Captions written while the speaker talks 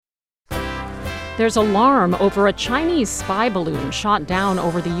There's alarm over a Chinese spy balloon shot down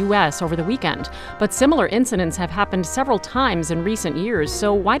over the U.S. over the weekend. But similar incidents have happened several times in recent years,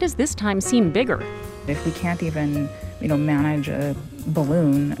 so why does this time seem bigger? If we can't even, manage a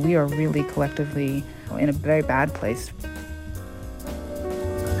balloon, we are really collectively in a very bad place.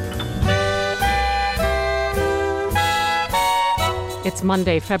 It's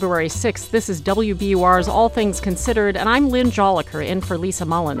Monday, February 6th. This is WBUR's All Things Considered, and I'm Lynn Joliker in for Lisa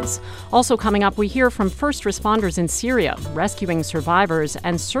Mullins. Also coming up, we hear from first responders in Syria, rescuing survivors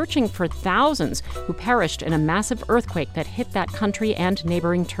and searching for thousands who perished in a massive earthquake that hit that country and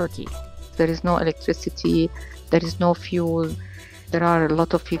neighboring Turkey. There is no electricity, there is no fuel. There are a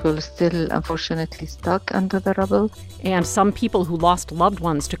lot of people still, unfortunately, stuck under the rubble. And some people who lost loved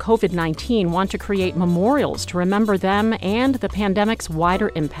ones to COVID-19 want to create memorials to remember them and the pandemic's wider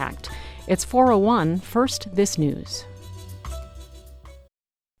impact. It's 4:01. First, this news.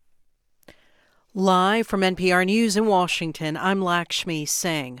 Live from NPR News in Washington, I'm Lakshmi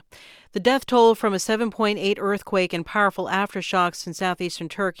Singh. The death toll from a 7.8 earthquake and powerful aftershocks in southeastern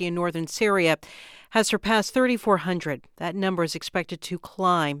Turkey and northern Syria has surpassed 3,400. That number is expected to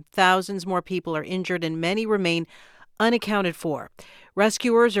climb. Thousands more people are injured and many remain unaccounted for.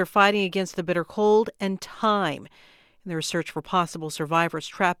 Rescuers are fighting against the bitter cold and time in their search for possible survivors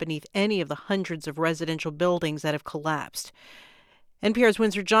trapped beneath any of the hundreds of residential buildings that have collapsed. NPR's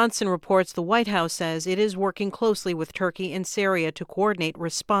Windsor Johnson reports the White House says it is working closely with Turkey and Syria to coordinate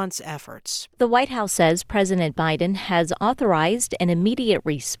response efforts. The White House says President Biden has authorized an immediate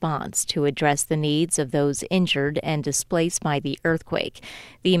response to address the needs of those injured and displaced by the earthquake.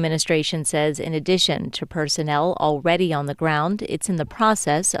 The administration says in addition to personnel already on the ground, it's in the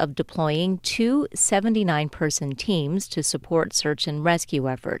process of deploying two 79-person teams to support search and rescue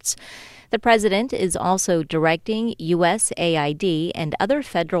efforts. The president is also directing USAID and other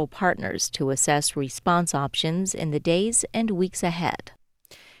federal partners to assess response options in the days and weeks ahead.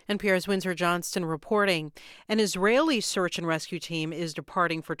 NPR's Windsor Johnston reporting. An Israeli search and rescue team is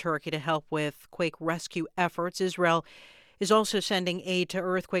departing for Turkey to help with quake rescue efforts. Israel is also sending aid to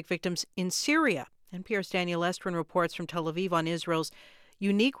earthquake victims in Syria. NPR's Daniel Estrin reports from Tel Aviv on Israel's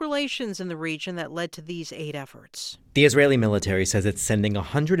unique relations in the region that led to these aid efforts. The Israeli military says it's sending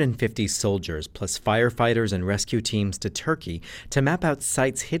 150 soldiers plus firefighters and rescue teams to Turkey to map out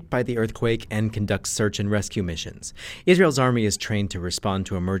sites hit by the earthquake and conduct search and rescue missions. Israel's army is trained to respond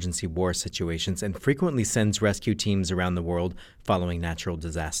to emergency war situations and frequently sends rescue teams around the world following natural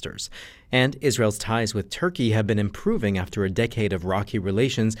disasters. And Israel's ties with Turkey have been improving after a decade of rocky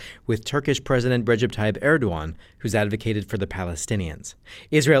relations with Turkish President Recep Tayyip Erdogan, who's advocated for the Palestinians.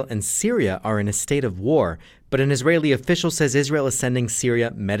 Israel and Syria are in a state of war, but an Israeli official says Israel is sending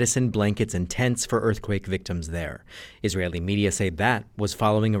Syria medicine, blankets, and tents for earthquake victims there. Israeli media say that was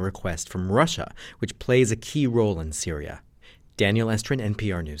following a request from Russia, which plays a key role in Syria. Daniel Estrin,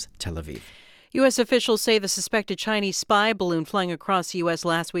 NPR News, Tel Aviv. U.S. officials say the suspected Chinese spy balloon flying across the U.S.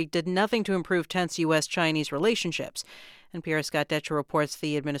 last week did nothing to improve tense U.S.-Chinese relationships. NPR's Scott Detrow reports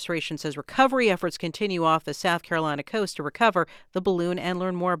the administration says recovery efforts continue off the South Carolina coast to recover the balloon and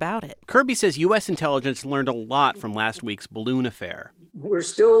learn more about it. Kirby says U.S. intelligence learned a lot from last week's balloon affair. We're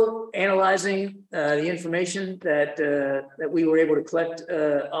still analyzing the information that we were able to collect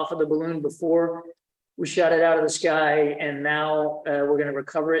off of the balloon before we shot it out of the sky, and now we're going to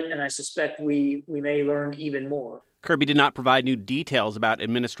recover it, and I suspect we may learn even more. Kirby did not provide new details about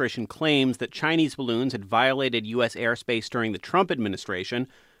administration claims that Chinese balloons had violated U.S. airspace during the Trump administration,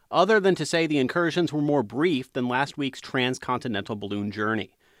 other than to say the incursions were more brief than last week's transcontinental balloon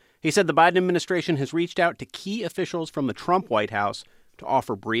journey. He said the Biden administration has reached out to key officials from the Trump White House to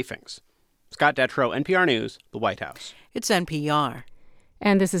offer briefings. Scott Detrow, NPR News, the White House. It's NPR.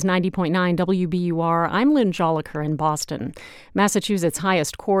 And this is 90.9 WBUR. I'm Lynn Joliker in Boston. Massachusetts'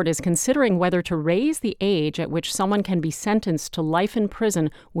 highest court is considering whether to raise the age at which someone can be sentenced to life in prison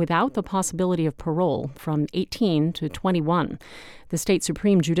without the possibility of parole from 18 to 21. The state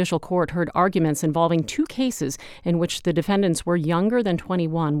Supreme Judicial Court heard arguments involving two cases in which the defendants were younger than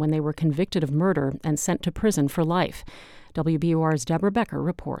 21 when they were convicted of murder and sent to prison for life. WBUR's Deborah Becker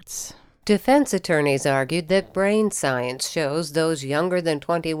reports. Defense attorneys argued that brain science shows those younger than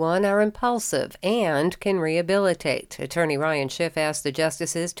 21 are impulsive and can rehabilitate. Attorney Ryan Schiff asked the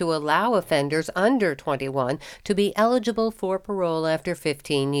justices to allow offenders under 21 to be eligible for parole after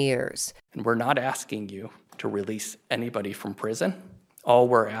 15 years. And we're not asking you to release anybody from prison. All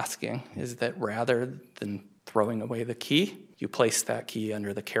we're asking is that rather than throwing away the key, you place that key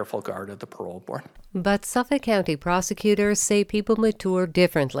under the careful guard of the parole board. But Suffolk County prosecutors say people mature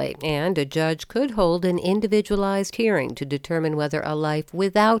differently, and a judge could hold an individualized hearing to determine whether a life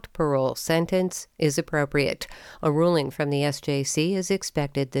without parole sentence is appropriate. A ruling from the SJC is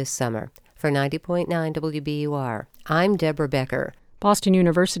expected this summer. For 90.9 WBUR, I'm Deborah Becker. Boston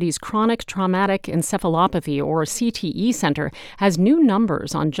University's Chronic Traumatic Encephalopathy, or CTE Center, has new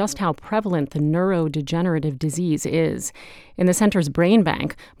numbers on just how prevalent the neurodegenerative disease is. In the center's brain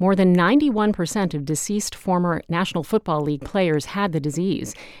bank, more than 91% of deceased former National Football League players had the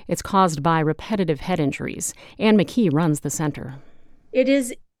disease. It's caused by repetitive head injuries. Ann McKee runs the center. It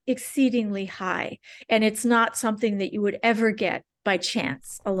is exceedingly high, and it's not something that you would ever get by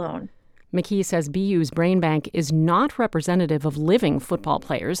chance alone. McKee says BU's brain bank is not representative of living football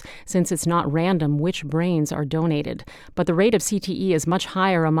players, since it's not random which brains are donated. But the rate of CTE is much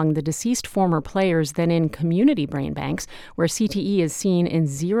higher among the deceased former players than in community brain banks, where CTE is seen in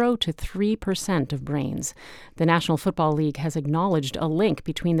 0 to 3% of brains. The National Football League has acknowledged a link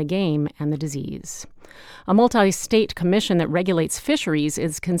between the game and the disease. A multi-state commission that regulates fisheries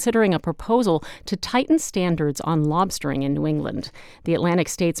is considering a proposal to tighten standards on lobstering in New England. The Atlantic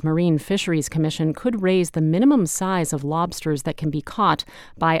States Marine Fisheries Commission could raise the minimum size of lobsters that can be caught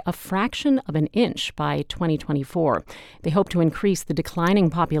by a fraction of an inch by 2024. They hope to increase the declining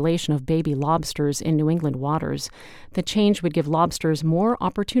population of baby lobsters in New England waters. The change would give lobsters more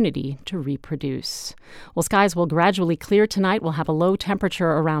opportunity to reproduce. Well, skies will gradually clear tonight. We'll have a low temperature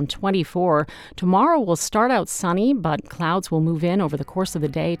around 24. Tomorrow will start out sunny, but clouds will move in over the course of the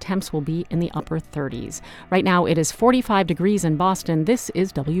day. Temps will be in the upper 30s. Right now, it is 45 degrees in Boston. This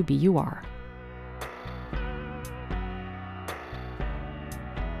is WBUR.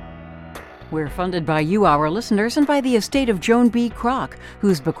 We're funded by you, our listeners, and by the estate of Joan B. Kroc,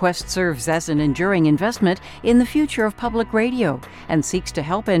 whose bequest serves as an enduring investment in the future of public radio and seeks to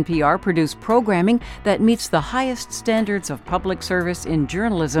help NPR produce programming that meets the highest standards of public service in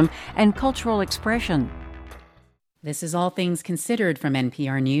journalism and cultural expression. This is All Things Considered from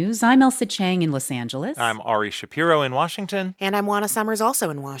NPR News. I'm Elsa Chang in Los Angeles. I'm Ari Shapiro in Washington. And I'm Juana Summers, also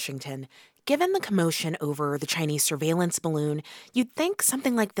in Washington. Given the commotion over the Chinese surveillance balloon, you'd think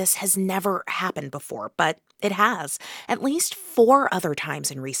something like this has never happened before, but it has, at least 4 other times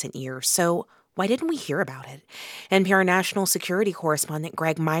in recent years. So why didn't we hear about it? NPR national security correspondent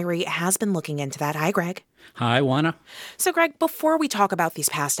Greg Myrie has been looking into that. Hi, Greg. Hi, Juana. So, Greg, before we talk about these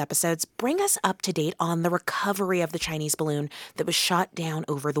past episodes, bring us up to date on the recovery of the Chinese balloon that was shot down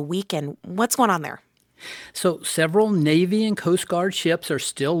over the weekend. What's going on there? So several Navy and Coast Guard ships are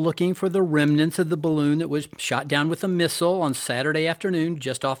still looking for the remnants of the balloon that was shot down with a missile on Saturday afternoon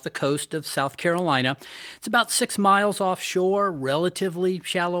just off the coast of South Carolina. It's about 6 miles offshore, relatively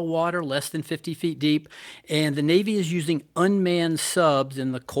shallow water, less than 50 feet deep. And the Navy is using unmanned subs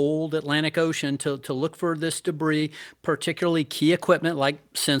in the cold Atlantic Ocean to look for this debris, particularly key equipment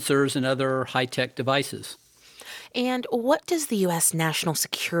like sensors and other high-tech devices. And what does the U.S. national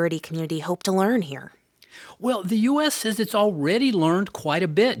security community hope to learn here? Well, the U.S. says it's already learned quite a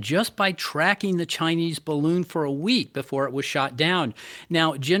bit just by tracking the Chinese balloon for a week before it was shot down.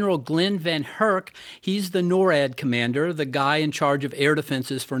 Now, General Glenn Van Herk, he's the NORAD commander, the guy in charge of air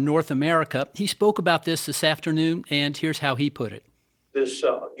defenses for North America. He spoke about this afternoon, and here's how he put it. This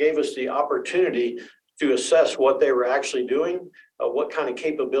gave us the opportunity to assess what they were actually doing, what kind of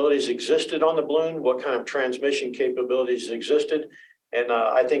capabilities existed on the balloon, what kind of transmission capabilities existed. And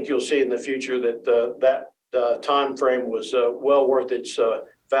I think you'll see in the future that that time frame was well worth its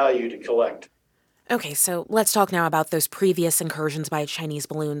value to collect. Okay, so let's talk now about those previous incursions by Chinese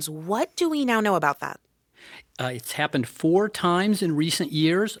balloons. What do we now know about that? It's happened 4 times in recent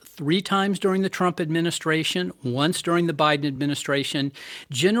years, 3 times during the Trump administration, once during the Biden administration.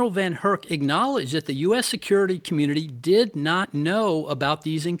 General Van Herk acknowledged that the U.S. security community did not know about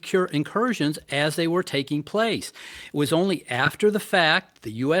these incursions as they were taking place. It was only after the fact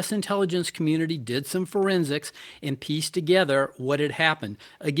the U.S. intelligence community did some forensics and pieced together what had happened.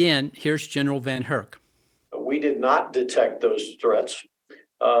 Again, here's General Van Herk. We did not detect those threats.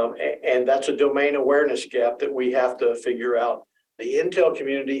 And that's a domain awareness gap that we have to figure out. The intel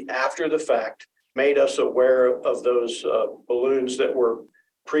community, after the fact, made us aware of those balloons that were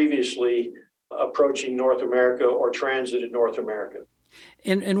previously approaching North America or transited North America.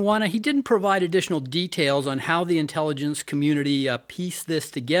 And Juana, he didn't provide additional details on how the intelligence community pieced this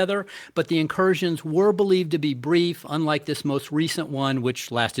together, but the incursions were believed to be brief, unlike this most recent one,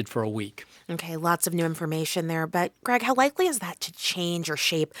 which lasted for a week. Okay, lots of new information there. But, Greg, how likely is that to change or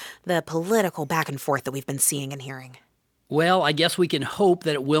shape the political back and forth that we've been seeing and hearing? Well, I guess we can hope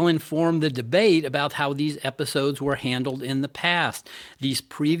that it will inform the debate about how these episodes were handled in the past. These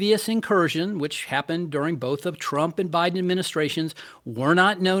previous incursions, which happened during both the Trump and Biden administrations, were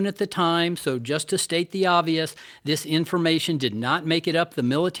not known at the time. So just to state the obvious, this information did not make it up the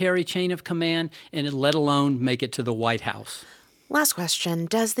military chain of command, and let alone make it to the White House. Last question.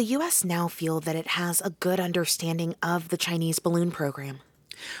 Does the U.S. now feel that it has a good understanding of the Chinese balloon program?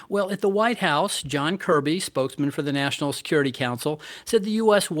 Well, at the White House, John Kirby, spokesman for the National Security Council, said the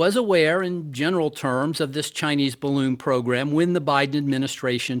U.S. was aware in general terms of this Chinese balloon program when the Biden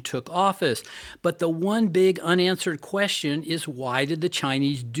administration took office. But the one big unanswered question is, why did the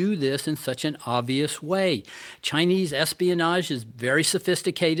Chinese do this in such an obvious way? Chinese espionage is very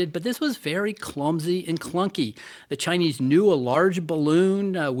sophisticated, but this was very clumsy and clunky. The Chinese knew a large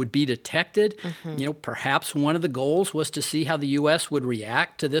balloon would be detected. Perhaps one of the goals was to see how the U.S. would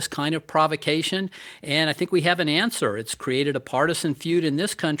react to this kind of provocation, and I think we have an answer. It's created a partisan feud in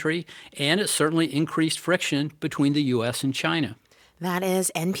this country, and it certainly increased friction between the U.S. and China. That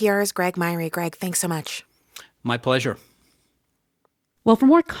is NPR's Greg Myrie. Greg, thanks so much. My pleasure. Well, for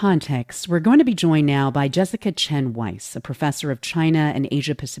more context, we're going to be joined now by Jessica Chen Weiss, a professor of China and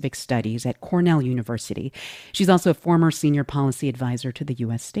Asia-Pacific Studies at Cornell University. She's also a former senior policy advisor to the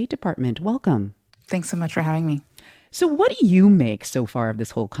U.S. State Department. Welcome. Thanks so much for having me. So what do you make so far of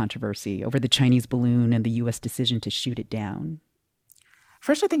this whole controversy over the Chinese balloon and the U.S. decision to shoot it down?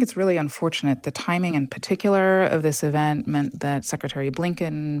 First, I think it's really unfortunate. The timing in particular of this event meant that Secretary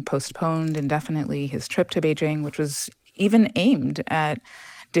Blinken postponed indefinitely his trip to Beijing, which was even aimed at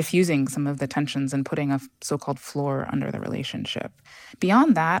diffusing some of the tensions and putting a so-called floor under the relationship.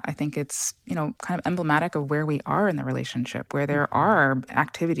 Beyond that, I think it's, kind of emblematic of where we are in the relationship, where there are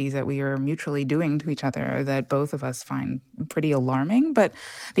activities that we are mutually doing to each other that both of us find pretty alarming. But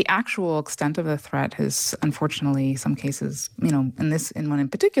the actual extent of the threat has, unfortunately, some cases, in one in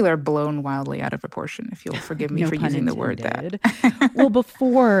particular, blown wildly out of proportion, if you'll forgive me for using the word that. Well,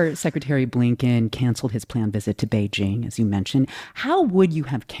 before Secretary Blinken canceled his planned visit to Beijing, as you mentioned, how would you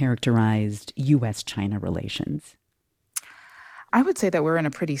have characterized U.S.-China relations? I would say that we're in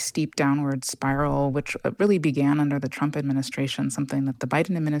a pretty steep downward spiral, which really began under the Trump administration, something that the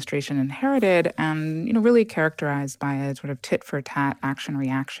Biden administration inherited and, really characterized by a sort of tit-for-tat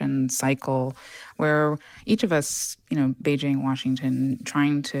action-reaction cycle where each of us, Beijing, Washington,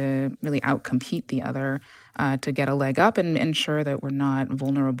 trying to really outcompete the other to get a leg up and ensure that we're not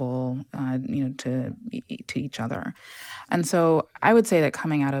vulnerable, to each other. And so I would say that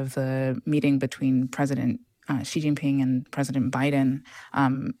coming out of the meeting between President Xi Jinping and President Biden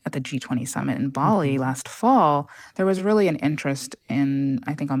at the G20 summit in Bali last fall, there was really an interest in,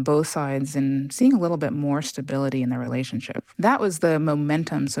 I think, on both sides in seeing a little bit more stability in the relationship. That was the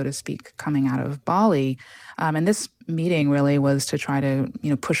momentum, so to speak, coming out of Bali. And this meeting really was to try to,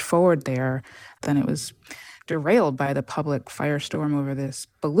 push forward there. Then it was derailed by the public firestorm over this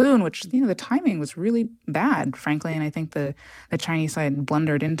balloon, which, the timing was really bad, frankly. And I think the Chinese side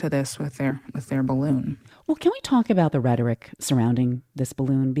blundered into this with their balloon. Well, can we talk about the rhetoric surrounding this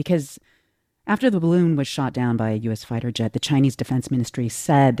balloon? Because after the balloon was shot down by a U.S. fighter jet, the Chinese Defense Ministry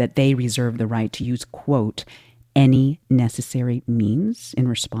said that they reserve the right to use, quote, any necessary means in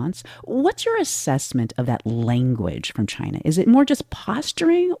response. What's your assessment of that language from China? Is it more just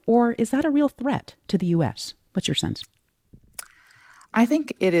posturing, or is that a real threat to the U.S.? What's your sense? I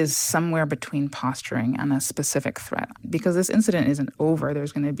think it is somewhere between posturing and a specific threat, because this incident isn't over.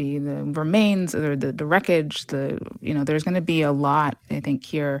 There's going to be the remains, or the wreckage, there's going to be a lot, I think,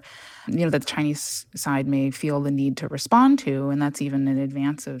 here, that the Chinese side may feel the need to respond to, and that's even in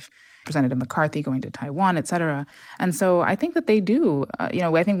advance of Representative McCarthy going to Taiwan, et cetera. And so I think that they do,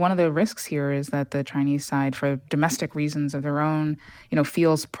 I think one of the risks here is that the Chinese side, for domestic reasons of their own,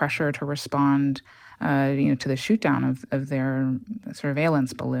 feels pressure to respond to the shootdown of their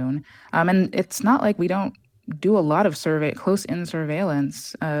surveillance balloon. And it's not like we don't do a lot of close-in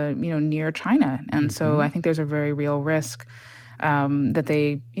surveillance, near China. And so I think there's a very real risk that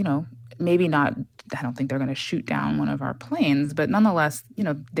they, maybe not, I don't think they're going to shoot down one of our planes, but nonetheless,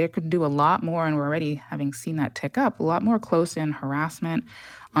 they could do a lot more, and we're already having seen that tick up, a lot more close-in harassment,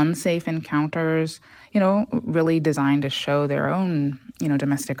 unsafe encounters, really designed to show their own,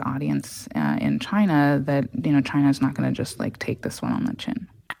 domestic audience in China that, China's not going to just take this one on the chin.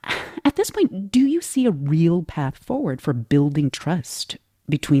 At this point, do you see a real path forward for building trust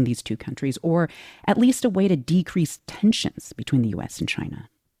between these two countries, or at least a way to decrease tensions between the U.S. and China?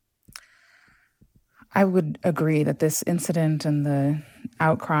 I would agree that this incident and the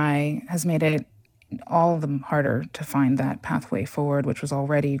outcry has made it all the harder to find that pathway forward, which was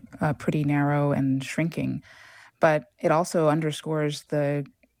already pretty narrow and shrinking. But it also underscores the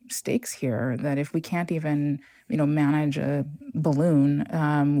stakes here, that if we can't even, manage a balloon,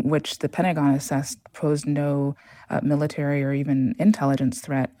 which the Pentagon assessed posed no military or even intelligence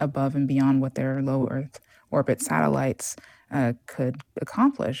threat above and beyond what their low Earth orbit satellites could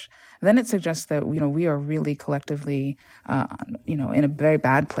accomplish, then it suggests that, we are really collectively, in a very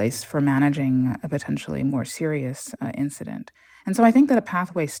bad place for managing a potentially more serious incident. And so I think that a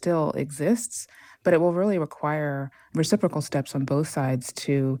pathway still exists, but it will really require reciprocal steps on both sides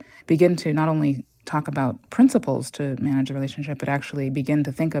to begin to not only talk about principles to manage a relationship, but actually begin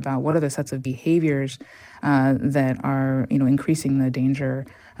to think about what are the sets of behaviors that are, increasing the danger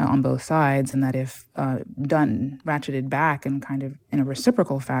on both sides, and that if done, ratcheted back and kind of in a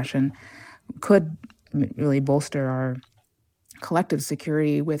reciprocal fashion, could really bolster our collective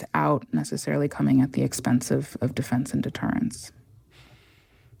security without necessarily coming at the expense of defense and deterrence.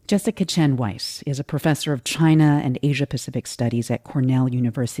 Jessica Chen Weiss is a professor of China and Asia-Pacific Studies at Cornell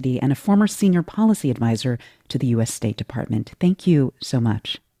University and a former senior policy advisor to the U.S. State Department. Thank you so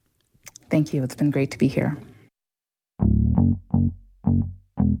much. Thank you. It's been great to be here.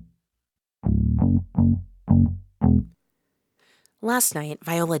 Last night,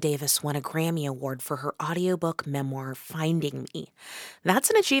 Viola Davis won a Grammy Award for her audiobook memoir, Finding Me. That's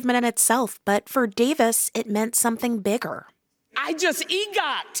an achievement in itself, but for Davis, it meant something bigger. I just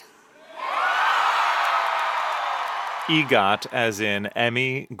EGOT! EGOT as in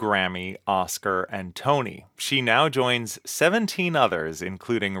Emmy, Grammy, Oscar, and Tony. She now joins 17 others,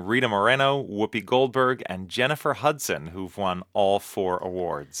 including Rita Moreno, Whoopi Goldberg, and Jennifer Hudson, who've won all 4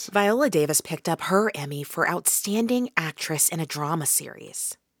 awards. Viola Davis picked up her Emmy for Outstanding Actress in a Drama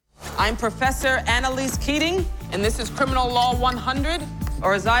Series. I'm Professor Annalise Keating, and this is Criminal Law 100,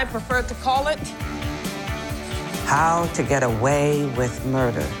 or as I prefer to call it, How to Get Away with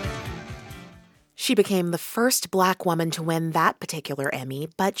Murder. She became the first Black woman to win that particular Emmy,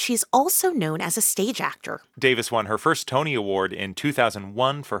 but she's also known as a stage actor. Davis won her first Tony Award in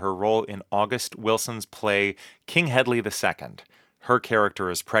 2001 for her role in August Wilson's play King Hedley II. Her character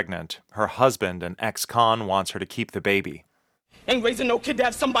is pregnant. Her husband, an ex-con, wants her to keep the baby. Ain't raising no kid to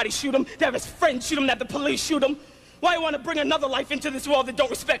have somebody shoot him, to have his friends shoot him, to have the police shoot him. Why you want to bring another life into this world that don't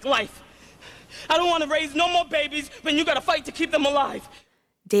respect life? I don't want to raise no more babies when you got to fight to keep them alive.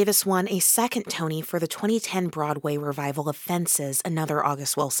 Davis won a second Tony for the 2010 Broadway revival of Fences, another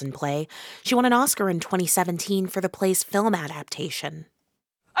August Wilson play. She won an Oscar in 2017 for the play's film adaptation.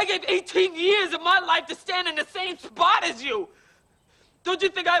 I gave 18 years of my life to stand in the same spot as you. Don't you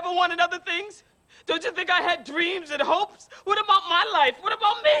think I ever wanted other things? Don't you think I had dreams and hopes? What about my life? What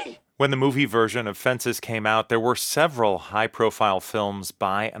about me? When the movie version of Fences came out, there were several high-profile films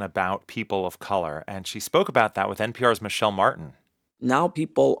by and about people of color, and she spoke about that with NPR's Michelle Martin. Now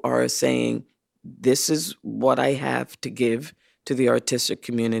people are saying, this is what I have to give to the artistic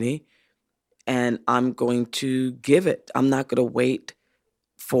community, and I'm going to give it. I'm not going to wait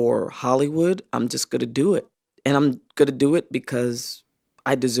for Hollywood. I'm just going to do it. And I'm going to do it because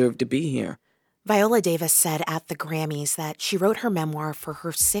I deserve to be here. Viola Davis said at the Grammys that she wrote her memoir for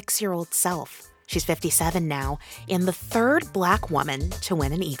her 6-year-old self. She's 57 now, and the third Black woman to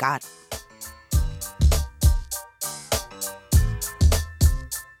win an EGOT.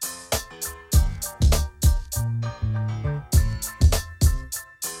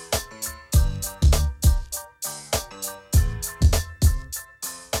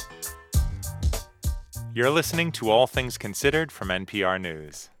 You're listening to All Things Considered from NPR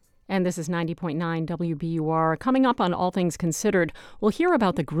News. And this is 90.9 WBUR. Coming up on All Things Considered, we'll hear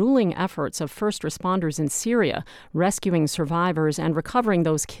about the grueling efforts of first responders in Syria, rescuing survivors and recovering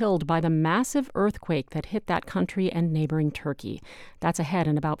those killed by the massive earthquake that hit that country and neighboring Turkey. That's ahead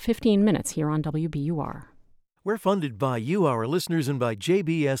in about 15 minutes here on WBUR. We're funded by you, our listeners, and by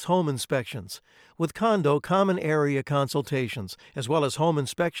JBS Home Inspections. With condo common area consultations, as well as home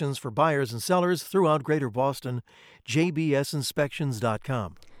inspections for buyers and sellers throughout Greater Boston,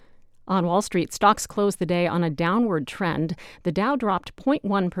 jbsinspections.com. On Wall Street, stocks closed the day on a downward trend. The Dow dropped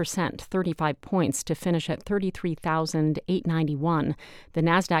 0.1%, 35 points, to finish at 33,891. The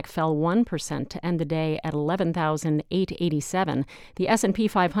Nasdaq fell 1% to end the day at 11,887. The S&P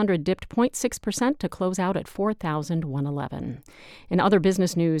 500 dipped 0.6% to close out at 4,111. In other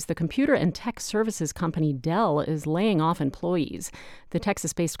business news, the computer and tech services company Dell is laying off employees. The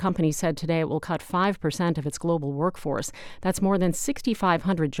Texas-based company said today it will cut 5% of its global workforce. That's more than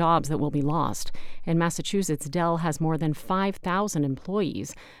 6,500 jobs that will be lost. In Massachusetts, Dell has more than 5,000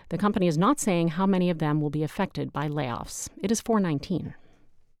 employees. The company is not saying how many of them will be affected by layoffs. It is 4:19.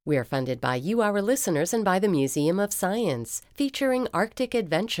 We're funded by you, our listeners, and by the Museum of Science, featuring Arctic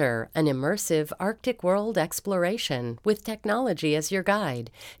Adventure, an immersive Arctic world exploration with technology as your guide.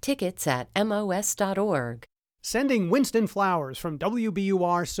 Tickets at mos.org. Sending Winston Flowers from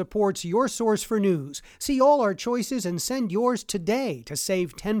WBUR supports your source for news. See all our choices and send yours today to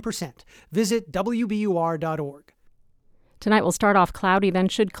save 10%. Visit WBUR.org. Tonight will start off cloudy, then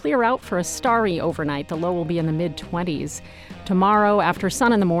should clear out for a starry overnight. The low will be in the mid-20s. Tomorrow, after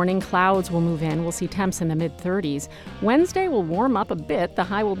sun in the morning, clouds will move in. We'll see temps in the mid-30s. Wednesday will warm up a bit. The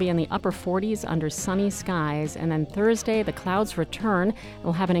high will be in the upper 40s under sunny skies. And then Thursday, the clouds return.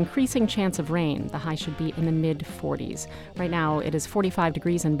 We'll have an increasing chance of rain. The high should be in the mid-40s. Right now, it is 45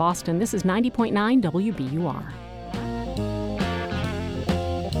 degrees in Boston. This is 90.9 WBUR.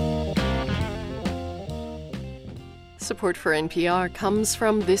 Support for NPR comes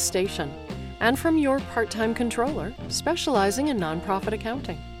from this station and from your part-time controller specializing in nonprofit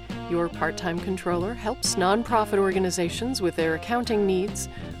accounting. Your part-time controller helps nonprofit organizations with their accounting needs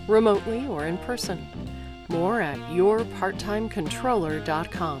remotely or in person. More at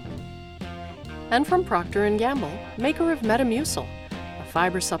yourparttimecontroller.com. And from Procter & Gamble, maker of Metamucil, a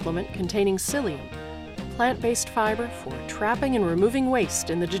fiber supplement containing psyllium, plant-based fiber for trapping and removing waste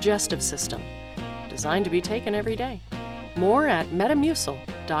in the digestive system. Designed to be taken every day. More at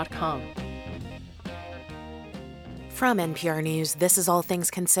metamucil.com. From NPR News, this is All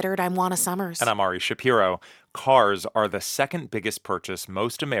Things Considered. I'm Juana Summers. And I'm Ari Shapiro. Cars are the second biggest purchase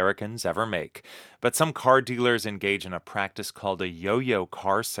most Americans ever make. But some car dealers engage in a practice called a yo-yo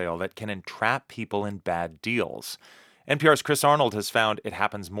car sale that can entrap people in bad deals. NPR's Chris Arnold has found it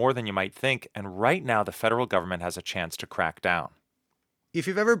happens more than you might think, and right now the federal government has a chance to crack down. If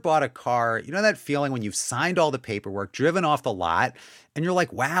you've ever bought a car, you know that feeling when you've signed all the paperwork, driven off the lot, and you're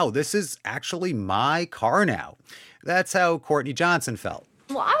like, wow, this is actually my car now. That's how Courtney Johnson felt.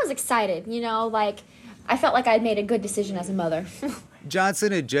 Well, I was excited, I felt like I'd made a good decision as a mother.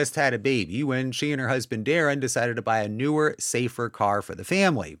 Johnson had just had a baby when she and her husband Darren decided to buy a newer, safer car for the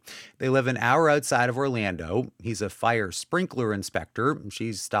family. They live an hour outside of Orlando. He's a fire sprinkler inspector.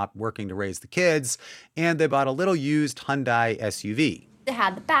 She's stopped working to raise the kids, and they bought a little used Hyundai SUV. It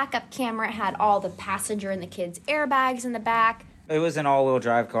had the backup camera, it had all the passenger and the kids' airbags in the back. It was an all-wheel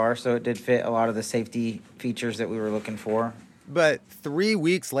drive car, so it did fit a lot of the safety features that we were looking for. But 3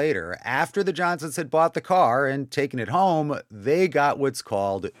 weeks later, after the Johnsons had bought the car and taken it home, they got what's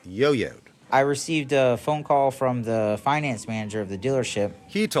called yo-yoed. I received a phone call from the finance manager of the dealership.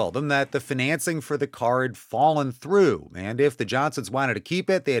 He told them that the financing for the car had fallen through, and if the Johnsons wanted to keep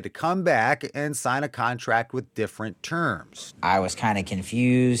it, they had to come back and sign a contract with different terms. I was kind of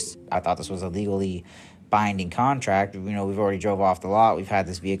confused. I thought this was a legally binding contract. We've already drove off the lot. We've had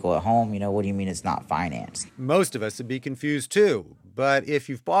this vehicle at home. What do you mean it's not financed? Most of us would be confused too. But if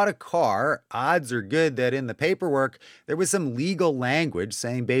you've bought a car, odds are good that in the paperwork, there was some legal language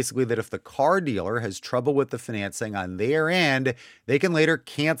saying basically that if the car dealer has trouble with the financing on their end, they can later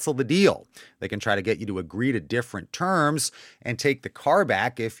cancel the deal. They can try to get you to agree to different terms and take the car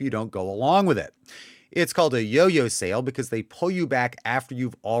back if you don't go along with it. It's called a yo-yo sale because they pull you back after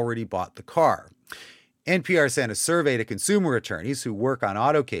you've already bought the car. NPR sent a survey to consumer attorneys who work on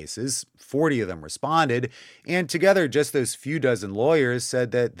auto cases. 40 of them responded, and together just those few dozen lawyers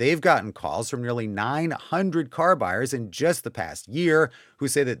said that they've gotten calls from nearly 900 car buyers in just the past year who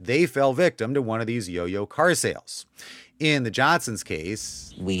say that they fell victim to one of these yo-yo car sales. In the Johnsons'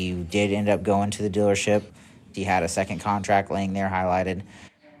 case, we did end up going to the dealership. He had a second contract laying there highlighted.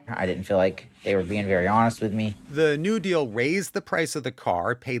 I didn't feel like they were being very honest with me. The new deal raised the price of the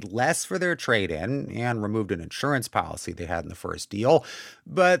car, paid less for their trade-in, and removed an insurance policy they had in the first deal.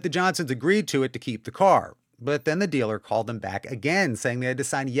 But the Johnsons agreed to it to keep the car. But then the dealer called them back again, saying they had to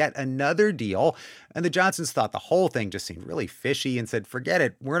sign yet another deal. And the Johnsons thought the whole thing just seemed really fishy and said, forget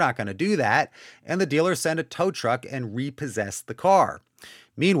it, we're not going to do that. And the dealer sent a tow truck and repossessed the car.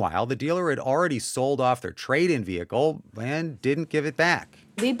 Meanwhile, the dealer had already sold off their trade-in vehicle and didn't give it back.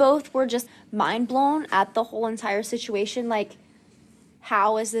 We both were just mind blown at the whole entire situation.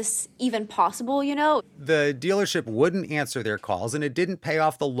 How is this even possible, The dealership wouldn't answer their calls, and it didn't pay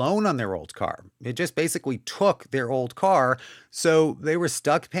off the loan on their old car. It just basically took their old car, so they were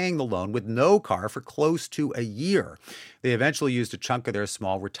stuck paying the loan with no car for close to a year. They eventually used a chunk of their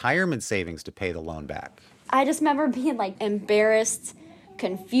small retirement savings to pay the loan back. I just remember being embarrassed,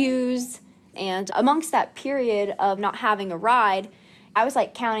 confused, and amongst that period of not having a ride, I was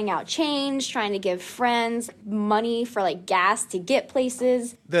like counting out change, trying to give friends money for like gas to get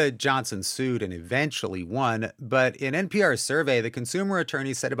places. The Johnsons sued and eventually won, but in NPR's survey, the consumer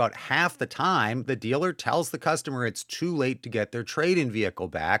attorney said about half the time the dealer tells the customer it's too late to get their trade-in vehicle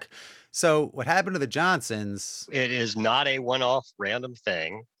back. So what happened to the Johnsons? It is not a one-off random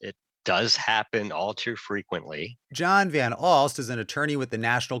thing. It does happen all too frequently. John Van Alst is an attorney with the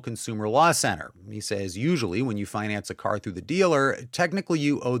National Consumer Law Center. He says usually when you finance a car through the dealer, technically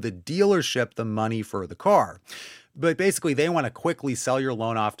you owe the dealership the money for the car. But basically, they want to quickly sell your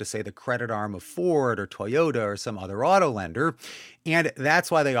loan off to, say, the credit arm of Ford or Toyota or some other auto lender. And that's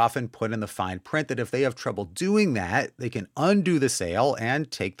why they often put in the fine print that if they have trouble doing that, they can undo the sale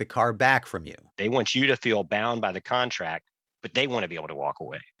and take the car back from you. They want you to feel bound by the contract, but they want to be able to walk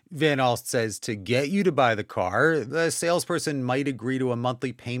away. Van Alst says to get you to buy the car, the salesperson might agree to a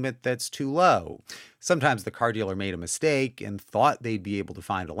monthly payment that's too low. Sometimes the car dealer made a mistake and thought they'd be able to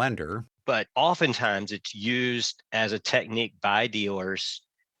find a lender. But oftentimes it's used as a technique by dealers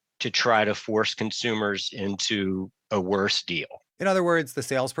to try to force consumers into a worse deal. In other words, the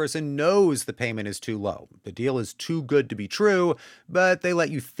salesperson knows the payment is too low. The deal is too good to be true, but they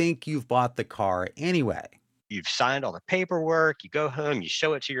let you think you've bought the car anyway. You've signed all the paperwork, you go home, you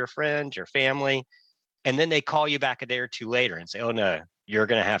show it to your friends, your family, and then they call you back a day or two later and say, oh no, you're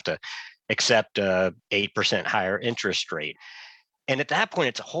going to have to accept a 8% higher interest rate. And at that point,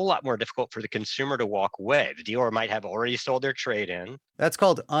 it's a whole lot more difficult for the consumer to walk away. The dealer might have already sold their trade-in. That's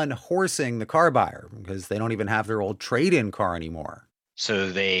called unhorsing the car buyer because they don't even have their old trade-in car anymore.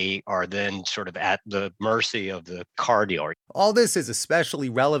 So they are then sort of at the mercy of the car dealer. All this is especially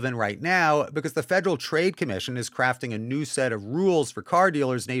relevant right now because the Federal Trade Commission is crafting a new set of rules for car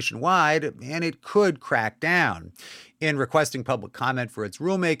dealers nationwide, and it could crack down. In requesting public comment for its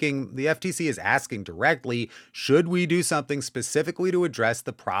rulemaking, the FTC is asking directly, should we do something specifically to address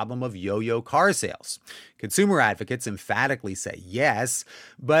the problem of yo-yo car sales? Consumer advocates emphatically say yes,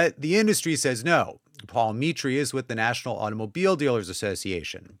 but the industry says no. Paul Mitri is with the National Automobile Dealers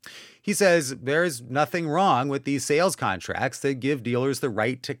Association. He says there's nothing wrong with these sales contracts that give dealers the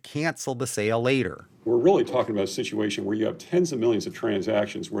right to cancel the sale later. We're really talking about a situation where you have tens of millions of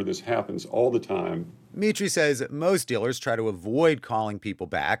transactions where this happens all the time. Mitri says most dealers try to avoid calling people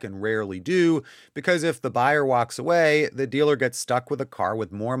back and rarely do because if the buyer walks away, the dealer gets stuck with a car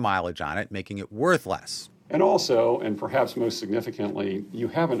with more mileage on it, making it worth less. And also, and perhaps most significantly, you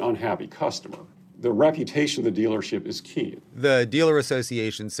have an unhappy customer. The reputation of the dealership is key. The Dealer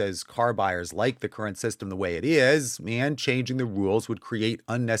Association says car buyers like the current system the way it is, and changing the rules would create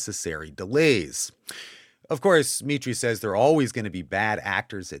unnecessary delays. Of course, Mitri says there are always going to be bad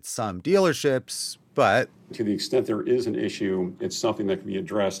actors at some dealerships, but to the extent there is an issue, it's something that can be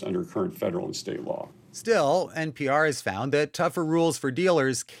addressed under current federal and state law. Still, NPR has found that tougher rules for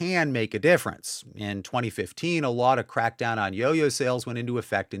dealers can make a difference. In 2015, a law to crack down on yo-yo sales went into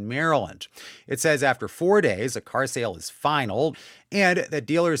effect in Maryland. It says after 4 days, a car sale is final, and that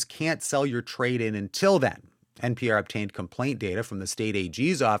dealers can't sell your trade-in until then. NPR obtained complaint data from the state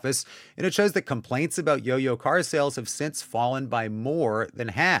AG's office, and it shows that complaints about yo-yo car sales have since fallen by more than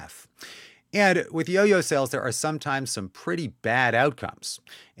half. And with yo-yo sales, there are sometimes some pretty bad outcomes.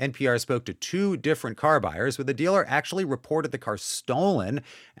 NPR spoke to 2 different car buyers where the dealer actually reported the car stolen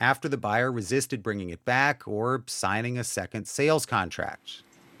after the buyer resisted bringing it back or signing a second sales contract.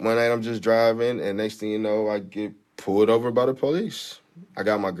 One night I'm just driving, and next thing you know, I get pulled over by the police. I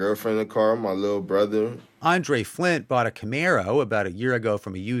got my girlfriend in the car, my little brother. Andre Flint bought a Camaro about a year ago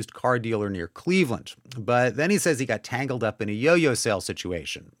from a used car dealer near Cleveland. But then he says he got tangled up in a yo-yo sale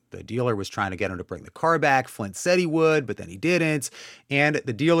situation. The dealer was trying to get him to bring the car back. Flint said he would, but then he didn't. And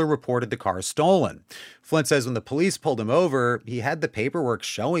the dealer reported the car stolen. Flint says when the police pulled him over, he had the paperwork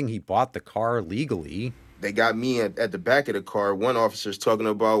showing he bought the car legally. They got me at the back of the car. One officer's talking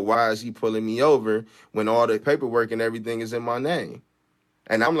about why is he pulling me over when all the paperwork and everything is in my name.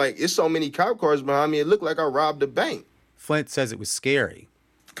 And I'm like, it's so many cop cars behind me, it looked like I robbed a bank. Flint says it was scary.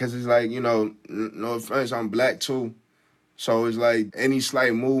 Because it's like, no offense, I'm black too. So it's like any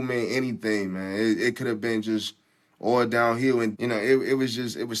slight movement, anything, man. It could have been just all downhill. And,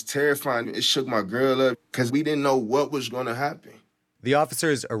 it was terrifying. It shook my girl up because we didn't know what was going to happen. The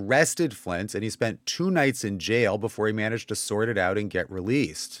officers arrested Flint, and he spent 2 nights in jail before he managed to sort it out and get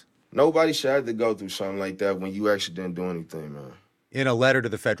released. Nobody should have to go through something like that when you actually didn't do anything, man. In a letter to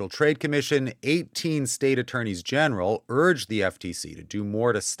the Federal Trade Commission, 18 state attorneys general urged the FTC to do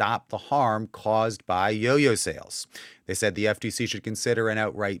more to stop the harm caused by yo-yo sales. They said the FTC should consider an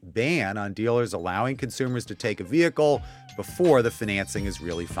outright ban on dealers allowing consumers to take a vehicle before the financing is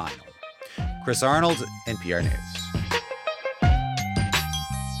really final. Chris Arnold, NPR News.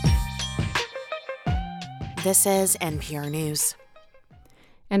 This is NPR News.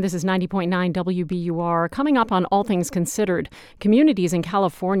 And this is 90.9 WBUR. Coming up on All Things Considered, communities in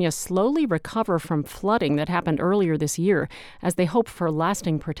California slowly recover from flooding that happened earlier this year as they hope for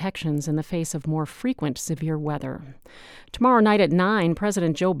lasting protections in the face of more frequent severe weather. Tomorrow night at 9,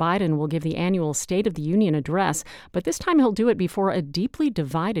 President Joe Biden will give the annual State of the Union address, but this time he'll do it before a deeply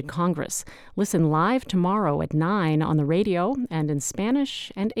divided Congress. Listen live tomorrow at 9 on the radio and in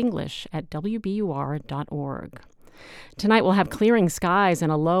Spanish and English at WBUR.org. Tonight we'll have clearing skies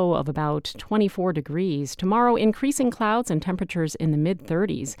and a low of about 24 degrees. Tomorrow, increasing clouds and temperatures in the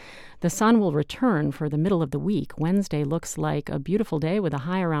mid-30s. The sun will return for the middle of the week. Wednesday looks like a beautiful day with a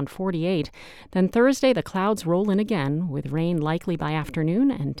high around 48. Then Thursday, the clouds roll in again with rain likely by afternoon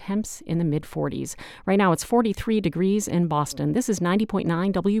and temps in the mid-40s. Right now it's 43 degrees in Boston. This is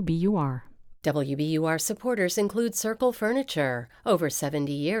 90.9 WBUR. WBUR supporters include Circle Furniture, over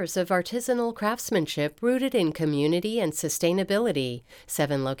 70 years of artisanal craftsmanship rooted in community and sustainability.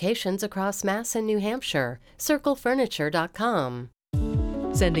 7 locations across Mass and New Hampshire. CircleFurniture.com.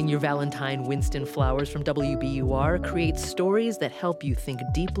 Sending your Valentine Winston flowers from WBUR creates stories that help you think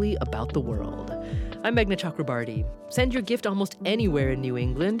deeply about the world. I'm Meghna Chakrabarti. Send your gift almost anywhere in New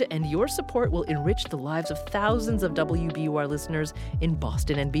England, and your support will enrich the lives of thousands of WBUR listeners in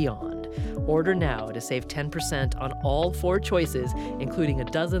Boston and beyond. Order now to save 10% on all 4 choices, including a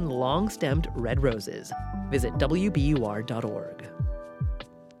dozen long-stemmed red roses. Visit WBUR.org.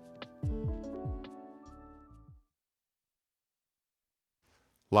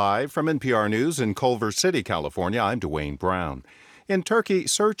 Live from NPR News in Culver City, California, I'm Dwayne Brown. In Turkey,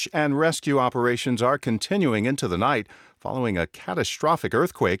 search and rescue operations are continuing into the night following a catastrophic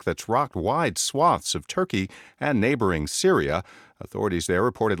earthquake that's rocked wide swaths of Turkey and neighboring Syria. Authorities there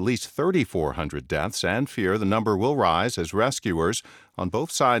report at least 3,400 deaths and fear the number will rise as rescuers on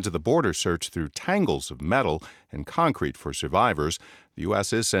both sides of the border search through tangles of metal and concrete for survivors. The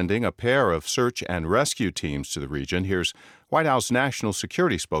U.S. is sending a pair of search and rescue teams to the region. Here's White House National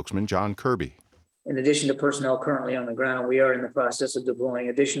Security spokesman John Kirby. In addition to personnel currently on the ground, we are in the process of deploying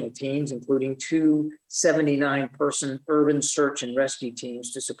additional teams, including 2 79-person urban search and rescue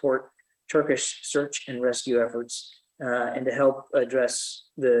teams to support Turkish search and rescue efforts and to help address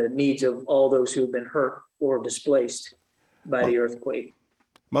the needs of all those who have been hurt or displaced by the earthquake.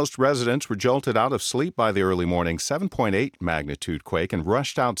 Most residents were jolted out of sleep by the early morning 7.8 magnitude quake and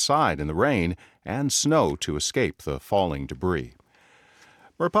rushed outside in the rain and snow to escape the falling debris.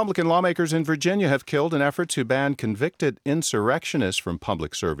 Republican lawmakers in Virginia have killed an effort to ban convicted insurrectionists from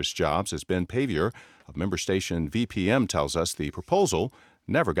public service jobs, as Ben Pavier of member station VPM tells us the proposal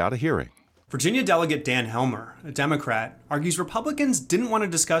never got a hearing. Virginia Delegate Dan Helmer, a Democrat, argues Republicans didn't want to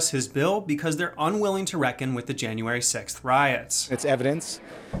discuss his bill because they're unwilling to reckon with the January 6th riots. It's evidence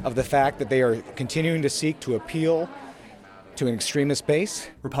of the fact that they are continuing to seek to appeal to an extremist base.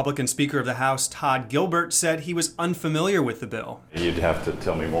 Republican Speaker of the House Todd Gilbert said he was unfamiliar with the bill. You'd have to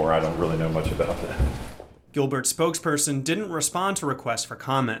tell me more. I don't really know much about that. Gilbert's spokesperson didn't respond to requests for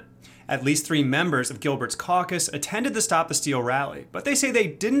comment. At least 3 members of Gilbert's caucus attended the Stop the Steal rally, but they say they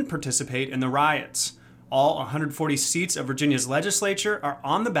didn't participate in the riots. All 140 seats of Virginia's legislature are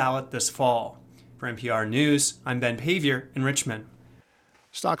on the ballot this fall. For NPR News, I'm Ben Pavier in Richmond.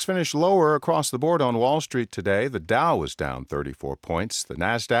 Stocks finished lower across the board on Wall Street today. The Dow was down 34 points. The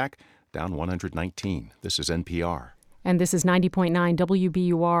Nasdaq down 119. This is NPR. And this is 90.9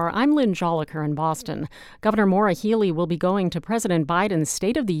 WBUR. I'm Lynn Joliker in Boston. Governor Maura Healey will be going to President Biden's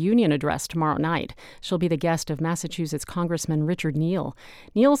State of the Union address tomorrow night. She'll be the guest of Massachusetts Congressman Richard Neal.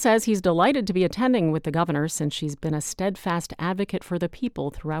 Neal says he's delighted to be attending with the governor since she's been a steadfast advocate for the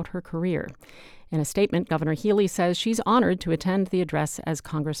people throughout her career. In a statement, Governor Healey says she's honored to attend the address as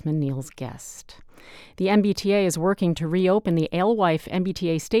Congressman Neal's guest. The MBTA is working to reopen the Alewife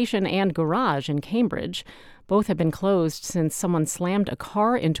MBTA station and garage in Cambridge. Both have been closed since someone slammed a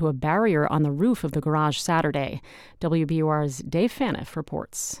car into a barrier on the roof of the garage Saturday. WBUR's Dave Phaneuf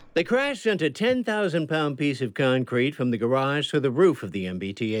reports. They crashed into a 10,000-pound piece of concrete from the garage to the roof of the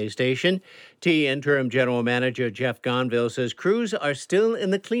MBTA station. T Interim General Manager Jeff Gonville says crews are still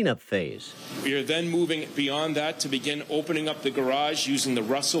in the cleanup phase. We are then moving beyond that to begin opening up the garage using the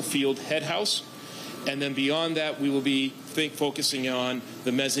Russell Field head house. And then beyond that, we will be focusing on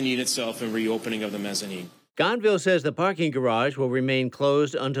the mezzanine itself and reopening of the mezzanine. Gonville says the parking garage will remain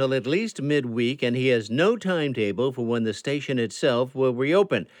closed until at least midweek, and he has no timetable for when the station itself will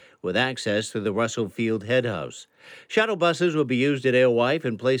reopen, with access to the Russell Field head house. Shuttle buses will be used at Alewife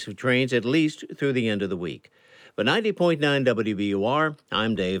in place of trains at least through the end of the week. For 90.9 WBUR,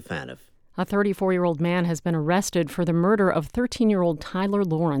 I'm Dave Phaneuf. A 34-year-old man has been arrested for the murder of 13-year-old Tyler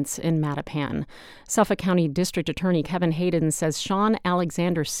Lawrence in Mattapan. Suffolk County District Attorney Kevin Hayden says Sean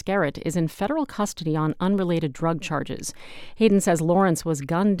Alexander Scarrett is in federal custody on unrelated drug charges. Hayden says Lawrence was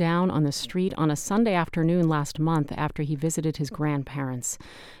gunned down on the street on a Sunday afternoon last month after he visited his grandparents.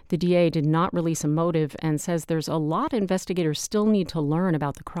 The DA did not release a motive and says there's a lot investigators still need to learn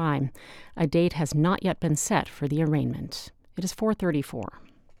about the crime. A date has not yet been set for the arraignment. It is 4:34.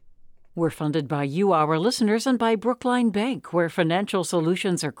 We're funded by you, our listeners, and by Brookline Bank, where financial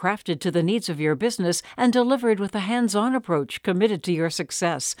solutions are crafted to the needs of your business and delivered with a hands-on approach committed to your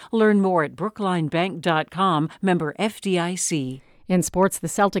success. Learn more at brooklinebank.com, member FDIC. In sports, the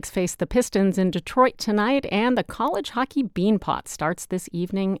Celtics face the Pistons in Detroit tonight, and the college hockey Beanpot starts this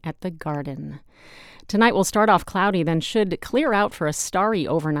evening at the Garden. Tonight will start off cloudy, then should clear out for a starry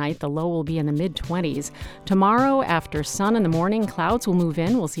overnight. The low will be in the mid-20s. Tomorrow, after sun in the morning, clouds will move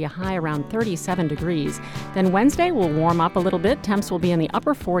in. We'll see a high around 37 degrees. Then Wednesday will warm up a little bit. Temps will be in the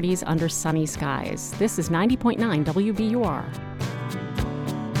upper 40s under sunny skies. This is 90.9 WBUR.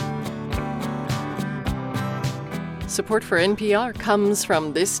 Support for NPR comes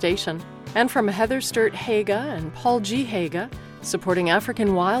from this station and from Heather Sturt Haga and Paul G. Haga, supporting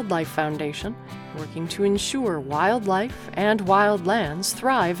African Wildlife Foundation, working to ensure wildlife and wildlands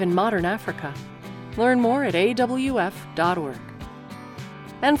thrive in modern Africa. Learn more at awf.org.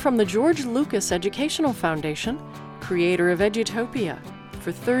 And from the George Lucas Educational Foundation, creator of Edutopia,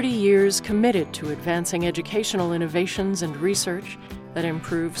 for 30 years committed to advancing educational innovations and research that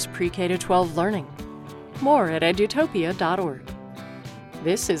improves pre-K to 12 learning. More at edutopia.org.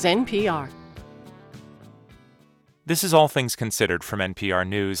 This is NPR. This is All Things Considered from NPR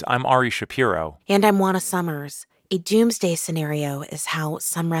News. I'm Ari Shapiro. And I'm Juana Summers. A doomsday scenario is how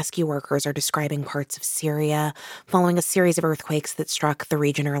some rescue workers are describing parts of Syria following a series of earthquakes that struck the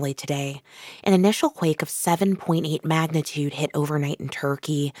region early today. An initial quake of 7.8 magnitude hit overnight in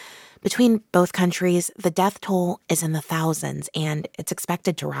Turkey. Between both countries, the death toll is in the thousands, and it's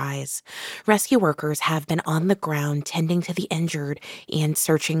expected to rise. Rescue workers have been on the ground tending to the injured and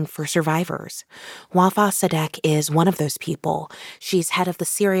searching for survivors. Wafa Sadek is one of those people. She's head of the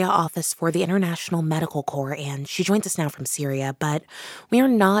Syria office for the International Medical Corps, and she joins us now from Syria, but we are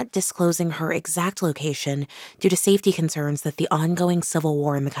not disclosing her exact location due to safety concerns that the ongoing civil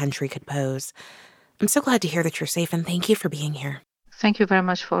war in the country could pose. I'm so glad to hear that you're safe, and thank you for being here. Thank you very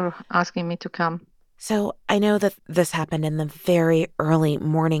much for asking me to come. So I know that this happened in the very early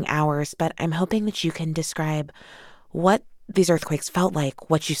morning hours, but I'm hoping that you can describe what these earthquakes felt like,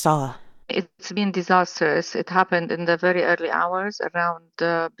 what you saw. It's been disastrous. It happened in the very early hours, around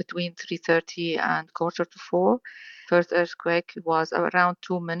between 3:30 and 3:45. First earthquake was around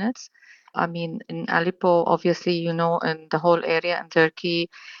 2 minutes. I mean, in Aleppo, obviously, you know, in the whole area in Turkey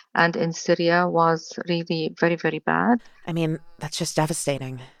and in Syria was really very, very bad. I mean, that's just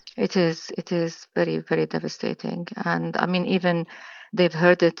devastating. It is very, very devastating. And I mean, even they've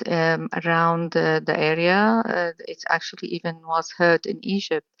heard it around the area. It actually even was heard in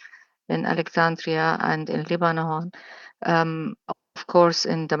Egypt, in Alexandria and in Lebanon. Of course,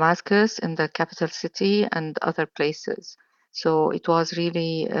 in Damascus, in the capital city and other places. So it was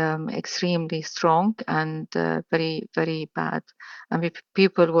really extremely strong and very, very bad. I mean,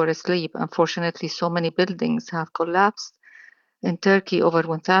 people were asleep. Unfortunately, so many buildings have collapsed. In Turkey, over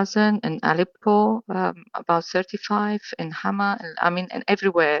 1,000. In Aleppo, about 35. In Hama, and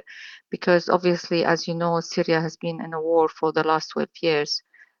everywhere. Because obviously, as you know, Syria has been in a war for the last 12 years.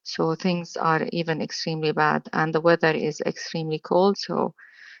 So things are even extremely bad. And the weather is extremely cold. So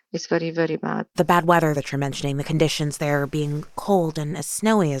it's very, very bad. The bad weather that you're mentioning, the conditions there being cold and as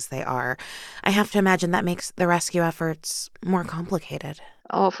snowy as they are, I have to imagine that makes the rescue efforts more complicated.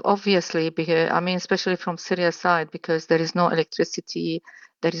 Obviously, because, especially from Syria's side, because there is no electricity,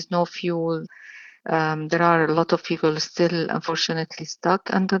 there is no fuel. There are a lot of people still, unfortunately, stuck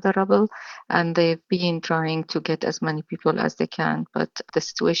under the rubble, and they've been trying to get as many people as they can, but the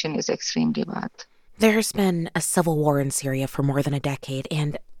situation is extremely bad. There's been a civil war in Syria for more than a decade,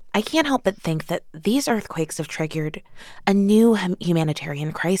 and I can't help but think that these earthquakes have triggered a new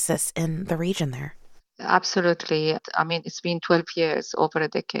humanitarian crisis in the region there. Absolutely. It's been 12 years, over a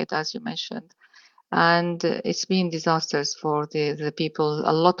decade, as you mentioned. And it's been disasters for the people.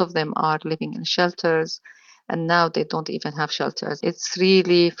 A lot of them are living in shelters, and now they don't even have shelters. It's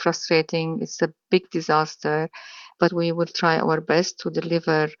really frustrating. It's a big disaster, but we will try our best to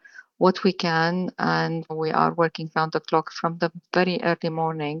deliver what we can, and we are working round the clock from the very early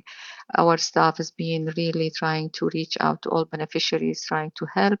morning. Our staff has been really trying to reach out to all beneficiaries, trying to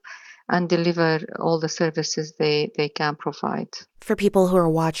help, and deliver all the services they can provide. For people who are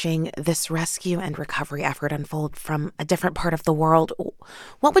watching this rescue and recovery effort unfold from a different part of the world,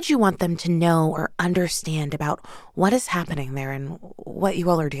 what would you want them to know or understand about what is happening there and what you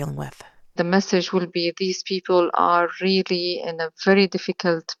all are dealing with? The message will be these people are really in a very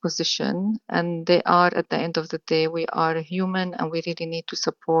difficult position, and they are, at the end of the day, we are human and we really need to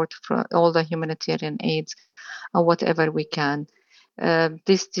support for all the humanitarian aids and whatever we can.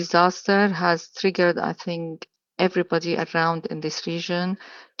 This disaster has triggered, I think, everybody around in this region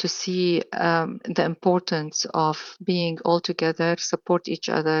to see the importance of being all together, support each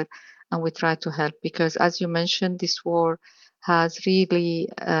other, and we try to help. Because as you mentioned, this war has really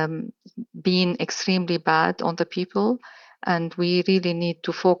been extremely bad on the people, and we really need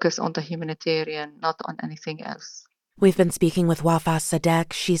to focus on the humanitarian, not on anything else. We've been speaking with Wafa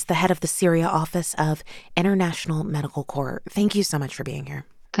Sadek. She's the head of the Syria office of International Medical Corps. Thank you so much for being here.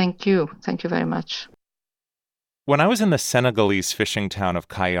 Thank you. Thank you very much. When I was in the Senegalese fishing town of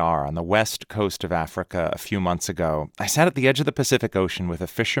Kayar on the west coast of Africa a few months ago, I sat at the edge of the Pacific Ocean with a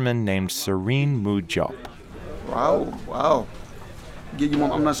fisherman named Serene Mujop. Wow. Géej gi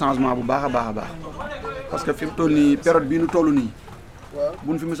moom am na changement bu baax a baax parce que fi mu toll nii période bii nu toll nii.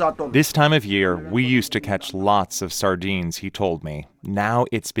 This time of year, we used to catch lots of sardines, he told me. Now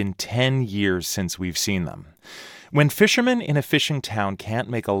it's been 10 years since we've seen them. When fishermen in a fishing town can't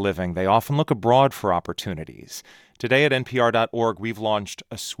make a living, they often look abroad for opportunities. Today at NPR.org, we've launched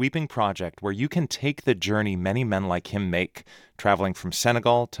a sweeping project where you can take the journey many men like him make, traveling from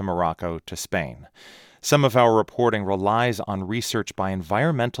Senegal to Morocco to Spain. Some of our reporting relies on research by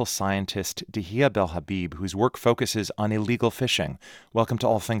environmental scientist Dihia Belhabib, whose work focuses on illegal fishing. Welcome to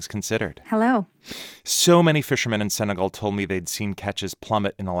All Things Considered. Hello. So many fishermen in Senegal told me they'd seen catches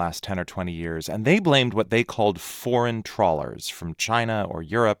plummet in the last 10 or 20 years, and they blamed what they called foreign trawlers from China or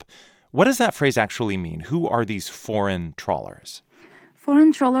Europe. What does that phrase actually mean? Who are these foreign trawlers?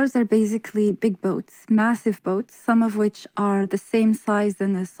 Foreign trawlers are basically big boats, massive boats, some of which are the same size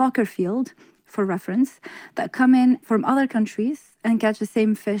than a soccer field, for reference, that come in from other countries and catch the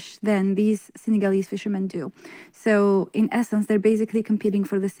same fish than these Senegalese fishermen do. So in essence, they're basically competing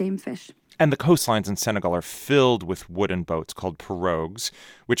for the same fish. And the coastlines in Senegal are filled with wooden boats called pirogues,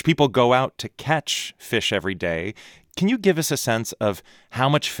 which people go out to catch fish every day. Can you give us a sense of how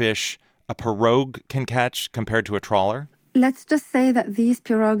much fish a pirogue can catch compared to a trawler? Let's just say that these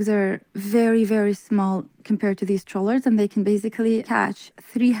pirogues are very, very small compared to these trawlers, and they can basically catch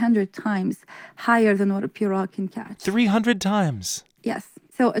 300 times higher than what a pirogue can catch. 300 times? Yes.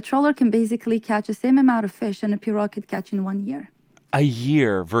 So a trawler can basically catch the same amount of fish and a pirogue could catch in 1 year. A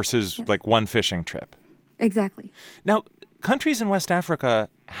year versus like one fishing trip. Exactly. Now, countries in West Africa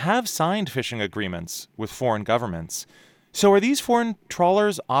have signed fishing agreements with foreign governments. So are these foreign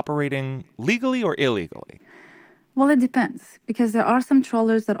trawlers operating legally or illegally? Well, it depends, because there are some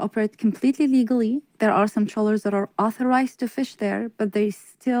trawlers that operate completely legally. There are some trawlers that are authorized to fish there, but they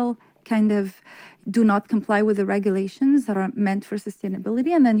still kind of do not comply with the regulations that are meant for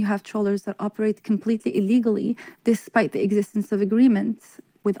sustainability. And then you have trawlers that operate completely illegally, despite the existence of agreements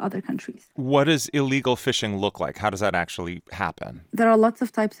with other countries. What does illegal fishing look like? How does that actually happen? There are lots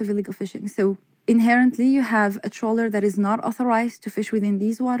of types of illegal fishing. So inherently, you have a trawler that is not authorized to fish within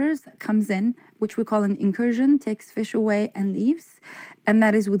these waters, comes in, which we call an incursion, takes fish away and leaves. And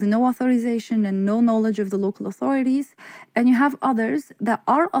that is with no authorization and no knowledge of the local authorities. And you have others that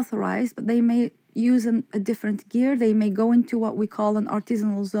are authorized, but they may use a different gear. They may go into what we call an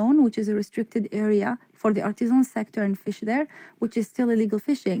artisanal zone, which is a restricted area for the artisanal sector and fish there, which is still illegal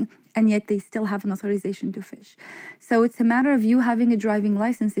fishing, and yet they still have an authorization to fish. So it's a matter of you having a driving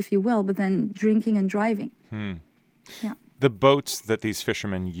license, if you will, but then drinking and driving. Yeah. The boats that these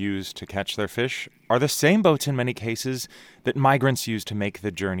fishermen use to catch their fish are the same boats in many cases that migrants use to make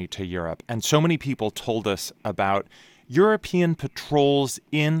the journey to Europe. And so many people told us about European patrols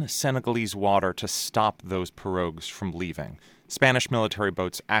in Senegalese water to stop those pirogues from leaving. Spanish military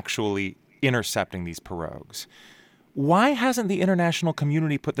boats actually intercepting these pirogues. Why hasn't the international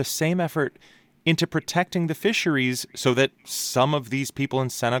community put the same effort into protecting the fisheries so that some of these people in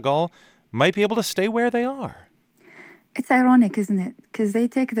Senegal might be able to stay where they are? It's ironic, isn't it? Because they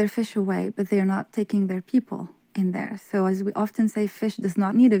take their fish away, but they're not taking their people in there. So as we often say, fish does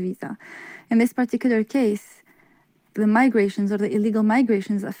not need a visa. In this particular case, the migrations or the illegal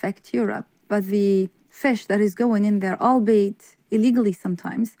migrations affect Europe, but the fish that is going in there, albeit illegally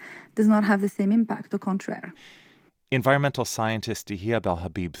sometimes, does not have the same impact, au contraire. Environmental scientist Dihia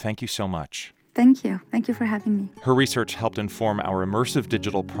Belhabib, thank you so much. Thank you. Thank you for having me. Her research helped inform our immersive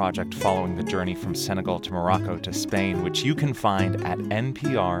digital project following the journey from Senegal to Morocco to Spain, which you can find at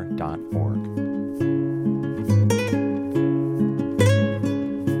npr.org.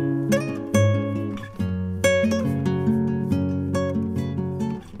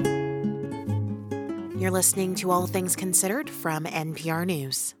 You're listening to All Things Considered from NPR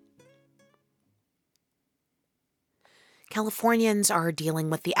News. Californians are dealing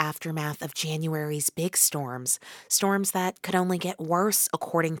with the aftermath of January's big storms that could only get worse,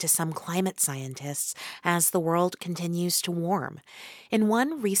 according to some climate scientists, as the world continues to warm. In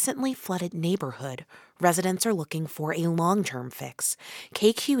one recently flooded neighborhood, residents are looking for a long-term fix.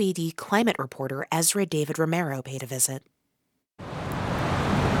 KQED climate reporter Ezra David Romero paid a visit.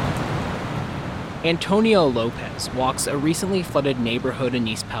 Antonio Lopez walks a recently flooded neighborhood in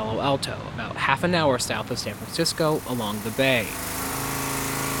East Palo Alto, about half an hour south of San Francisco along the bay.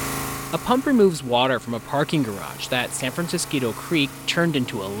 A pump removes water from a parking garage that San Francisco Creek turned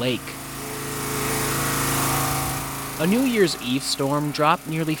into a lake. A New Year's Eve storm dropped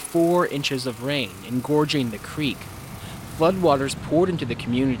nearly 4 inches of rain, engorging the creek. Floodwaters poured into the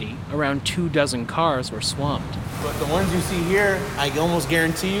community. Around 24 cars were swamped. But the ones you see here, I almost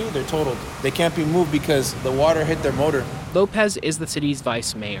guarantee you, they're totaled. They can't be moved because the water hit their motor. Lopez is the city's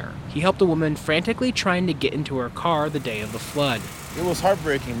vice mayor. He helped a woman frantically trying to get into her car the day of the flood. It was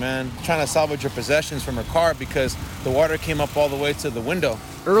heartbreaking, man, trying to salvage her possessions from her car because the water came up all the way to the window.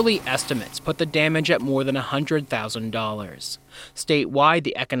 Early estimates put the damage at more than $100,000. Statewide,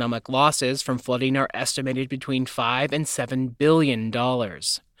 the economic losses from flooding are estimated between $5 and $7 billion.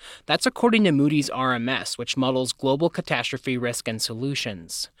 That's according to Moody's RMS, which models global catastrophe risk and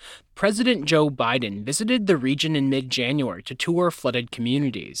solutions. President Joe Biden visited the region in mid-January to tour flooded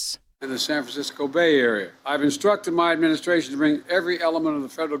communities. In the San Francisco Bay Area, I've instructed my administration to bring every element of the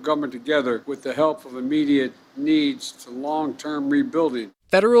federal government together with the help of immediate needs to long-term rebuilding.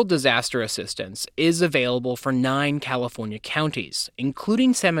 Federal disaster assistance is available for 9 California counties,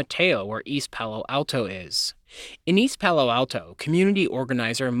 including San Mateo, where East Palo Alto is. In East Palo Alto, community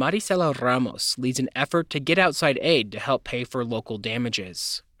organizer Maricela Ramos leads an effort to get outside aid to help pay for local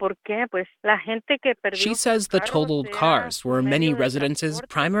damages. She says the totaled cars were many residents'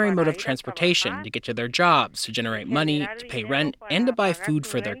 primary mode of transportation to get to their jobs, to generate money, to pay rent, and to buy food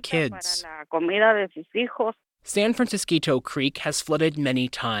for their kids. San Francisco Creek has flooded many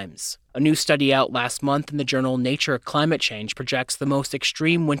times. A new study out last month in the journal Nature Climate Change projects the most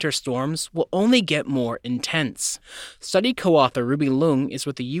extreme winter storms will only get more intense. Study co-author Ruby Leung is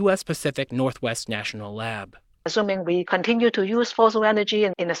with the U.S. Pacific Northwest National Lab. Assuming we continue to use fossil energy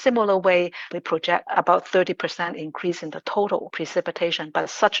in a similar way, we project about 30% increase in the total precipitation, but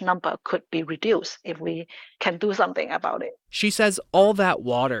such number could be reduced if we can do something about it. She says all that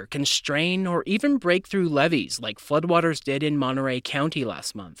water can strain or even break through levees like floodwaters did in Monterey County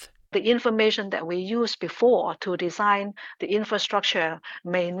last month. The information that we used before to design the infrastructure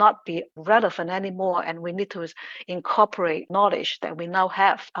may not be relevant anymore, and we need to incorporate knowledge that we now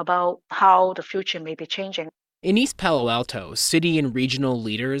have about how the future may be changing. In East Palo Alto, city and regional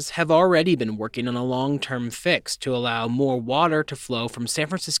leaders have already been working on a long-term fix to allow more water to flow from San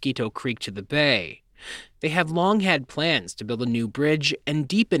Francisco Creek to the bay. They have long had plans to build a new bridge and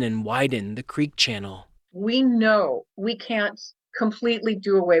deepen and widen the creek channel. We know we can't completely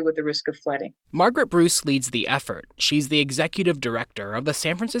do away with the risk of flooding. Margaret Bruce leads the effort. She's the executive director of the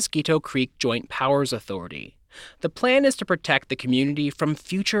San Francisco Creek Joint Powers Authority. The plan is to protect the community from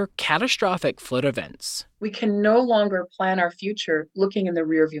future catastrophic flood events. We can no longer plan our future looking in the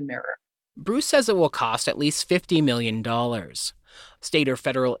rearview mirror. Bruce says it will cost at least $50 million. State or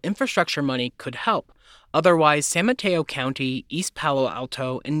federal infrastructure money could help. Otherwise, San Mateo County, East Palo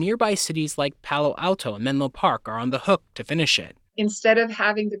Alto, and nearby cities like Palo Alto and Menlo Park are on the hook to finish it. Instead of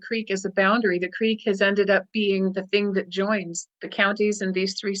having the creek as a boundary, the creek has ended up being the thing that joins the counties in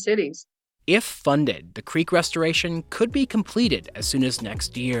these 3 cities. If funded, the creek restoration could be completed as soon as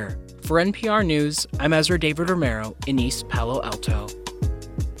next year. For NPR News, I'm Ezra David Romero in East Palo Alto.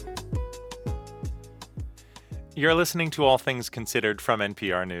 You're listening to All Things Considered from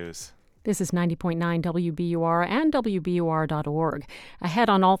NPR News. This is 90.9 WBUR and WBUR.org. Ahead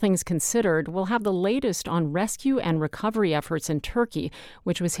on All Things Considered, we'll have the latest on rescue and recovery efforts in Turkey,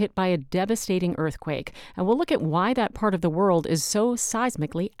 which was hit by a devastating earthquake. And we'll look at why that part of the world is so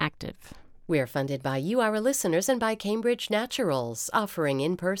seismically active. We're funded by you, our listeners, and by Cambridge Naturals, offering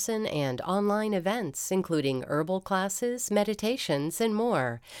in-person and online events, including herbal classes, meditations, and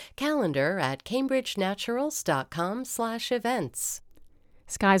more. Calendar at cambridgenaturals.com/events.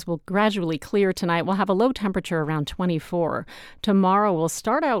 Skies will gradually clear tonight. We'll have a low temperature around 24. Tomorrow will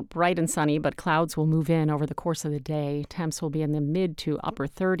start out bright and sunny, but clouds will move in over the course of the day. Temps will be in the mid to upper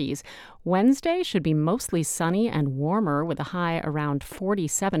 30s. Wednesday should be mostly sunny and warmer with a high around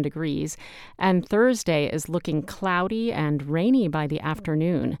 47 degrees. And Thursday is looking cloudy and rainy by the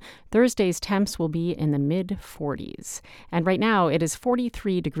afternoon. Thursday's temps will be in the mid 40s. And right now it is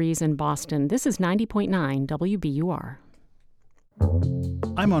 43 degrees in Boston. This is 90.9 WBUR.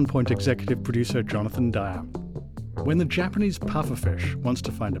 I'm On Point executive producer Jonathan Dyer. When the Japanese pufferfish wants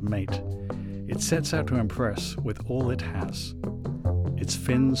to find a mate, it sets out to impress with all it has. Its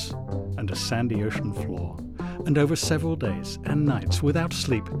fins and a sandy ocean floor. And over several days and nights without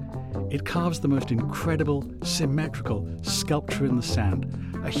sleep, it carves the most incredible, symmetrical sculpture in the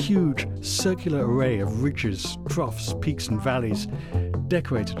sand, a huge circular array of ridges, troughs, peaks and valleys,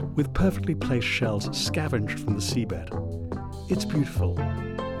 decorated with perfectly placed shells scavenged from the seabed. It's beautiful,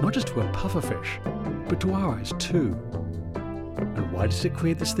 not just to a pufferfish, but to our eyes too. And why does it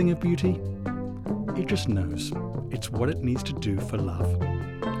create this thing of beauty? It just knows it's what it needs to do for love.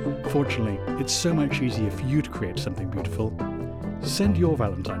 Fortunately, it's so much easier for you to create something beautiful. Send your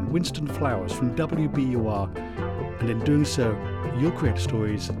Valentine Winston flowers from WBUR, and in doing so, you'll create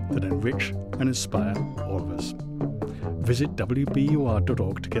stories that enrich and inspire all of us. Visit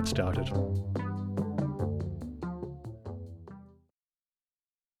WBUR.org to get started.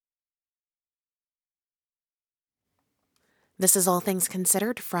 This is All Things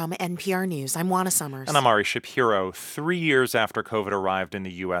Considered from NPR News. I'm Juana Summers. And I'm Ari Shapiro. 3 years after COVID arrived in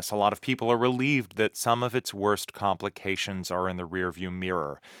the U.S., a lot of people are relieved that some of its worst complications are in the rearview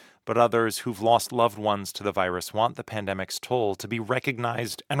mirror. But others who've lost loved ones to the virus want the pandemic's toll to be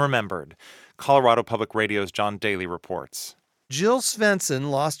recognized and remembered. Colorado Public Radio's John Daly reports. Jill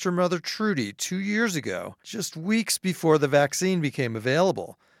Svensson lost her mother Trudy 2 years ago, just weeks before the vaccine became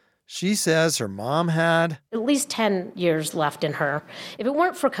available. She says her mom had at least 10 years left in her if it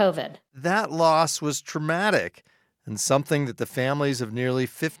weren't for COVID. That loss was traumatic and something that the families of nearly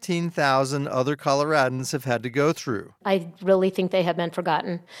 15,000 other Coloradans have had to go through. I really think they have been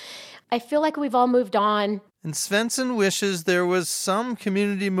forgotten. I feel like we've all moved on. And Svensson wishes there was some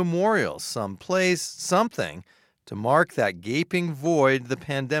community memorial, some place, something to mark that gaping void the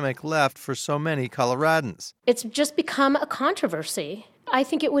pandemic left for so many Coloradans. It's just become a controversy. I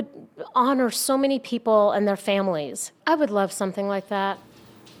think it would honor so many people and their families. I would love something like that.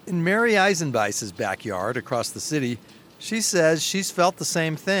 In Mary Eisenbeis's backyard across the city, she says she's felt the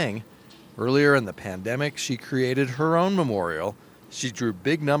same thing. Earlier in the pandemic, she created her own memorial. She drew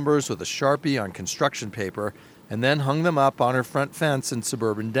big numbers with a Sharpie on construction paper and then hung them up on her front fence in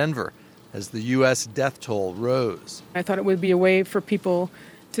suburban Denver as the U.S. death toll rose. I thought it would be a way for people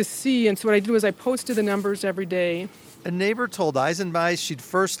to see, and so what I did was I posted the numbers every day. A neighbor told Eisenbeis she'd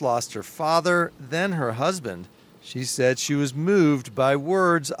first lost her father, then her husband. She said she was moved by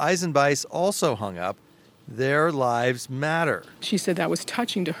words Eisenbeis also hung up, "Their lives matter." She said that was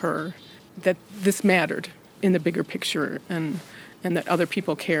touching to her, that this mattered in the bigger picture and that other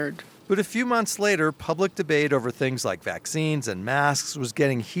people cared. But a few months later, public debate over things like vaccines and masks was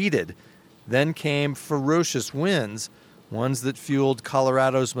getting heated. Then came ferocious winds, ones that fueled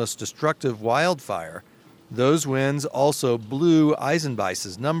Colorado's most destructive wildfire. Those winds also blew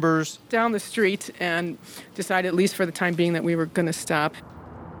Eisenbeis's numbers down the street and decided, at least for the time being, that we were going to stop.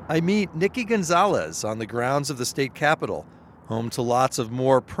 I meet Nikki Gonzalez on the grounds of the state capitol, home to lots of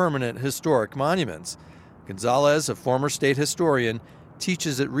more permanent historic monuments. Gonzalez, a former state historian,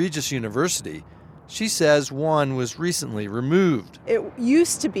 teaches at Regis University. She says one was recently removed. It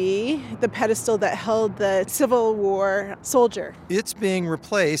used to be the pedestal that held the Civil War soldier. It's being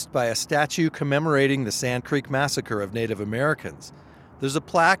replaced by a statue commemorating the Sand Creek Massacre of Native Americans. There's a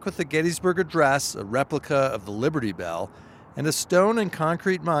plaque with the Gettysburg Address, a replica of the Liberty Bell, and a stone and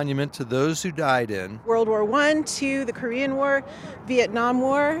concrete monument to those who died in World War I, II, the Korean War, Vietnam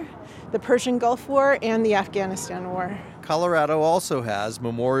War, the Persian Gulf War, and the Afghanistan War. Colorado also has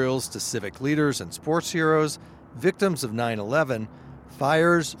memorials to civic leaders and sports heroes, victims of 9/11,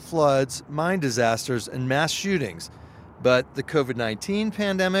 fires, floods, mine disasters, and mass shootings. But the COVID-19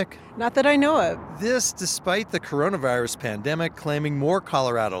 pandemic? Not that I know of. This despite the coronavirus pandemic claiming more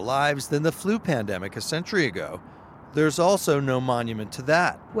Colorado lives than the flu pandemic a century ago. There's also no monument to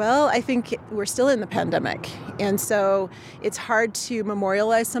that. Well, I think we're still in the pandemic. And so it's hard to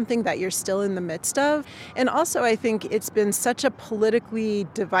memorialize something that you're still in the midst of. And also, I think it's been such a politically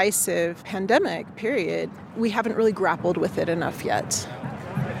divisive pandemic, period. We haven't really grappled with it enough yet.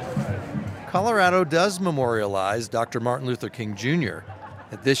 Colorado does memorialize Dr. Martin Luther King Jr.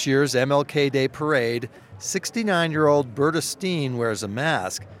 At this year's MLK Day parade, 69-year-old Berta Steen wears a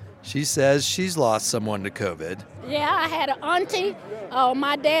mask. She says she's lost someone to COVID. Yeah, I had an auntie on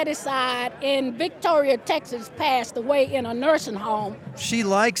my daddy's side in Victoria, Texas, passed away in a nursing home. She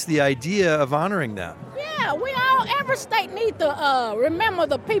likes the idea of honoring them. Yeah, every state needs to remember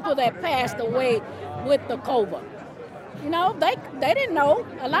the people that passed away with the COVID. You know, they didn't know.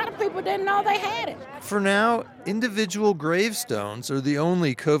 A lot of people didn't know they had it. For now, individual gravestones are the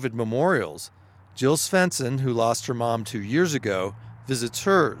only COVID memorials. Jill Svensson, who lost her mom 2 years ago, visits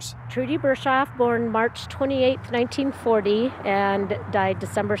hers. Trudy Bershoff, born March 28, 1940, and died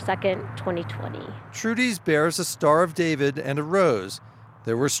December 2nd, 2020. Trudy's bears a Star of David and a rose.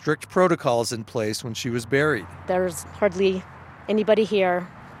 There were strict protocols in place when she was buried. There's hardly anybody here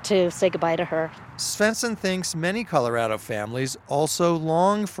to say goodbye to her. Svensson thinks many Colorado families also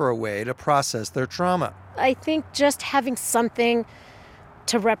long for a way to process their trauma. I think just having something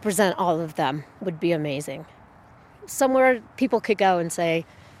to represent all of them would be amazing. Somewhere people could go and say,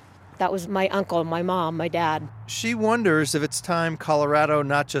 that was my uncle, my mom, my dad. She wonders if it's time Colorado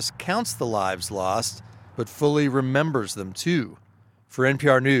not just counts the lives lost, but fully remembers them too. For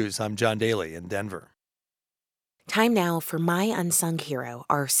NPR News, I'm John Daly in Denver. Time now for My Unsung Hero,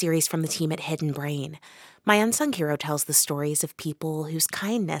 our series from the team at Hidden Brain. My Unsung Hero tells the stories of people whose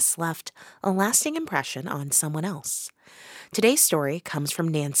kindness left a lasting impression on someone else. Today's story comes from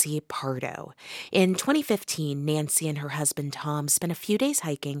Nancy Pardo. In 2015, Nancy and her husband Tom spent a few days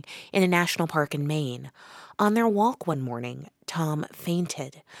hiking in a national park in Maine. On their walk one morning, Tom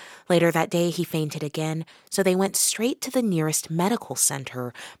fainted. Later that day, he fainted again, so they went straight to the nearest medical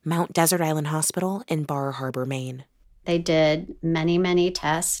center, Mount Desert Island Hospital in Bar Harbor, Maine. They did many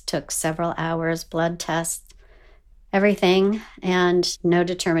tests, took several hours, blood tests, everything, and no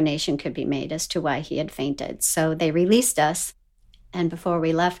determination could be made as to why he had fainted. So they released us, and before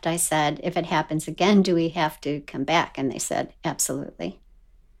we left, I said, if it happens again, do we have to come back? And they said, absolutely.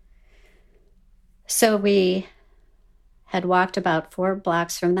 So we had walked about 4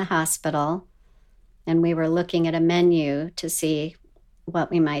 blocks from the hospital, and we were looking at a menu to see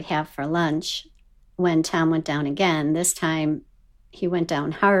what we might have for lunch when Tom went down again. This time, he went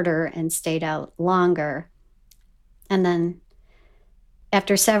down harder and stayed out longer. And then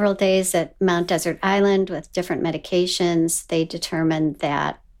after several days at Mount Desert Island with different medications, they determined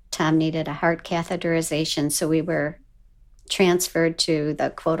that Tom needed a heart catheterization. So we were transferred to the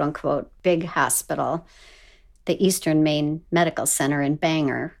quote-unquote big hospital, the Eastern Maine Medical Center in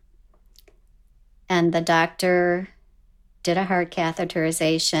Bangor. And the doctor did a heart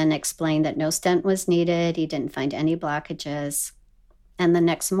catheterization, explained that no stent was needed. He didn't find any blockages. And the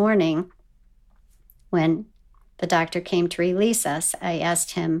next morning, when the doctor came to release us, I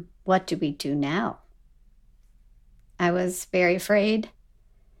asked him, what do we do now? I was very afraid.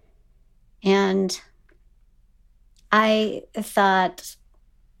 And I thought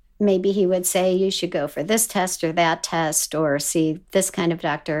maybe he would say, you should go for this test or that test, or see this kind of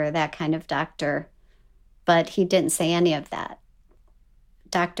doctor or that kind of doctor. But he didn't say any of that.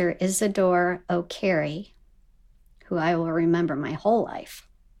 Dr. Isidore O'Carey, who I will remember my whole life,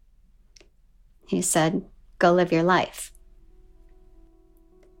 he said, go live your life.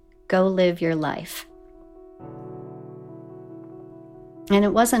 Go live your life. And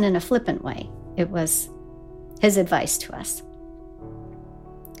it wasn't in a flippant way. It was his advice to us.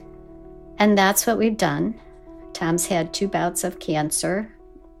 And that's what we've done. Tom's had 2 bouts of cancer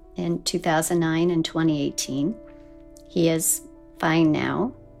in 2009 and 2018. He is fine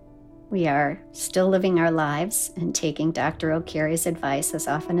now. We are still living our lives and taking Dr. O'Carey's advice as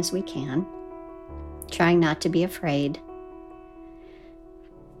often as we can, trying not to be afraid,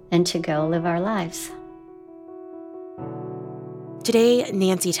 and to go live our lives. Today,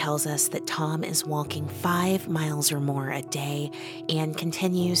 Nancy tells us that Tom is walking 5 miles or more a day and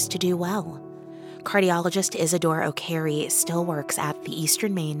continues to do well. Cardiologist Isidore O'Carey still works at the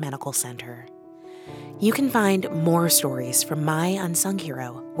Eastern Maine Medical Center. You can find more stories from My Unsung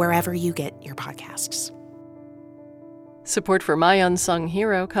Hero wherever you get your podcasts. Support for My Unsung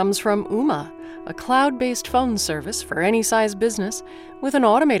Hero comes from Ooma, a cloud-based phone service for any size business with an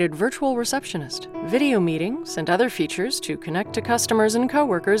automated virtual receptionist, video meetings, and other features to connect to customers and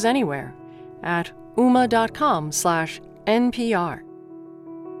coworkers anywhere at ooma.com/NPR.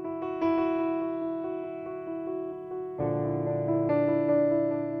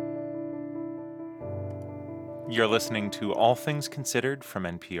 You're listening to All Things Considered from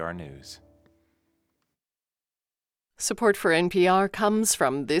NPR News. Support for NPR comes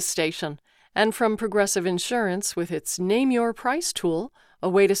from this station and from Progressive Insurance with its Name Your Price tool, a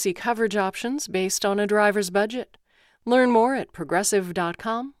way to see coverage options based on a driver's budget. Learn more at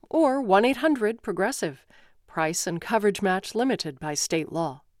progressive.com or 1-800-PROGRESSIVE. price and coverage match limited by state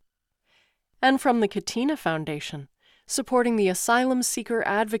law. And from the Katina Foundation, supporting the Asylum Seeker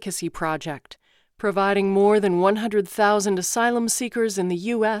Advocacy Project, providing more than 100,000 asylum seekers in the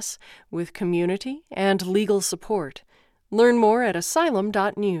U.S. with community and legal support. Learn more at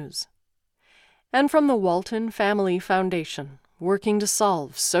asylum.news. And from the Walton Family Foundation, working to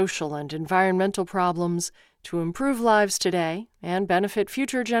solve social and environmental problems to improve lives today and benefit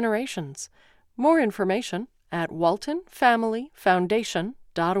future generations. More information at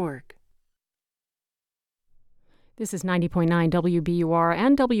waltonfamilyfoundation.org. This is 90.9 WBUR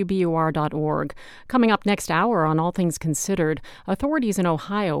and WBUR.org. Coming up next hour on All Things Considered, authorities in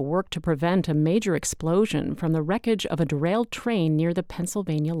Ohio work to prevent a major explosion from the wreckage of a derailed train near the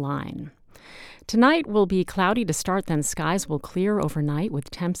Pennsylvania line. Tonight will be cloudy to start, then skies will clear overnight with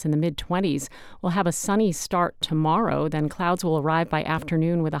temps in the mid-20s. We'll have a sunny start tomorrow, then clouds will arrive by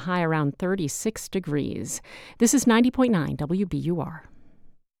afternoon with a high around 36 degrees. This is 90.9 WBUR.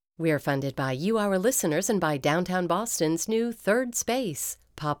 We are funded by you, our listeners, and by Downtown Boston's new Third Space.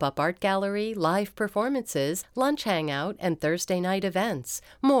 Pop-up art gallery, live performances, lunch hangout, and Thursday night events.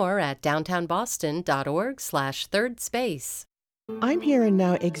 More at downtownboston.org/thirdspace. I'm here and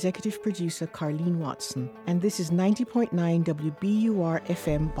now executive producer Carlene Watson, and this is 90.9 WBUR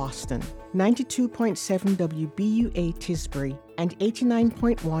FM Boston, 92.7 WBUA Tisbury, and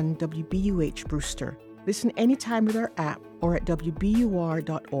 89.1 WBUH Brewster. Listen anytime with our app or at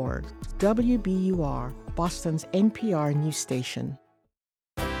WBUR.org. WBUR, Boston's NPR news station.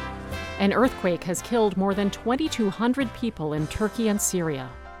 An earthquake has killed more than 2,200 people in Turkey and Syria.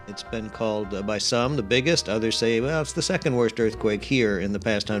 It's been called by some the biggest. Others say, well, it's the second worst earthquake here in the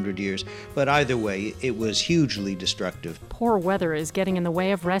past 100 years. But either way, it was hugely destructive. Poor weather is getting in the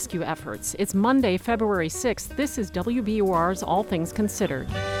way of rescue efforts. It's Monday, February 6th. This is WBUR's All Things Considered.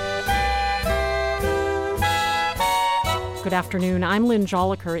 Good afternoon. I'm Lynn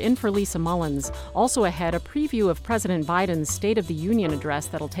Joliker, in for Lisa Mullins. Also ahead, a preview of President Biden's State of the Union address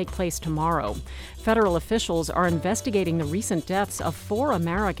that'll take place tomorrow. Federal officials are investigating the recent deaths of 4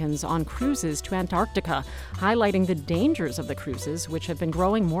 Americans on cruises to Antarctica, highlighting the dangers of the cruises, which have been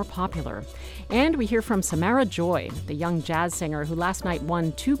growing more popular. And we hear from Samara Joy, the young jazz singer who last night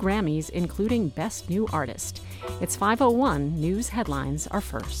won 2 Grammys, including Best New Artist. It's 5:01. News headlines are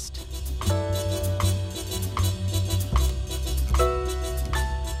first.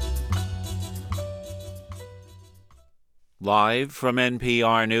 Live from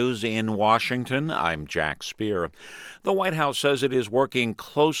NPR News in Washington, I'm Jack Speer. The White House says it is working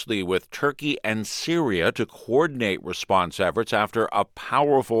closely with Turkey and Syria to coordinate response efforts after a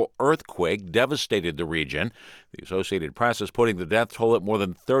powerful earthquake devastated the region. The Associated Press is putting the death toll at more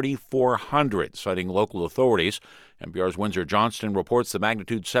than 3,400, citing local authorities. NPR's Windsor Johnston reports the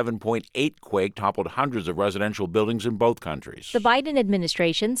magnitude 7.8 quake toppled hundreds of residential buildings in both countries. The Biden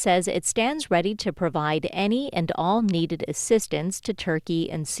administration says it stands ready to provide any and all needed assistance to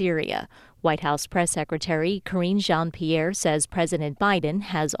Turkey and Syria. White House Press Secretary Karine Jean-Pierre says President Biden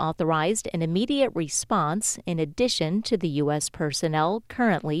has authorized an immediate response in addition to the U.S. personnel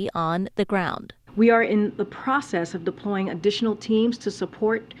currently on the ground. We are in the process of deploying additional teams to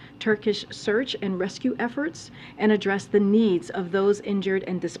support Turkish search and rescue efforts and address the needs of those injured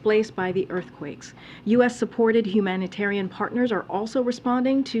and displaced by the earthquakes. U.S.-supported humanitarian partners are also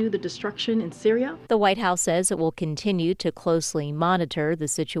responding to the destruction in Syria. The White House says it will continue to closely monitor the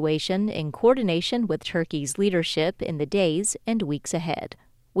situation in coordination with Turkey's leadership in the days and weeks ahead.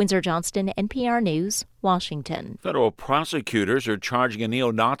 Windsor Johnston, NPR News, Washington. Federal prosecutors are charging a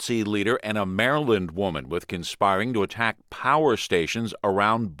neo-Nazi leader and a Maryland woman with conspiring to attack power stations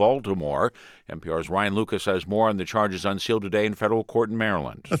around Baltimore. NPR's Ryan Lucas has more on the charges unsealed today in federal court in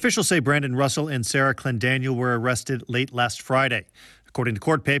Maryland. Officials say Brandon Russell and Sarah Clendaniel were arrested late last Friday. According to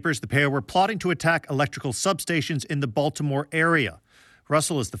court papers, the pair were plotting to attack electrical substations in the Baltimore area.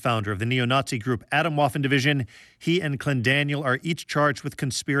 Russell is the founder of the neo-Nazi group Atomwaffen Division. He and Clendaniel are each charged with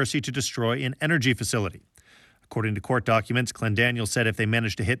conspiracy to destroy an energy facility. According to court documents, Clendaniel said if they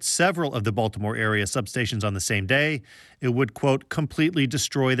managed to hit several of the Baltimore area substations on the same day, it would, quote, completely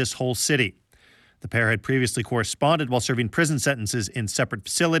destroy this whole city. The pair had previously corresponded while serving prison sentences in separate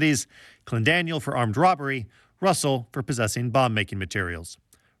facilities. Clendaniel for armed robbery, Russell for possessing bomb-making materials.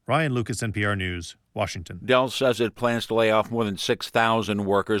 Ryan Lucas, NPR News, Washington. Dell says it plans to lay off more than 6,000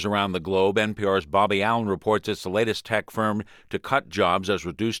 workers around the globe. NPR's Bobby Allen reports it's the latest tech firm to cut jobs as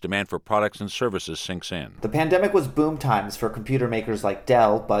reduced demand for products and services sinks in. The pandemic was boom times for computer makers like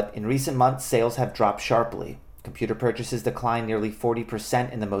Dell, but in recent months, sales have dropped sharply. Computer purchases declined nearly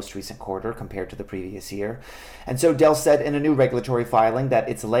 40% in the most recent quarter compared to the previous year. And so Dell said in a new regulatory filing that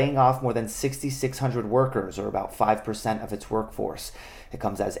it's laying off more than 6,600 workers, or about 5% of its workforce. It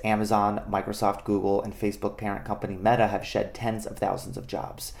comes as Amazon, Microsoft, Google, and Facebook parent company Meta have shed tens of thousands of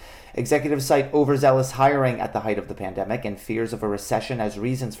jobs. Executives cite overzealous hiring at the height of the pandemic and fears of a recession as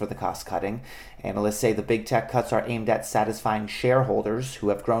reasons for the cost cutting. Analysts say the big tech cuts are aimed at satisfying shareholders who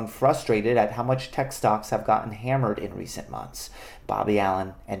have grown frustrated at how much tech stocks have gotten hammered in recent months. Bobby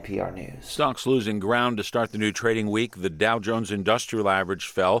Allen, NPR News. Stocks losing ground to start the new trading week. The Dow Jones Industrial Average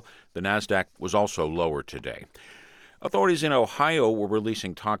fell. The Nasdaq was also lower today. Authorities in Ohio were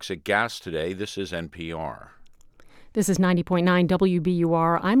releasing toxic gas today. This is NPR. This is 90.9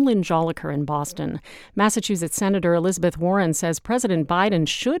 WBUR. I'm Lynn Joliker in Boston. Massachusetts Senator Elizabeth Warren says President Biden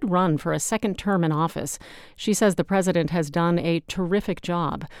should run for a second term in office. She says the president has done a terrific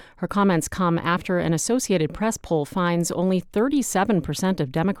job. Her comments come after an Associated Press poll finds only 37%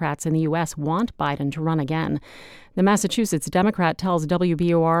 of Democrats in the U.S. want Biden to run again. The Massachusetts Democrat tells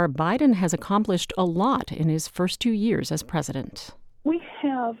WBUR Biden has accomplished a lot in his first 2 years as president. We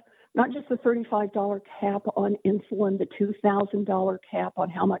have not just the $35 cap on insulin, the $2,000 cap on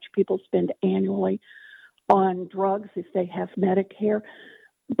how much people spend annually on drugs if they have Medicare,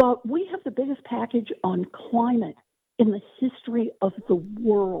 but we have the biggest package on climate in the history of the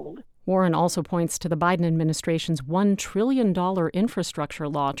world. Warren also points to the Biden administration's $1 trillion infrastructure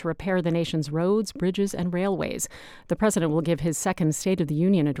law to repair the nation's roads, bridges, and railways. The president will give his second State of the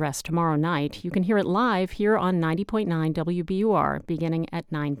Union address tomorrow night. You can hear it live here on 90.9 WBUR beginning at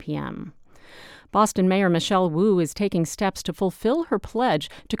 9 p.m. Boston Mayor Michelle Wu is taking steps to fulfill her pledge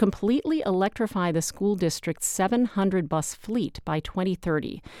to completely electrify the school district's 700-bus fleet by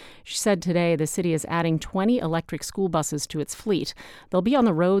 2030. She said today the city is adding 20 electric school buses to its fleet. They'll be on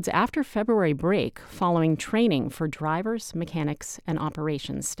the roads after February break, following training for drivers, mechanics, and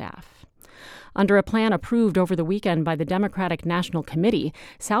operations staff. Under a plan approved over the weekend by the Democratic National Committee,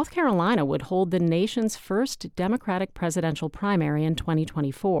 South Carolina would hold the nation's first Democratic presidential primary in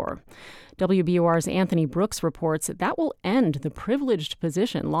 2024. WBUR's Anthony Brooks reports that will end the privileged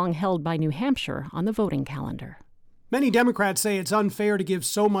position long held by New Hampshire on the voting calendar. Many Democrats say it's unfair to give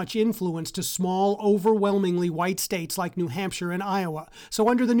so much influence to small, overwhelmingly white states like New Hampshire and Iowa. So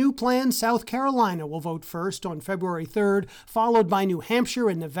under the new plan, South Carolina will vote first on February 3rd, followed by New Hampshire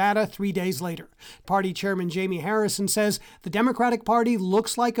and Nevada 3 days later. Party Chairman Jamie Harrison says the Democratic Party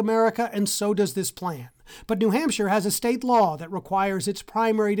looks like America, and so does this plan. But New Hampshire has a state law that requires its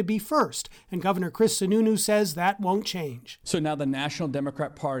primary to be first, and Governor Chris Sununu says that won't change. So now the National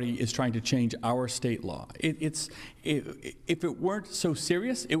Democrat Party is trying to change our state law. If it weren't so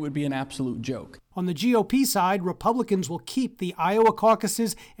serious, it would be an absolute joke. On the GOP side, Republicans will keep the Iowa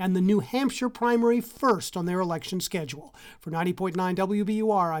caucuses and the New Hampshire primary first on their election schedule. For 90.9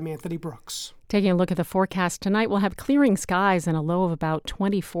 WBUR, I'm Anthony Brooks. Taking a look at the forecast tonight, we'll have clearing skies and a low of about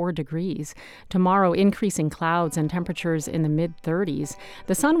 24 degrees. Tomorrow, increasing clouds and temperatures in the mid-30s.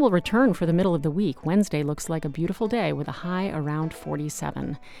 The sun will return for the middle of the week. Wednesday looks like a beautiful day with a high around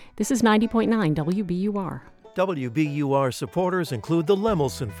 47. This is 90.9 WBUR. WBUR supporters include the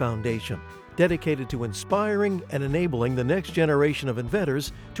Lemelson Foundation, dedicated to inspiring and enabling the next generation of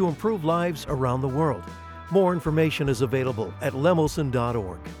inventors to improve lives around the world. More information is available at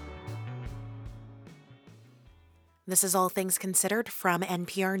lemelson.org. This is All Things Considered from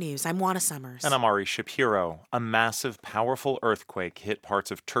NPR News. I'm Juana Summers. And I'm Ari Shapiro. A massive, powerful earthquake hit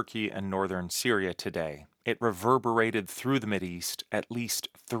parts of Turkey and northern Syria today. It reverberated through the Mideast. At least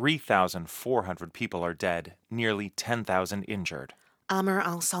 3,400 people are dead, nearly 10,000 injured. Amr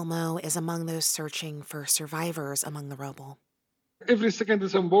al-Salmo is among those searching for survivors among the rubble. Every second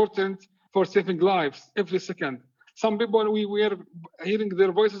is important for saving lives, every second. Some people, we are hearing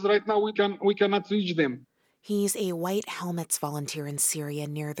their voices right now, we cannot reach them. He's a White Helmets volunteer in Syria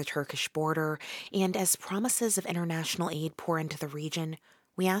near the Turkish border, and as promises of international aid pour into the region,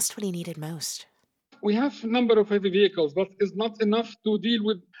 we asked what he needed most. We have a number of heavy vehicles, but it's not enough to deal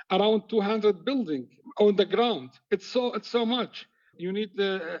with around 200 buildings on the ground. It's so much. You need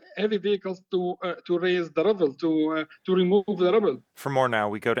heavy vehicles to raise the rubble, to remove the rubble. For more now,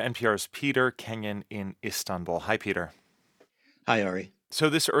 we go to NPR's Peter Kenyon in Istanbul. Hi, Peter. Hi, Ari. So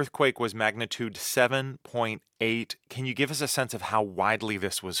this earthquake was magnitude 7.8. Can you give us a sense of how widely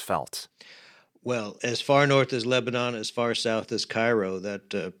this was felt? Well, as far north as Lebanon, as far south as Cairo,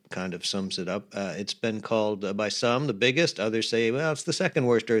 that kind of sums it up. It's been called by some the biggest. Others say, well, it's the second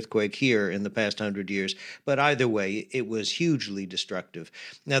worst earthquake here in the past 100 years. But either way, it was hugely destructive.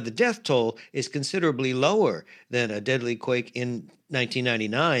 Now, the death toll is considerably lower than a deadly quake in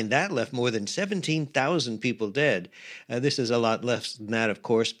 1999. That left more than 17,000 people dead. This is a lot less than that, of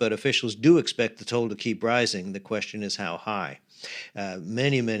course, but officials do expect the toll to keep rising. The question is how high.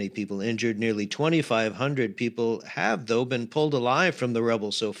 Many people injured. Nearly 2,500 people have, though, been pulled alive from the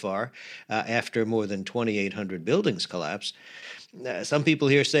rubble so far after more than 2,800 buildings collapsed. Some people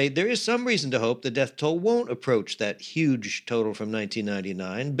here say there is some reason to hope the death toll won't approach that huge total from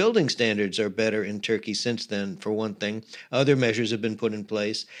 1999. Building standards are better in Turkey since then, for one thing. Other measures have been put in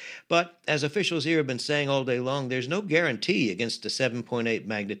place. But as officials here have been saying all day long, there's no guarantee against a 7.8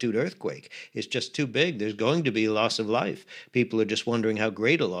 magnitude earthquake. It's just too big. There's going to be loss of life. People are just wondering how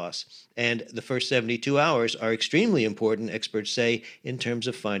great a loss. And the first 72 hours are extremely important, experts say, in terms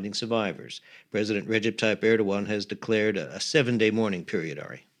of finding survivors. President Recep Tayyip Erdogan has declared a 7-day mourning period,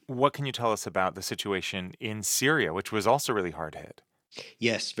 Ari. What can you tell us about the situation in Syria, which was also really hard hit?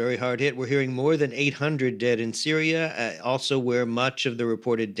 Yes, very hard hit. We're hearing more than 800 dead in Syria, also where much of the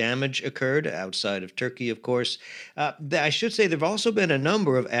reported damage occurred, outside of Turkey, of course. I should say there have also been a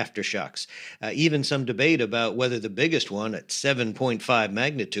number of aftershocks, even some debate about whether the biggest one at 7.5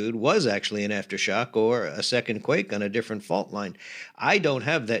 magnitude was actually an aftershock or a second quake on a different fault line. I don't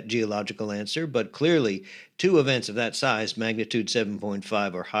have that geological answer, but clearly two events of that size, magnitude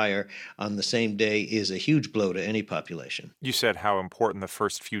 7.5 or higher, on the same day is a huge blow to any population. You said how important the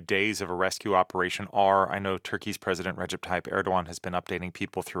first few days of a rescue operation are. I know Turkey's President Recep Tayyip Erdogan has been updating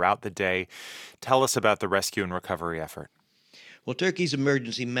people throughout the day. Tell us about the rescue and recovery effort. Well, Turkey's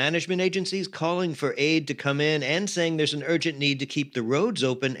emergency management agency is calling for aid to come in and saying there's an urgent need to keep the roads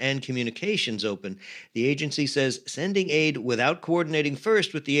open and communications open. The agency says sending aid without coordinating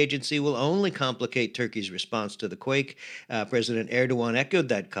first with the agency will only complicate Turkey's response to the quake. President Erdogan echoed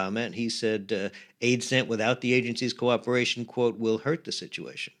that comment. He said aid sent without the agency's cooperation, quote, will hurt the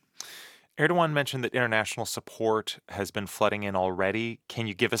situation. Erdogan mentioned that international support has been flooding in already. Can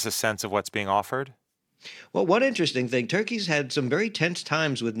you give us a sense of what's being offered? Well, one interesting thing, Turkey's had some very tense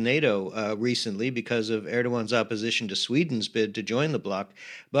times with NATO recently because of Erdogan's opposition to Sweden's bid to join the bloc.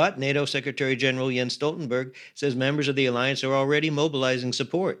 But NATO Secretary General Jens Stoltenberg says members of the alliance are already mobilizing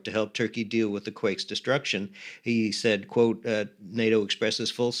support to help Turkey deal with the quake's destruction. He said, quote, NATO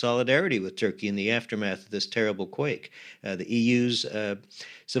expresses full solidarity with Turkey in the aftermath of this terrible quake. The EU's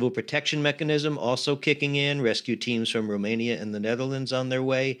civil protection mechanism also kicking in, rescue teams from Romania and the Netherlands on their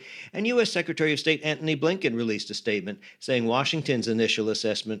way. And U.S. Secretary of State Antony Blinken released a statement saying Washington's initial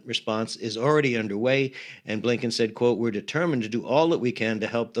assessment response is already underway. And Blinken said, quote, we're determined to do all that we can to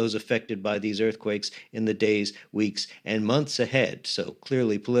help those affected by these earthquakes in the days, weeks, and months ahead. So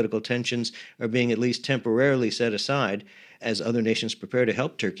clearly political tensions are being at least temporarily set aside as other nations prepare to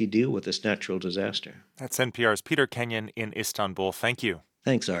help Turkey deal with this natural disaster. That's NPR's Peter Kenyon in Istanbul. Thank you.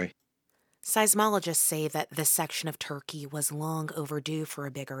 Thanks, Ari. Seismologists say that this section of Turkey was long overdue for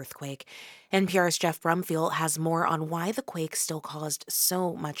a big earthquake. NPR's Jeff Brumfield has more on why the quake still caused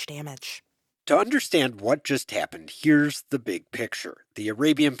so much damage. To understand what just happened, here's the big picture. The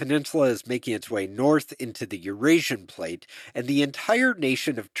Arabian Peninsula is making its way north into the Eurasian plate, and the entire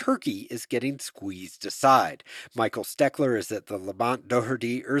nation of Turkey is getting squeezed aside. Michael Steckler is at the Levant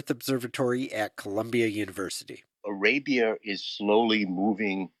Doherty Earth Observatory at Columbia University. Arabia is slowly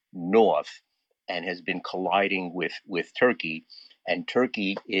moving north and has been colliding with Turkey, and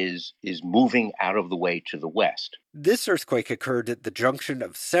Turkey is moving out of the way to the west. This earthquake occurred at the junction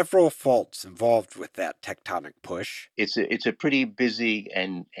of several faults involved with that tectonic push. It's a pretty busy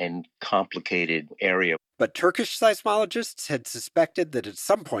and complicated area. But Turkish seismologists had suspected that at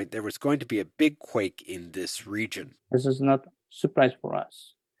some point there was going to be a big quake in this region. This is not a surprise for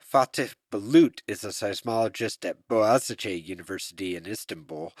us. Fatih Bulut is a seismologist at Boğaziçi University in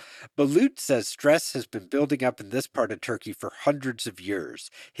Istanbul. Bulut says stress has been building up in this part of Turkey for hundreds of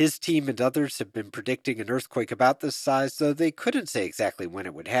years. His team and others have been predicting an earthquake about this size, though they couldn't say exactly when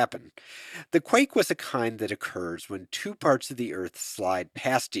it would happen. The quake was a kind that occurs when two parts of the earth slide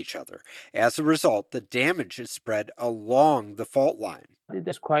past each other. As a result, the damage is spread along the fault line. It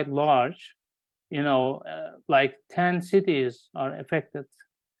is quite large. Like 10 cities are affected.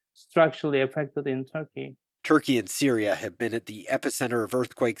 Structurally affected in Turkey. Turkey and Syria have been at the epicenter of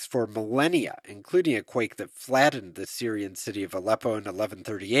earthquakes for millennia, including a quake that flattened the Syrian city of Aleppo in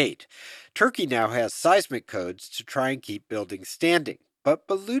 1138. Turkey now has seismic codes to try and keep buildings standing. But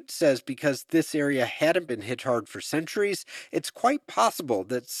Balut says because this area hadn't been hit hard for centuries, it's quite possible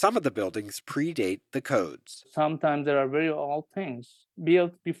that some of the buildings predate the codes. Sometimes there are very old things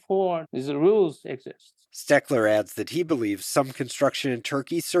built before these rules exist. Steckler adds that he believes some construction in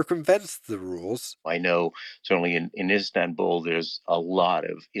Turkey circumvents the rules. I know certainly in Istanbul, there's a lot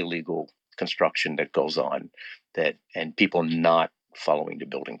of illegal construction that goes on and people not following the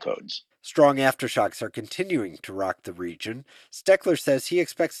building codes. Strong aftershocks are continuing to rock the region. Steckler says he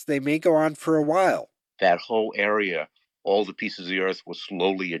expects they may go on for a while. That whole area, all the pieces of the earth will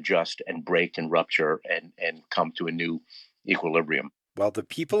slowly adjust and break and rupture and come to a new equilibrium. While the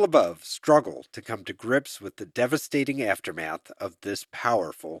people above struggle to come to grips with the devastating aftermath of this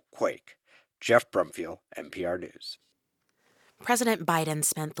powerful quake. Jeff Brumfield, NPR News. President Biden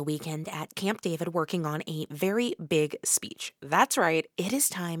spent the weekend at Camp David working on a very big speech. That's right, it is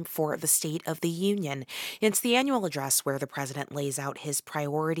time for the State of the Union. It's the annual address where the president lays out his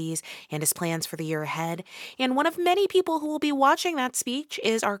priorities and his plans for the year ahead. And one of many people who will be watching that speech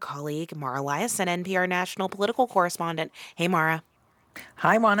is our colleague, Mara Liasson, NPR national political correspondent. Hey, Mara.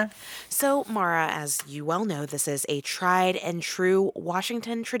 Hi, Juana. So, Mara, as you well know, this is a tried and true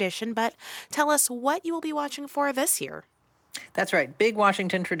Washington tradition, but tell us what you will be watching for this year. That's right. Big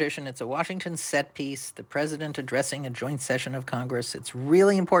Washington tradition. It's a Washington set piece, the president addressing a joint session of Congress. It's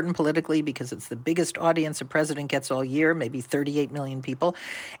really important politically because it's the biggest audience a president gets all year, maybe 38 million people.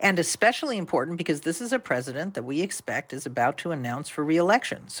 And especially important because this is a president that we expect is about to announce for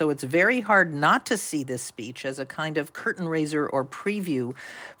re-election. So it's very hard not to see this speech as a kind of curtain raiser or preview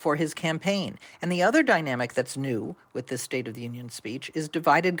for his campaign. And the other dynamic that's new with this State of the Union speech is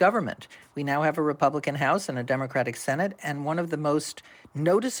divided government. We now have a Republican House and a Democratic Senate, and one of the most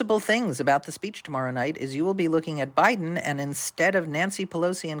noticeable things about the speech tomorrow night is you will be looking at Biden, and instead of Nancy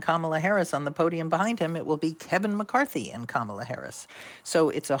Pelosi and Kamala Harris on the podium behind him, it will be Kevin McCarthy and Kamala Harris. So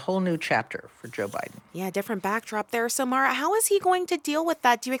it's a whole new chapter for Joe Biden. Yeah, different backdrop there. So, Mara, how is he going to deal with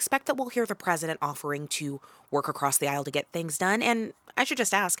that? Do you expect that we'll hear the president offering to work across the aisle to get things done? And I should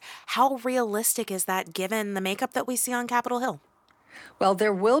just ask, how realistic is that given the makeup that we see on Capitol Hill? Well,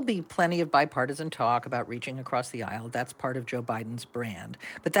 there will be plenty of bipartisan talk about reaching across the aisle. That's part of Joe Biden's brand.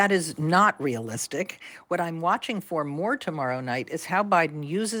 But that is not realistic. What I'm watching for more tomorrow night is how Biden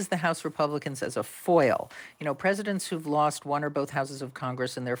uses the House Republicans as a foil. You know, presidents who've lost one or both houses of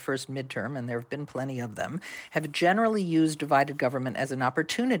Congress in their first midterm, and there have been plenty of them, have generally used divided government as an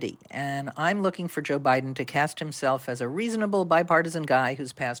opportunity. And I'm looking for Joe Biden to cast himself as a reasonable bipartisan guy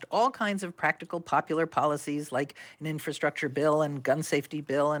who's passed all kinds of practical popular policies like an infrastructure bill and gun safety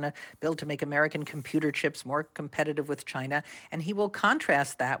bill and a bill to make American computer chips more competitive with China. And he will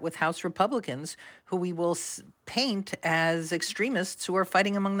contrast that with House Republicans who he will paint as extremists who are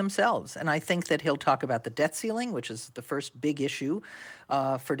fighting among themselves. And I think that he'll talk about the debt ceiling, which is the first big issue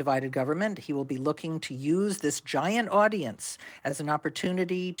for divided government. He will be looking to use this giant audience as an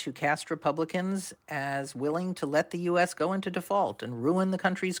opportunity to cast Republicans as willing to let the U.S. go into default and ruin the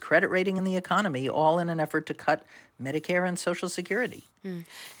country's credit rating and the economy, all in an effort to cut Medicare and Social Security. And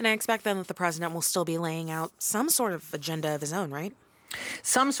I expect then that the president will still be laying out some sort of agenda of his own, right?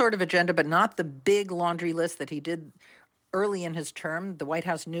 Some sort of agenda, but not the big laundry list that he did early in his term. The White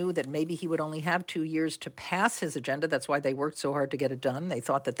House knew that maybe he would only have 2 years to pass his agenda. That's why they worked so hard to get it done. They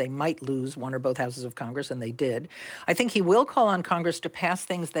thought that they might lose one or both houses of Congress, and they did. I think he will call on Congress to pass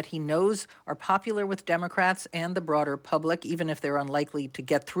things that he knows are popular with Democrats and the broader public, even if they're unlikely to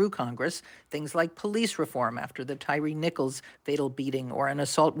get through Congress. Things like police reform after the Tyree Nichols fatal beating, or an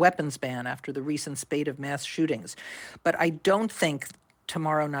assault weapons ban after the recent spate of mass shootings. But I don't think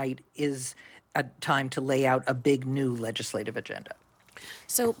tomorrow night is a time to lay out a big new legislative agenda.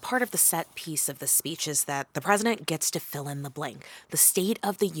 So part of the set piece of the speech is that the president gets to fill in the blank. The State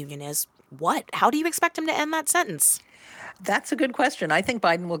of the Union is what? How do you expect him to end that sentence? That's a good question. I think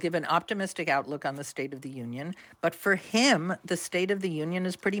Biden will give an optimistic outlook on the State of the Union, but for him, the State of the Union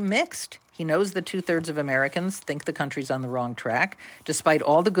is pretty mixed. He knows that 2/3 of Americans think the country's on the wrong track, despite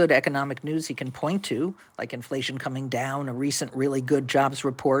all the good economic news he can point to, like inflation coming down, a recent really good jobs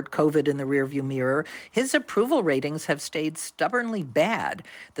report, COVID in the rearview mirror. His approval ratings have stayed stubbornly bad.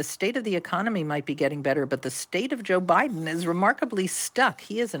 The state of the economy might be getting better, but the state of Joe Biden is remarkably stuck.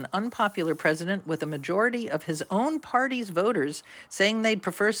 He is an unpopular president with a majority of his own party's voters saying they'd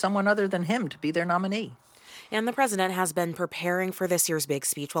prefer someone other than him to be their nominee. And the president has been preparing for this year's big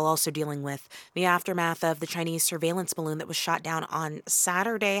speech while also dealing with the aftermath of the Chinese surveillance balloon that was shot down on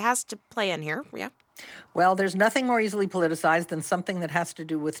Saturday. Has to play in here, yeah. Well, there's nothing more easily politicized than something that has to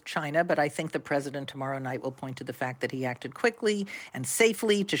do with China, but I think the president tomorrow night will point to the fact that he acted quickly and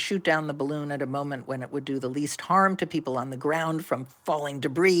safely to shoot down the balloon at a moment when it would do the least harm to people on the ground from falling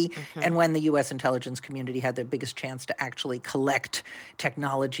debris, and when the U.S. intelligence community had their biggest chance to actually collect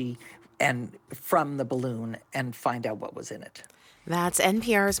technology and from the balloon and find out what was in it. That's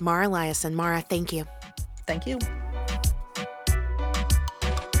NPR's Mara Eliason. Mara, thank you. Thank you.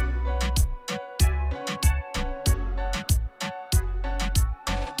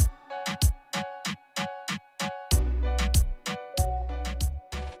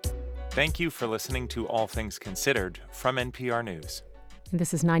 Thank you for listening to All Things Considered from NPR News.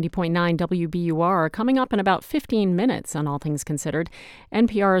 This is 90.9 WBUR. Coming up in about 15 minutes on All Things Considered,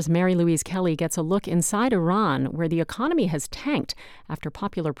 NPR's Mary Louise Kelly gets a look inside Iran, where the economy has tanked after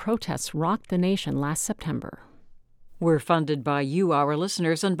popular protests rocked the nation last September. We're funded by you, our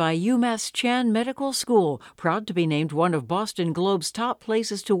listeners, and by UMass Chan Medical School, proud to be named one of Boston Globe's top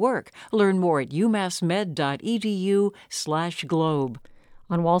places to work. Learn more at umassmed.edu/globe.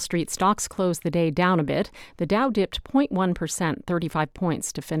 On Wall Street, stocks closed the day down a bit. The Dow dipped 0.1%, 35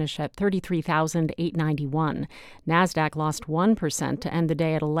 points, to finish at 33,891. NASDAQ lost 1% to end the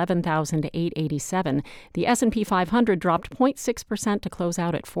day at 11,887. The S&P 500 dropped 0.6% to close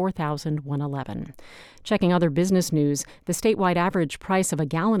out at 4,111. Checking other business news, the statewide average price of a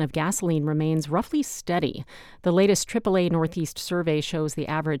gallon of gasoline remains roughly steady. The latest AAA Northeast survey shows the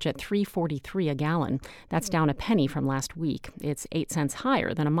average at $3.43 a gallon. That's down a penny from last week. It's 8 cents higher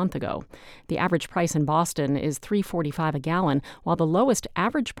than a month ago. The average price in Boston is $3.45 a gallon, while the lowest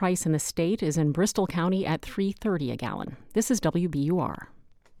average price in the state is in Bristol County at $3.30 a gallon. This is WBUR.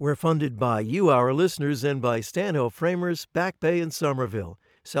 We're funded by you, our listeners, and by Stanhope Framers, Back Bay in Somerville,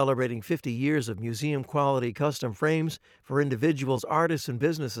 celebrating 50 years of museum-quality custom frames for individuals, artists, and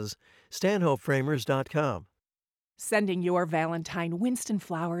businesses. StanhopeFramers.com. Sending your Valentine Winston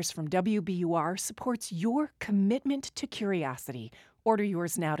flowers from WBUR supports your commitment to curiosity. Order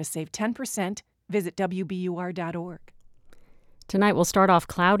yours now to save 10%. Visit WBUR.org. Tonight will start off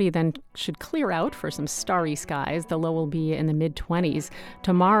cloudy, then should clear out for some starry skies. The low will be in the mid-20s.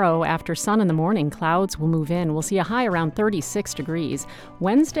 Tomorrow, after sun in the morning, clouds will move in. We'll see a high around 36 degrees.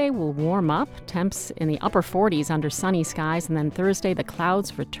 Wednesday will warm up, temps in the upper 40s under sunny skies. And then Thursday, the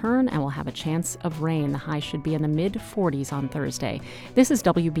clouds return and we'll have a chance of rain. The high should be in the mid-40s on Thursday. This is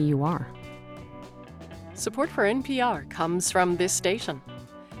WBUR. Support for NPR comes from this station.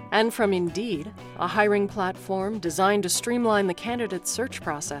 And from Indeed, a hiring platform designed to streamline the candidate search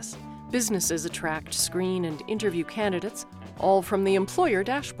process. Businesses attract, screen, and interview candidates, all from the employer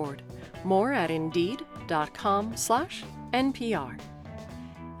dashboard. More at Indeed.com/NPR.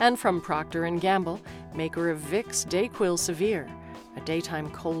 And from Procter & Gamble, maker of Vicks DayQuil Severe, a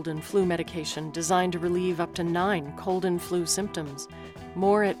daytime cold and flu medication designed to relieve up to 9 cold and flu symptoms.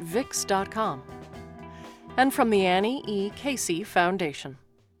 More at Vicks.com. And from the Annie E. Casey Foundation.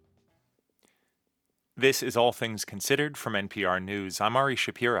 This is All Things Considered from NPR News. I'm Ari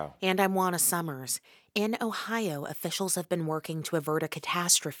Shapiro. And I'm Juana Summers. In Ohio, officials have been working to avert a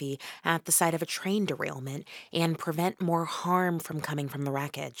catastrophe at the site of a train derailment and prevent more harm from coming from the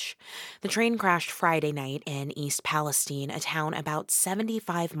wreckage. The train crashed Friday night in East Palestine, a town about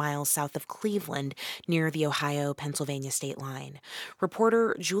 75 miles south of Cleveland, near the Ohio-Pennsylvania state line.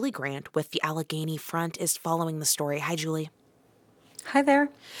 Reporter Julie Grant with the Allegheny Front is following the story. Hi, Julie. Hi there.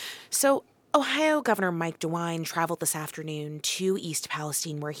 So, Ohio Governor Mike DeWine traveled this afternoon to East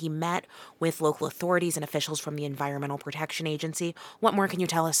Palestine, where he met with local authorities and officials from the Environmental Protection Agency. What more can you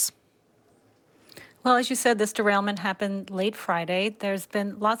tell us? Well, as you said, this derailment happened late Friday. There's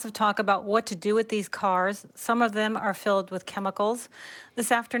been lots of talk about what to do with these cars. Some of them are filled with chemicals.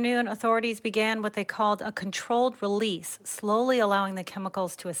 This afternoon, authorities began what they called a controlled release, slowly allowing the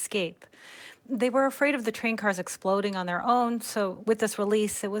chemicals to escape. They were afraid of the train cars exploding on their own, so with this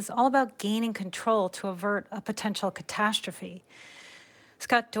release, it was all about gaining control to avert a potential catastrophe.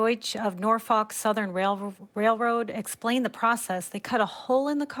 Scott Deutsch of Norfolk Southern Railroad explained the process. They cut a hole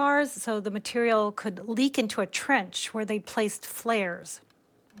in the cars so the material could leak into a trench where they placed flares.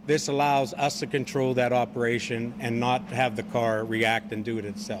 This allows us to control that operation and not have the car react and do it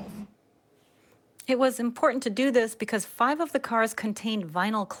itself. It was important to do this because 5 of the cars contained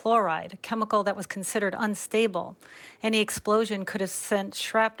vinyl chloride, a chemical that was considered unstable. Any explosion could have sent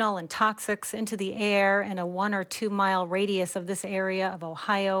shrapnel and toxics into the air in a 1 or 2 mile radius of this area of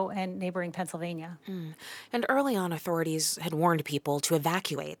Ohio and neighboring Pennsylvania. And early on, authorities had warned people to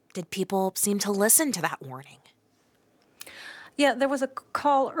evacuate. Did people seem to listen to that warning? Yeah, there was a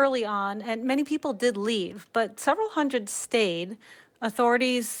call early on, and many people did leave, but several hundred stayed.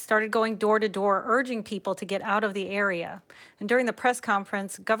 Authorities started going door to door, urging people to get out of the area. And during the press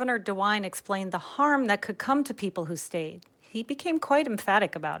conference, Governor DeWine explained the harm that could come to people who stayed. He became quite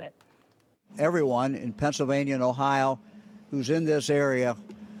emphatic about it. Everyone in Pennsylvania and Ohio who's in this area,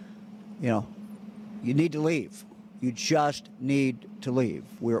 you need to leave. You just need to leave.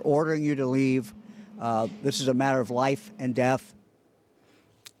 We're ordering you to leave. This is a matter of life and death.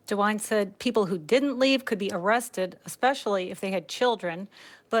 DeWine said people who didn't leave could be arrested, especially if they had children.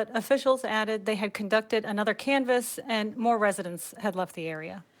 But officials added they had conducted another canvass and more residents had left the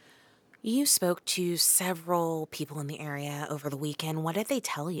area. You spoke to several people in the area over the weekend. What did they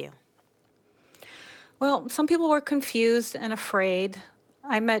tell you? Well, some people were confused and afraid.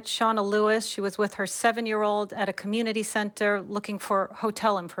 I met Shauna Lewis. She was with her 7-year-old at a community center looking for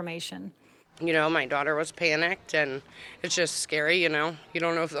hotel information. My daughter was panicked, and it's just scary, You don't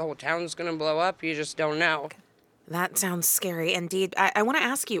know if the whole town's going to blow up. You just don't know. That sounds scary indeed. I want to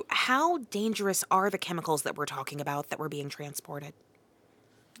ask you, how dangerous are the chemicals that we're talking about that were being transported?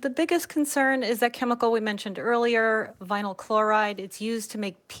 The biggest concern is that chemical we mentioned earlier, vinyl chloride. It's used to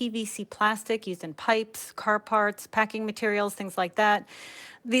make PVC plastic used in pipes, car parts, packing materials, things like that.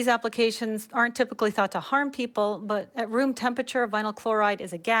 These applications aren't typically thought to harm people, but at room temperature, vinyl chloride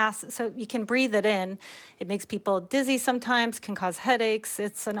is a gas, so you can breathe it in. It makes people dizzy sometimes, can cause headaches.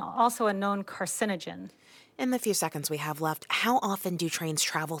 It's also a known carcinogen. In the few seconds we have left, how often do trains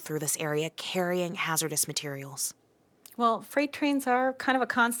travel through this area carrying hazardous materials? Well, freight trains are kind of a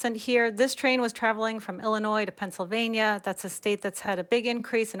constant here. This train was traveling from Illinois to Pennsylvania. That's a state that's had a big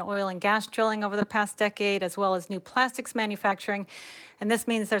increase in oil and gas drilling over the past decade, as well as new plastics manufacturing. And this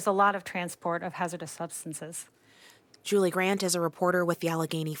means there's a lot of transport of hazardous substances. Julie Grant is a reporter with the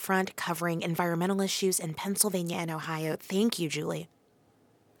Allegheny Front covering environmental issues in Pennsylvania and Ohio. Thank you, Julie.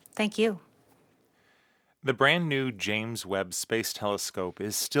 Thank you. The brand new James Webb Space Telescope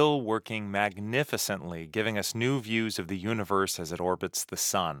is still working magnificently, giving us new views of the universe as it orbits the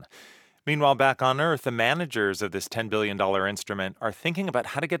sun. Meanwhile, back on Earth, the managers of this $10 billion instrument are thinking about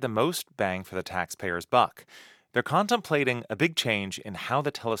how to get the most bang for the taxpayer's buck. They're contemplating a big change in how the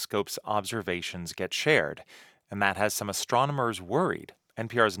telescope's observations get shared, and that has some astronomers worried.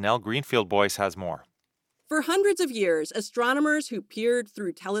 NPR's Nell Greenfield-Boyce has more. For hundreds of years, astronomers who peered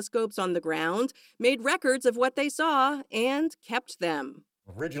through telescopes on the ground made records of what they saw and kept them.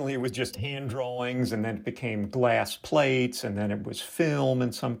 Originally, it was just hand drawings, and then it became glass plates, and then it was film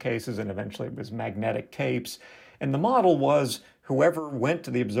in some cases, and eventually it was magnetic tapes. And the model was whoever went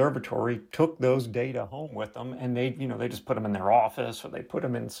to the observatory took those data home with them, and they just put them in their office, or they put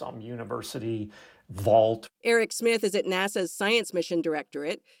them in some university vault. Eric Smith is at NASA's Science Mission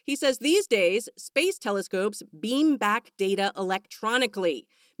Directorate. He says these days, space telescopes beam back data electronically,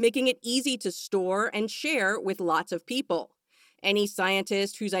 making it easy to store and share with lots of people. Any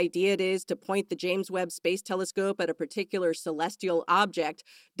scientist whose idea it is to point the James Webb Space Telescope at a particular celestial object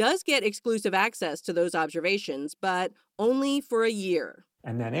does get exclusive access to those observations, but only for a year.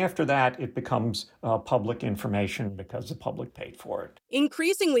 And then after that, it becomes public information because the public paid for it.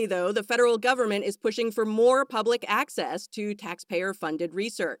 Increasingly, though, the federal government is pushing for more public access to taxpayer-funded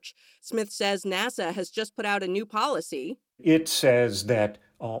research. Smith says NASA has just put out a new policy. It says that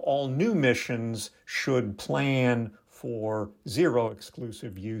all new missions should plan for zero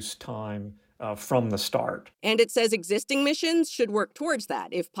exclusive use time from the start. And it says existing missions should work towards that,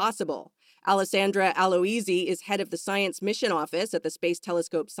 if possible. Alessandra Aloisi is head of the Science Mission Office at the Space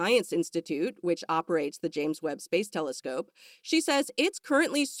Telescope Science Institute, which operates the James Webb Space Telescope. She says it's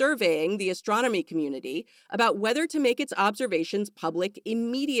currently surveying the astronomy community about whether to make its observations public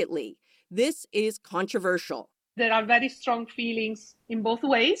immediately. This is controversial. There are very strong feelings in both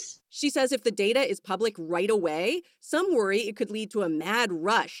ways. She says if the data is public right away, some worry it could lead to a mad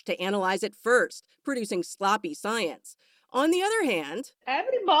rush to analyze it first, producing sloppy science. On the other hand,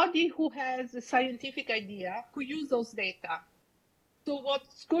 everybody who has a scientific idea could use those data. So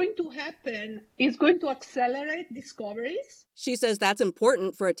what's going to happen is going to accelerate discoveries. She says that's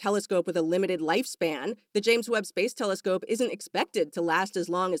important for a telescope with a limited lifespan. The James Webb Space Telescope isn't expected to last as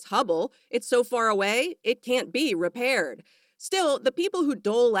long as Hubble. It's so far away, it can't be repaired. Still, the people who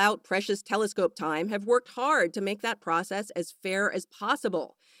dole out precious telescope time have worked hard to make that process as fair as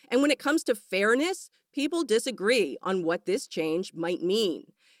possible. And when it comes to fairness, people disagree on what this change might mean.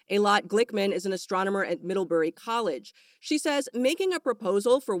 Eilat Glickman is an astronomer at Middlebury College. She says making a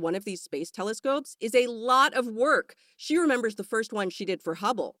proposal for one of these space telescopes is a lot of work. She remembers the first one she did for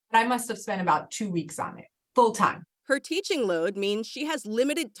Hubble. I must have spent about 2 weeks on it, full time. Her teaching load means she has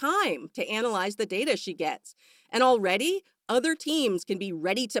limited time to analyze the data she gets. And already, other teams can be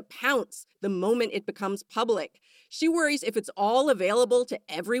ready to pounce the moment it becomes public. She worries if it's all available to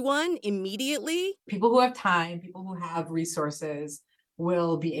everyone immediately. People who have time, people who have resources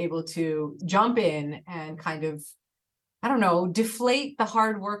will be able to jump in and kind of, deflate the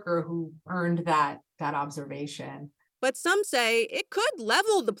hard worker who earned that observation. But some say it could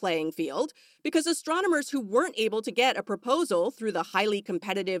level the playing field because astronomers who weren't able to get a proposal through the highly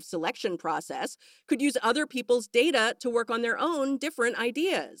competitive selection process could use other people's data to work on their own different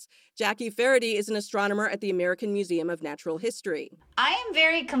ideas. Jackie Faraday is an astronomer at the American Museum of Natural History. I am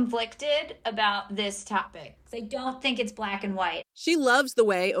very conflicted about this topic. I don't think it's black and white. She loves the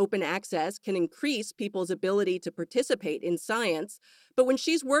way open access can increase people's ability to participate in science. But when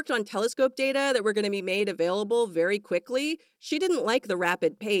she's worked on telescope data that were going to be made available very quickly, she didn't like the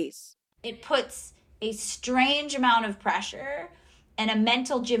rapid pace. It puts a strange amount of pressure and a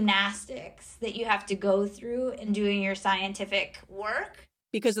mental gymnastics that you have to go through in doing your scientific work.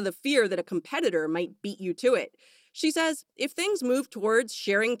 Because of the fear that a competitor might beat you to it. She says if things move towards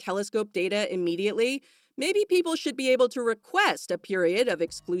sharing telescope data immediately, maybe people should be able to request a period of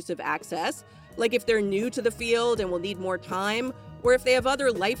exclusive access, like if they're new to the field and will need more time, or if they have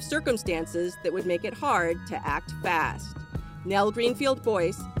other life circumstances that would make it hard to act fast. Nell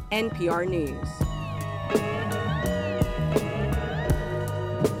Greenfield-Boyce, NPR News.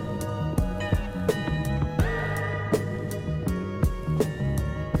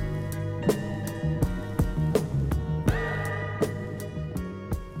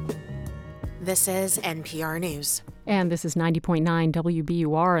 This is NPR News. And this is 90.9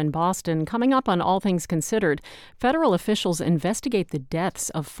 WBUR in Boston. Coming up on All Things Considered, federal officials investigate the deaths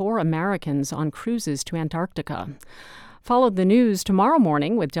of 4 Americans on cruises to Antarctica. Follow the news tomorrow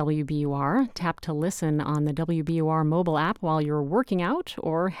morning with WBUR. Tap to listen on the WBUR mobile app while you're working out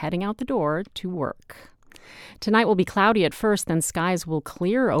or heading out the door to work. Tonight will be cloudy at first, then skies will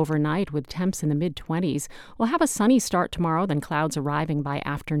clear overnight with temps in the mid-20s. We'll have a sunny start tomorrow, then clouds arriving by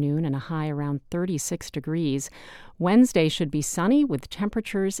afternoon and a high around 36 degrees. Wednesday should be sunny with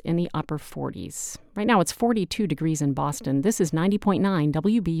temperatures in the upper 40s. Right now it's 42 degrees in Boston. This is 90.9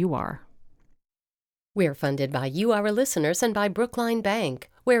 WBUR. We're funded by you, our listeners, and by Brookline Bank,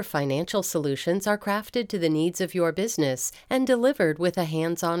 where financial solutions are crafted to the needs of your business and delivered with a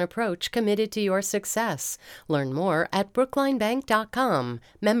hands-on approach committed to your success. Learn more at brooklinebank.com.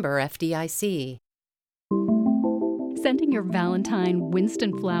 Member FDIC. Sending your Valentine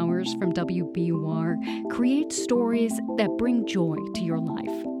Winston flowers from WBUR creates stories that bring joy to your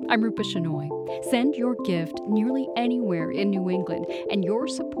life. I'm Rupa Shenoy. Send your gift nearly anywhere in New England, and your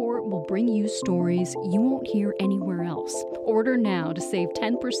support will bring you stories you won't hear anywhere else. Order now to save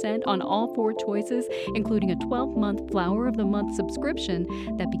 10% on all 4 choices, including a 12-month Flower of the Month subscription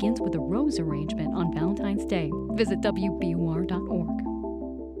that begins with a rose arrangement on Valentine's Day. Visit WBUR.org.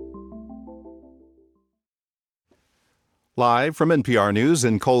 Live from NPR News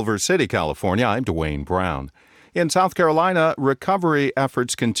in Culver City, California, I'm Dwayne Brown. In South Carolina, recovery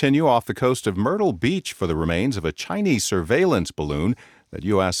efforts continue off the coast of Myrtle Beach for the remains of a Chinese surveillance balloon that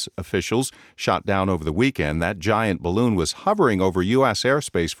U.S. officials shot down over the weekend. That giant balloon was hovering over U.S.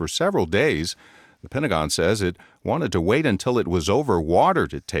 airspace for several days. The Pentagon says it wanted to wait until it was over water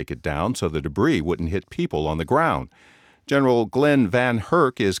to take it down so the debris wouldn't hit people on the ground. General Glenn Van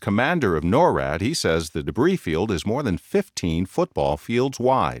Herk is commander of NORAD. He says the debris field is more than 15 football fields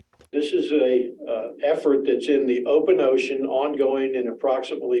wide. This is a effort that's in the open ocean, ongoing in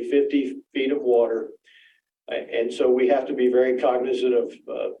approximately 50 feet of water. And so we have to be very cognizant of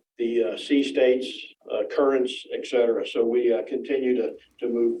the sea states, currents, et cetera. So we continue to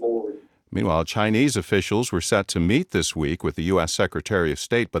move forward. Meanwhile, Chinese officials were set to meet this week with the U.S. Secretary of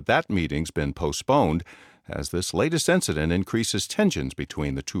State, but that meeting's been postponed as this latest incident increases tensions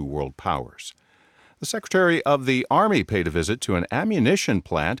between the two world powers. The Secretary of the Army paid a visit to an ammunition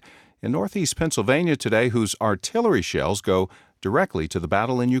plant in northeast Pennsylvania today whose artillery shells go directly to the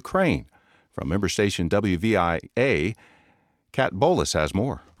battle in Ukraine. From member station WVIA, Kat Bolas has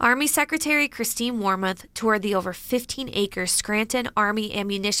more. Army Secretary Christine Wormuth toured the over 15-acre Scranton Army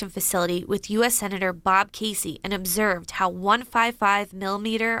ammunition facility with U.S. Senator Bob Casey and observed how 155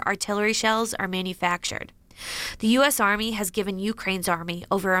 millimeter artillery shells are manufactured. The U.S. Army has given Ukraine's army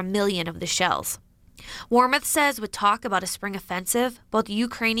over 1 million of the shells. Wormuth says with talk about a spring offensive, both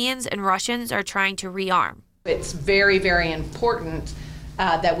Ukrainians and Russians are trying to rearm. It's very, very important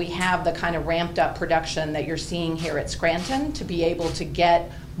that we have the kind of ramped up production that you're seeing here at Scranton to be able to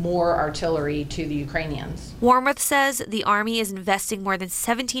get more artillery to the Ukrainians. Wormuth says the Army is investing more than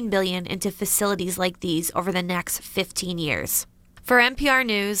 $17 billion into facilities like these over the next 15 years. For NPR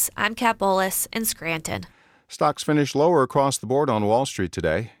News, I'm Kat Bolus in Scranton. Stocks finished lower across the board on Wall Street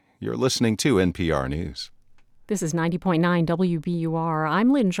today. You're listening to NPR News. This is 90.9 WBUR.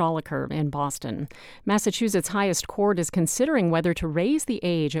 I'm Lynn Joliker in Boston. Massachusetts' highest court is considering whether to raise the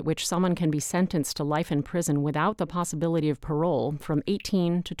age at which someone can be sentenced to life in prison without the possibility of parole from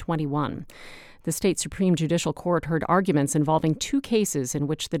 18 to 21. The state Supreme Judicial Court heard arguments involving 2 cases in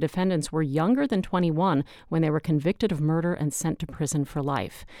which the defendants were younger than 21 when they were convicted of murder and sent to prison for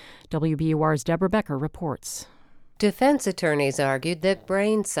life. WBUR's Deborah Becker reports. Defense attorneys argued that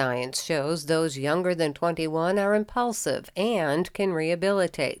brain science shows those younger than 21 are impulsive and can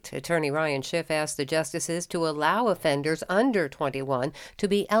rehabilitate. Attorney Ryan Schiff asked the justices to allow offenders under 21 to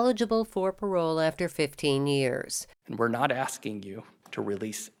be eligible for parole after 15 years. And we're not asking you to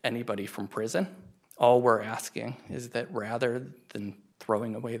release anybody from prison. All we're asking is that rather than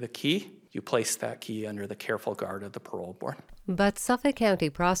throwing away the key, you place that key under the careful guard of the parole board. But Suffolk County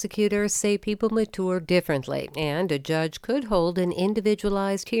prosecutors say people mature differently, and a judge could hold an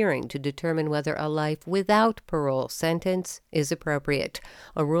individualized hearing to determine whether a life without parole sentence is appropriate.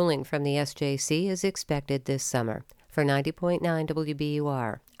 A ruling from the SJC is expected this summer. For 90.9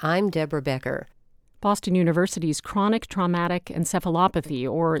 WBUR, I'm Deborah Becker. Boston University's Chronic Traumatic Encephalopathy,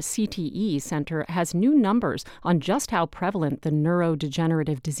 or CTE, Center has new numbers on just how prevalent the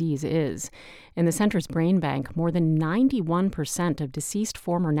neurodegenerative disease is. In the center's brain bank, more than 91% of deceased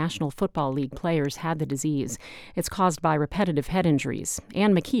former National Football League players had the disease. It's caused by repetitive head injuries.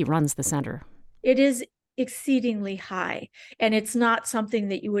 Ann McKee runs the center. It is exceedingly high, and it's not something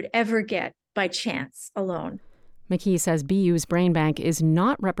that you would ever get by chance alone. McKee says BU's brain bank is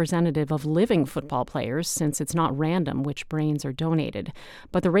not representative of living football players since it's not random which brains are donated.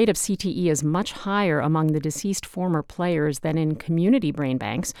 But the rate of CTE is much higher among the deceased former players than in community brain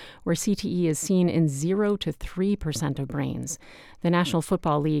banks, where CTE is seen in 0 to 3% of brains. The National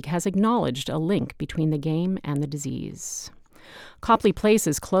Football League has acknowledged a link between the game and the disease. Copley Place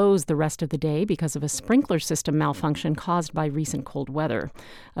is closed the rest of the day because of a sprinkler system malfunction caused by recent cold weather.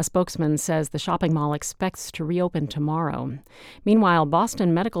 A spokesman says the shopping mall expects to reopen tomorrow. Meanwhile,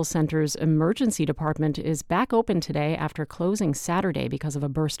 Boston Medical Center's emergency department is back open today after closing Saturday because of a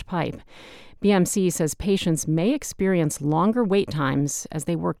burst pipe. BMC says patients may experience longer wait times as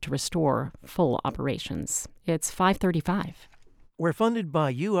they work to restore full operations. It's 5:35. We're funded by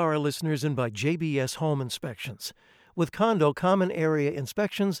you, our listeners, and by JBS Home Inspections, with condo common area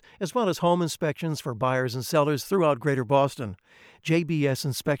inspections as well as home inspections for buyers and sellers throughout Greater Boston.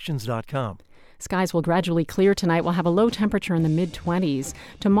 jbsinspections.com. Skies will gradually clear tonight. We'll have a low temperature in the mid-20s.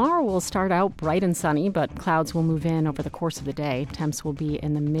 Tomorrow will start out bright and sunny, but clouds will move in over the course of the day. Temps will be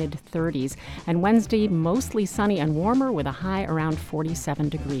in the mid-30s. And Wednesday, mostly sunny and warmer with a high around 47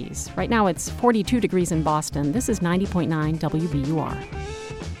 degrees. Right now, it's 42 degrees in Boston. This is 90.9 WBUR.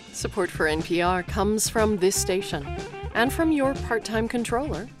 Support for NPR comes from this station and from your part-time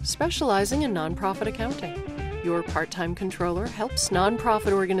controller, specializing in nonprofit accounting. Your part-time controller helps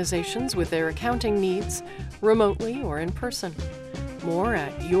nonprofit organizations with their accounting needs, remotely or in person. More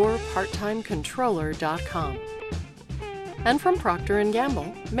at yourparttimecontroller.com. And from Procter &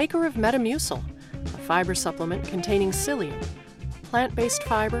 Gamble, maker of Metamucil, a fiber supplement containing psyllium, plant-based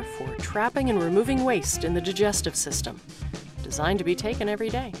fiber for trapping and removing waste in the digestive system. Designed to be taken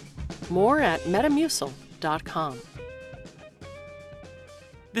every day. More at metamucil.com.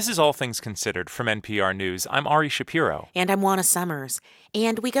 This is All Things Considered from NPR News. I'm Ari Shapiro. And I'm Juana Summers.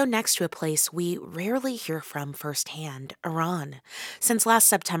 And we go next to a place we rarely hear from firsthand, Iran. Since last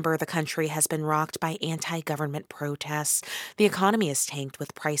September, the country has been rocked by anti-government protests. The economy is tanked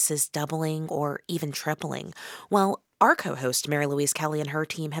with prices doubling or even tripling. Well, our co-host, Mary Louise Kelly, and her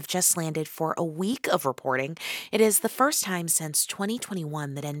team have just landed for a week of reporting. It is the first time since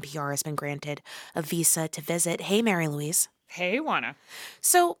 2021 that NPR has been granted a visa to visit. Hey, Mary Louise. Hey, Juana.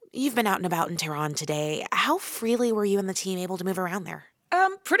 So, you've been out and about in Tehran today. How freely were you and the team able to move around there?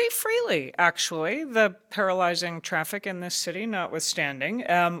 Pretty freely, actually. The paralyzing traffic in this city notwithstanding.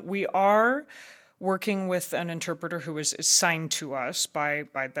 We are working with an interpreter who is assigned to us by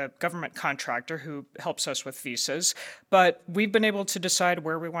the government contractor who helps us with visas. But we've been able to decide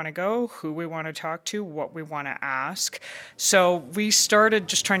where we want to go, who we want to talk to, what we want to ask. So we started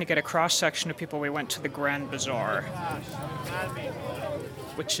just trying to get a cross-section of people. We went to the Grand Bazaar,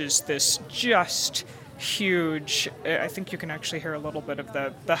 which is this just huge, I think you can actually hear a little bit of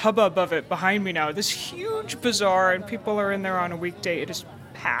the hubbub of it behind me now, this huge bazaar, and people are in there on a weekday. It is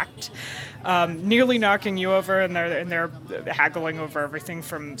packed, nearly knocking you over, and they're haggling over everything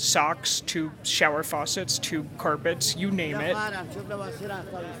from socks to shower faucets to carpets, you name it.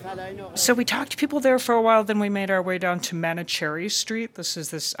 So we talked to people there for a while, then we made our way down to Manicherry Street. This is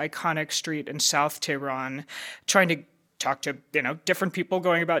this iconic street in South Tehran, trying to talk to, different people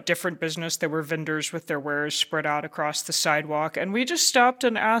going about different business. There were vendors with their wares spread out across the sidewalk. And we just stopped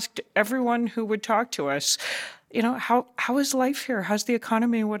and asked everyone who would talk to us, how is life here? How's the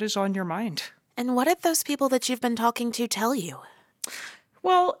economy? What is on your mind? And what did those people that you've been talking to tell you?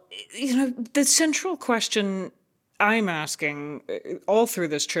 Well, the central question I'm asking all through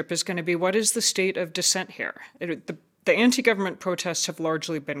this trip is going to be, what is the state of dissent here? The anti-government protests have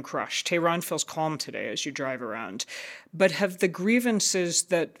largely been crushed. Tehran feels calm today as you drive around. But have the grievances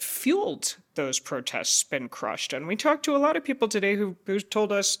that fueled those protests been crushed? And we talked to a lot of people today who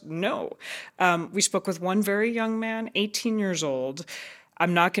told us no. We spoke with one very young man, 18 years old.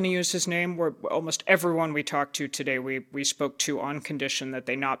 I'm not going to use his name. Almost everyone we talked to today, we spoke to on condition that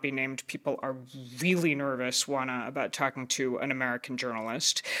they not be named. People are really nervous, Juana, about talking to an American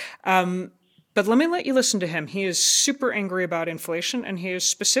journalist. But let me let you listen to him. He is super angry about inflation, and he is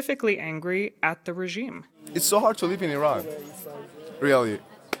specifically angry at the regime. It's so hard to live in Iran. Really,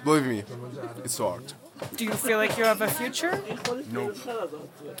 believe me, it's so hard. Do you feel like you have a future? No.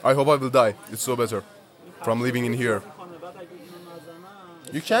 I hope I will die. It's so better from living in here.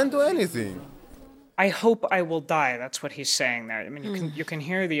 You can't do anything. I hope I will die. That's what he's saying there. I mean, you can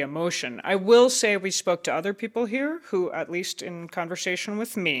hear the emotion. I will say we spoke to other people here who, at least in conversation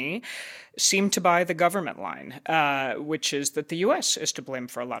with me, seem to buy the government line, which is that the U.S. is to blame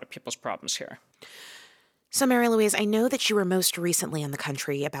for a lot of people's problems here. So, Mary Louise, I know that you were most recently in the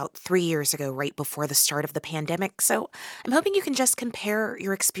country about 3 years ago, right before the start of the pandemic. So I'm hoping you can just compare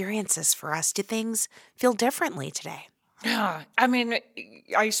your experiences for us. Do things feel differently today? Yeah, I mean,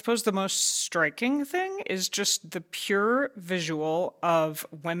 I suppose the most striking thing is just the pure visual of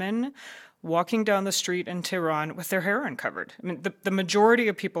women walking down the street in Tehran with their hair uncovered. I mean, the majority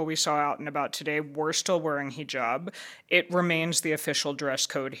of people we saw out and about today were still wearing hijab. It remains the official dress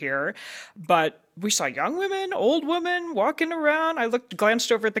code here. But we saw young women, old women walking around. I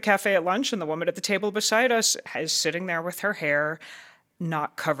glanced over at the cafe at lunch, and the woman at the table beside us is sitting there with her hair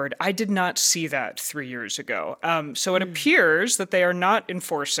not covered. I did not see that 3 years ago. So it appears that they are not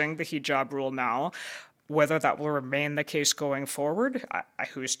enforcing the hijab rule now. Whether that will remain the case going forward,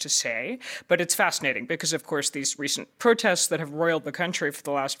 who's to say? But it's fascinating because, of course, these recent protests that have roiled the country for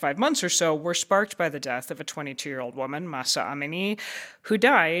the last 5 months or so were sparked by the death of a 22-year-old woman, Mahsa Amini, who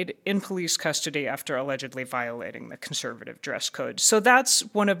died in police custody after allegedly violating the conservative dress code. So that's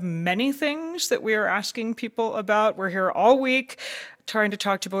one of many things that we are asking people about. We're here all week trying to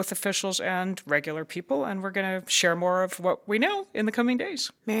talk to both officials and regular people, and we're going to share more of what we know in the coming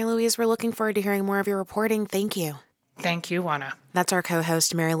days. Mary Louise, we're looking forward to hearing more of your reporting. Thank you. Thank you, Juana. That's our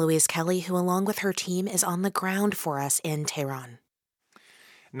co-host, Mary Louise Kelly, who, along with her team, is on the ground for us in Tehran.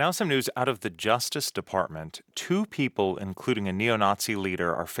 Now some news out of the Justice Department. 2 people, including a neo-Nazi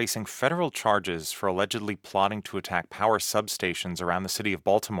leader, are facing federal charges for allegedly plotting to attack power substations around the city of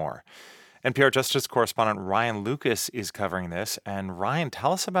Baltimore. NPR Justice correspondent Ryan Lucas is covering this. And Ryan,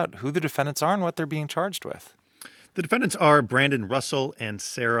 tell us about who the defendants are and what they're being charged with. The defendants are Brandon Russell and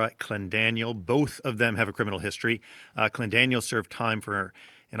Sarah Clendaniel. Both of them have a criminal history. Clendaniel served time for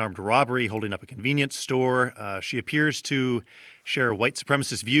an armed robbery holding up a convenience store. She appears to share white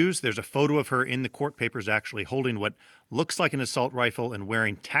supremacist views. There's a photo of her in the court papers actually holding what looks like an assault rifle and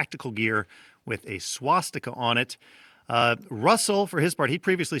wearing tactical gear with a swastika on it. Russell, for his part, he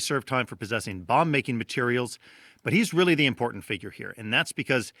previously served time for possessing bomb-making materials, but he's really the important figure here, and that's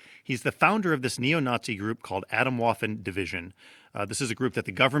because he's the founder of this neo-Nazi group called Atomwaffen Division. This is a group that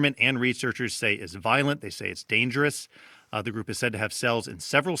the government and researchers say is violent. They say it's dangerous. The group is said to have cells in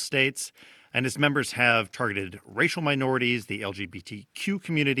several states, and its members have targeted racial minorities, the LGBTQ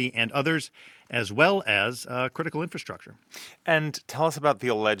community, and others, as well as critical infrastructure. And tell us about the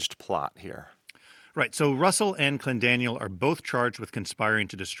alleged plot here. Right. So Russell and Clendaniel are both charged with conspiring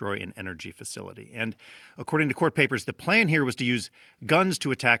to destroy an energy facility. And according to court papers, the plan here was to use guns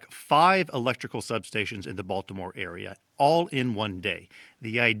to attack 5 electrical substations in the Baltimore area, all in one day.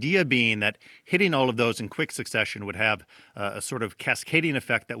 The idea being that hitting all of those in quick succession would have a sort of cascading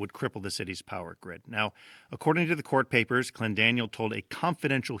effect that would cripple the city's power grid. Now, according to the court papers, Clendaniel told a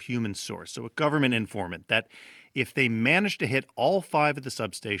confidential human source, so a government informant, that if they managed to hit all 5 of the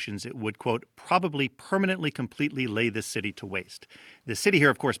substations, it would, quote, probably permanently, completely lay the city to waste. The city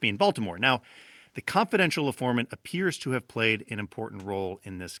here, of course, being Baltimore. Now, the confidential informant appears to have played an important role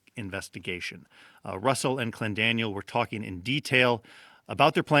in this investigation. Russell and Clendaniel were talking in detail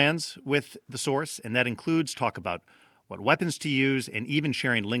about their plans with the source, and that includes talk about what weapons to use and even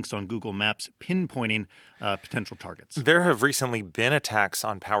sharing links on Google Maps pinpointing potential targets. There have recently been attacks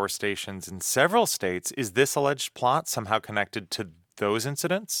on power stations in several states. Is this alleged plot somehow connected to those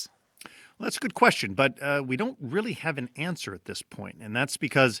incidents? Well, that's a good question, but we don't really have an answer at this point, and that's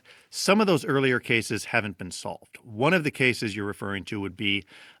because some of those earlier cases haven't been solved. One of the cases you're referring to would be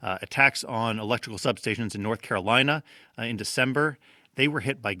attacks on electrical substations in North Carolina in December. They were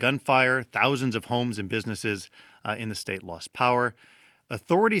hit by gunfire. Thousands of homes and businesses in the state lost power.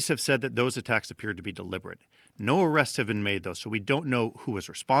 Authorities have said that those attacks appeared to be deliberate. No arrests have been made, though, so we don't know who was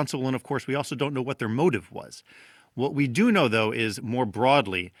responsible, and of course, we also don't know what their motive was. What we do know, though, is more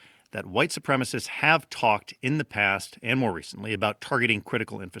broadly that white supremacists have talked in the past and more recently about targeting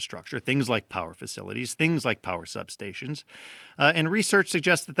critical infrastructure, things like power facilities, things like power substations. And research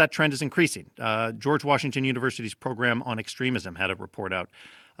suggests that that trend is increasing. George Washington University's program on extremism had a report out,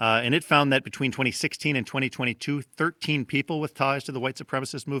 and it found that between 2016 and 2022, 13 people with ties to the white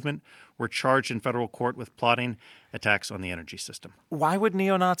supremacist movement were charged in federal court with plotting attacks on the energy system. Why would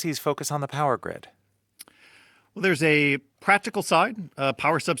neo-Nazis focus on the power grid? Well, there's a practical side.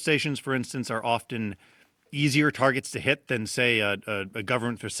 Power substations, for instance, are often easier targets to hit than, say, a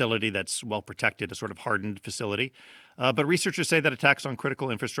government facility that's well protected, a sort of hardened facility. But researchers say that attacks on critical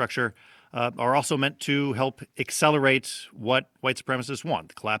infrastructure are also meant to help accelerate what white supremacists want,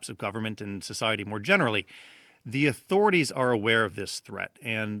 the collapse of government and society more generally. The authorities are aware of this threat,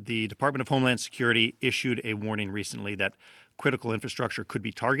 and the Department of Homeland Security issued a warning recently that critical infrastructure could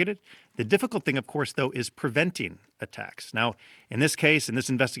be targeted. The difficult thing, of course, though, is preventing attacks. Now, in this case, in this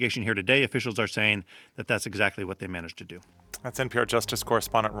investigation here today, officials are saying that that's exactly what they managed to do. That's NPR Justice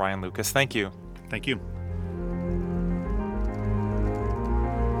correspondent Ryan Lucas. Thank you. Thank you.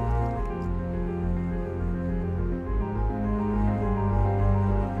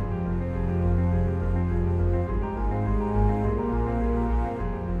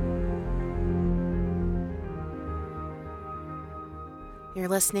 You're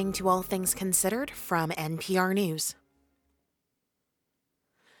listening to All Things Considered from NPR News.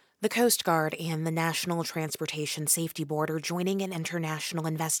 The Coast Guard and the National Transportation Safety Board are joining an international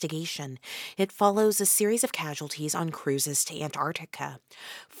investigation. It follows a series of casualties on cruises to Antarctica.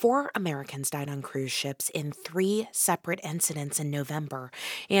 4 Americans died on cruise ships in 3 separate incidents in November.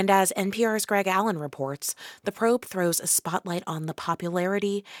 And as NPR's Greg Allen reports, the probe throws a spotlight on the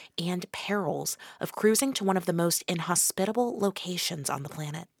popularity and perils of cruising to one of the most inhospitable locations on the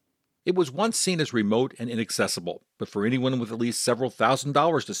planet. It was once seen as remote and inaccessible, but for anyone with at least several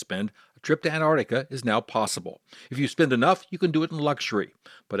 $1,000s to spend, a trip to Antarctica is now possible. If you spend enough, you can do it in luxury.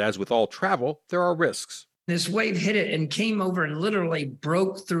 But as with all travel, there are risks. This wave hit it and came over and literally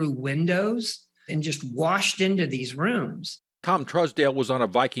broke through windows and just washed into these rooms. Tom Trusdale was on a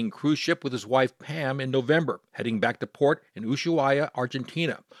Viking cruise ship with his wife Pam in November, heading back to port in Ushuaia,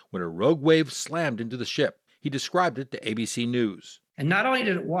 Argentina, when a rogue wave slammed into the ship. He described it to ABC News. And not only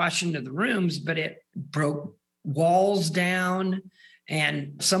did it wash into the rooms, but it broke walls down,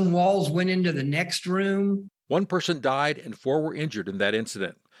 and some walls went into the next room. 1 person died and 4 were injured in that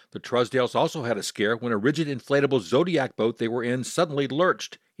incident. The Trusdales also had a scare when a rigid inflatable Zodiac boat they were in suddenly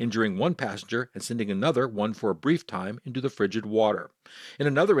lurched, injuring 1 passenger and sending another one for a brief time into the frigid water. In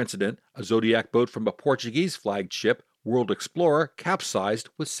another incident, a Zodiac boat from a Portuguese-flagged ship, World Explorer, capsized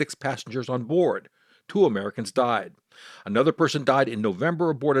with 6 passengers on board. 2 Americans died. Another person died in November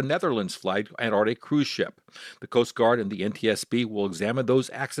aboard a Netherlands-flagged Antarctic cruise ship. The Coast Guard and the NTSB will examine those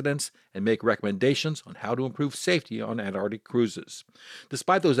accidents and make recommendations on how to improve safety on Antarctic cruises.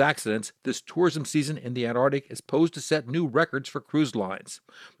 Despite those accidents, this tourism season in the Antarctic is posed to set new records for cruise lines.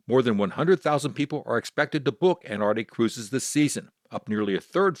 More than 100,000 people are expected to book Antarctic cruises this season, up nearly a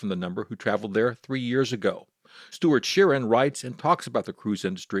third from the number who traveled there 3 years ago. Stuart Sheeran writes and talks about the cruise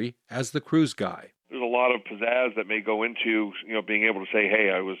industry as the cruise guy. There's a lot of pizzazz that may go into, being able to say,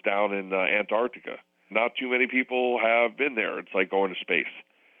 hey, I was down in Antarctica. Not too many people have been there. It's like going to space.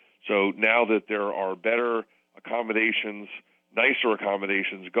 So now that there are better accommodations, nicer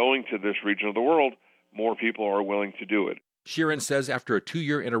accommodations going to this region of the world, more people are willing to do it. Sheeran says after a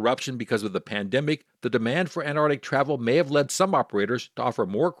 2-year interruption because of the pandemic, the demand for Antarctic travel may have led some operators to offer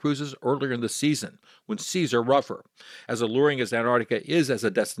more cruises earlier in the season, when seas are rougher. As alluring as Antarctica is as a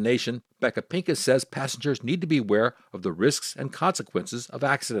destination, Becca Pincus says passengers need to be aware of the risks and consequences of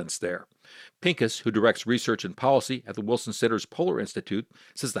accidents there. Pincus, who directs research and policy at the Wilson Center's Polar Institute,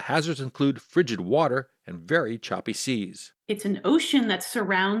 says the hazards include frigid water and very choppy seas. It's an ocean that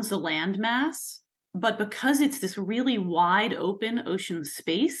surrounds the landmass, but because it's this really wide open ocean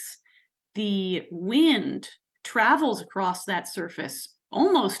space, the wind travels across that surface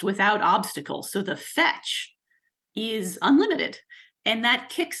almost without obstacles. So the fetch is unlimited, and that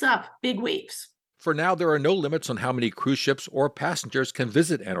kicks up big waves. For now, there are no limits on how many cruise ships or passengers can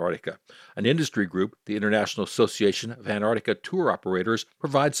visit Antarctica. An industry group, the International Association of Antarctica Tour Operators,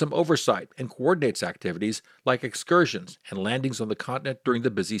 provides some oversight and coordinates activities like excursions and landings on the continent during the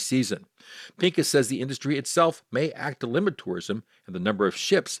busy season. Pincus says the industry itself may act to limit tourism and the number of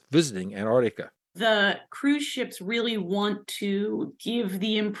ships visiting Antarctica. The cruise ships really want to give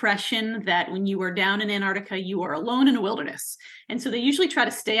the impression that when you are down in Antarctica, you are alone in a wilderness. And so they usually try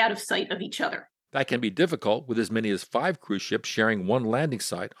to stay out of sight of each other. That can be difficult with as many as 5 cruise ships sharing one landing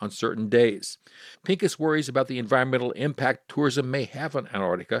site on certain days. Pincus worries about the environmental impact tourism may have on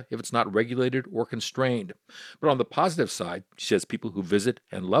Antarctica if it's not regulated or constrained. But on the positive side, she says people who visit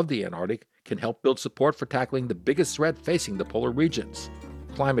and love the Antarctic can help build support for tackling the biggest threat facing the polar regions: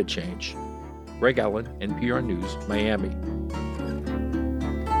 climate change. Greg Allen, NPR News, Miami.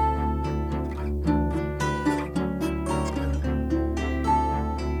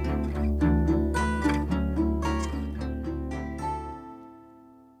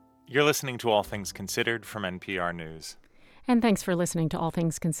 You're listening to All Things Considered from NPR News. And thanks for listening to All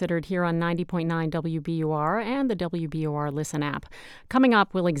Things Considered here on 90.9 WBUR and the WBUR Listen app. Coming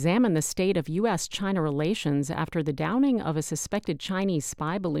up, we'll examine the state of U.S.-China relations after the downing of a suspected Chinese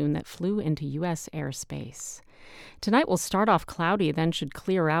spy balloon that flew into U.S. airspace. Tonight will start off cloudy, then should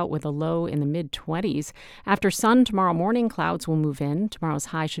clear out with a low in the mid-20s. After sun tomorrow morning, clouds will move in. Tomorrow's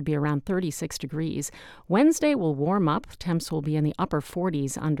high should be around 36 degrees. Wednesday will warm up. Temps will be in the upper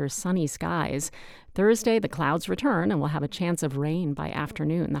 40s under sunny skies. Thursday, the clouds return and we'll have a chance of rain by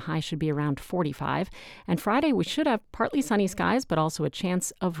afternoon. The high should be around 45. And Friday, we should have partly sunny skies, but also a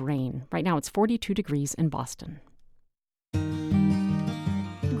chance of rain. Right now, it's 42 degrees in Boston.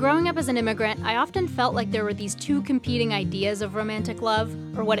 Growing up as an immigrant, I often felt like there were these two competing ideas of romantic love,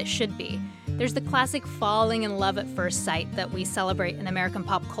 or what it should be. There's the classic falling in love at first sight that we celebrate in American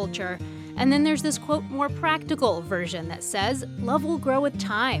pop culture, and then there's this, quote, more practical version that says love will grow with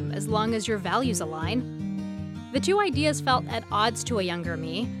time as long as your values align. The two ideas felt at odds to a younger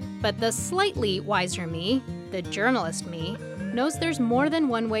me, but the slightly wiser me, the journalist me, knows there's more than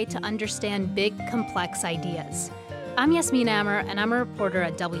one way to understand big, complex ideas. I'm Yasmin Amer, and I'm a reporter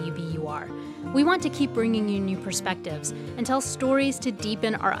at WBUR. We want to keep bringing you new perspectives and tell stories to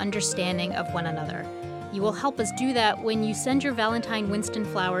deepen our understanding of one another. You will help us do that when you send your Valentine Winston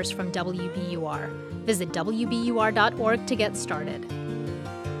flowers from WBUR. Visit WBUR.org to get started.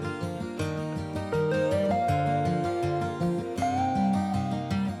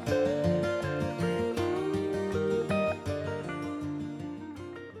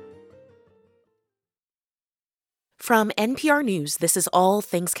 From NPR News, this is All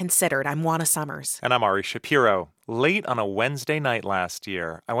Things Considered. I'm Juana Summers. And I'm Ari Shapiro. Late on a Wednesday night last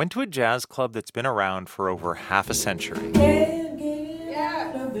year, I went to a jazz club that's been around for over half a century. Can't get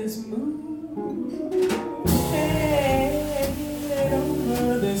out of this mood. Can't get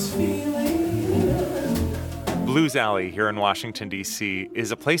over this feeling. Blues Alley here in Washington, D.C.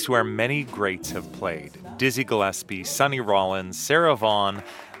 is a place where many greats have played. Dizzy Gillespie, Sonny Rollins, Sarah Vaughan.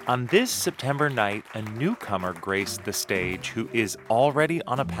 On this September night, a newcomer graced the stage who is already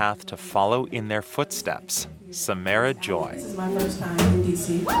on a path to follow in their footsteps, Samara Joy. This is my first time in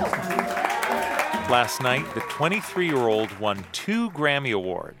D.C. Last night, the 23-year-old won 2 Grammy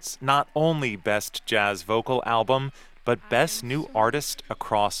Awards, not only Best Jazz Vocal Album, but Best New Artist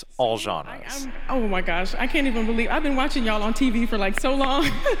across all genres. Oh my gosh, I can't even believe, I've been watching y'all on TV for like so long.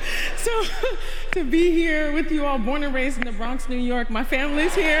 So to be here with you all, born and raised in the Bronx, New York, my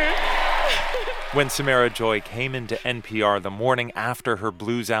family's here. When Samara Joy came into NPR the morning after her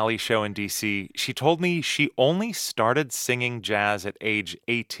Blues Alley show in D.C., she told me she only started singing jazz at age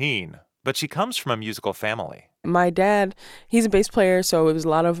 18, but she comes from a musical family. My dad, he's a bass player, so it was a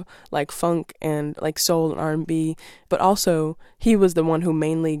lot of like funk and like soul and R&B, but also he was the one who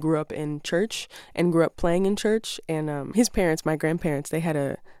mainly grew up in church and grew up playing in church. And his parents, my grandparents, they had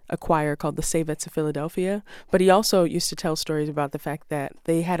a a choir called the Savettes of Philadelphia. But he also used to tell stories about the fact that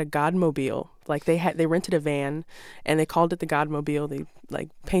they had a Godmobile. Like they rented a van and they called it the Godmobile. They like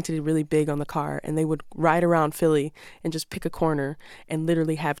painted it really big on the car, and they would ride around Philly and just pick a corner and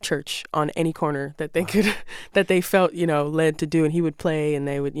literally have church on any corner that they could, that they felt, led to do. And he would play, and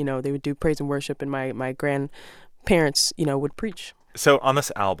they would do praise and worship, and my grandparents, would preach. So on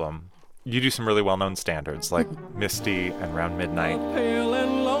this album, you do some really well-known standards like Misty and Round Midnight. A pale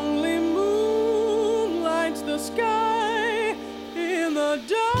and lonely moon lights the sky in the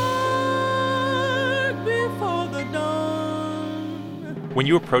dark before the dawn. When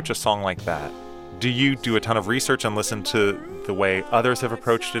you approach a song like that, do you do a ton of research and listen to the way others have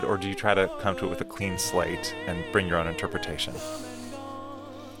approached it, or do you try to come to it with a clean slate and bring your own interpretation?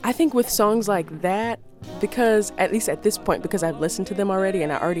 I think with songs like that, because at least at this point, because I've listened to them already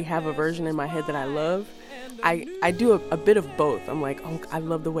and I already have a version in my head that I love, I do a bit of both. I'm like, oh, I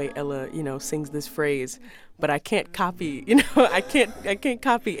love the way Ella, sings this phrase, but I can't copy, I can't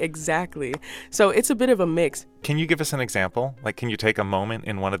copy exactly. So it's a bit of a mix. Can you give us an example? Like, can you take a moment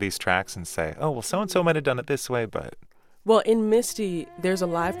in one of these tracks and say, oh, well, so-and-so might have done it this way, but... Well, in Misty, there's a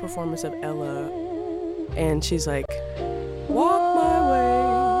live performance of Ella, and she's like, walk my way.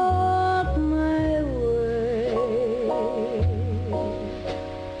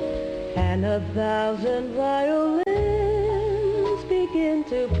 And 1,000 violins begin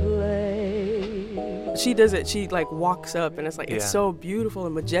to play. She does it. She walks up, and it's like, it's so beautiful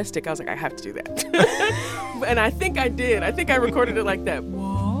and majestic. I was like, I have to do that. And I think I did. I think I recorded it like that.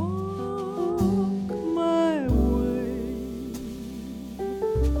 Walk my way.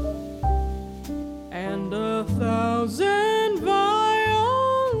 And 1,000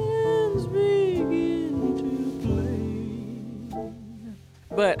 violins begin to play.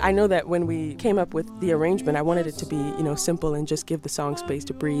 But I know that when we came up with the arrangement, I wanted it to be, simple and just give the song space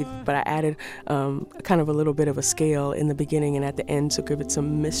to breathe. But I added kind of a little bit of a scale in the beginning and at the end to give it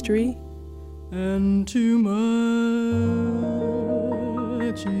some mystery. And too much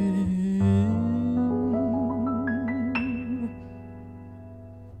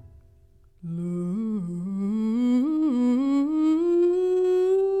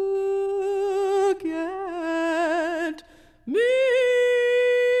look at me.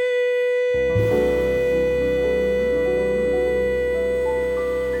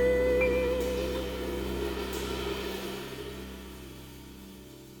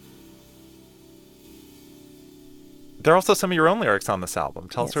 There are also some of your own lyrics on this album.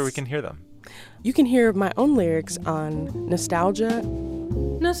 Tell us where we can hear them. You can hear my own lyrics on Nostalgia.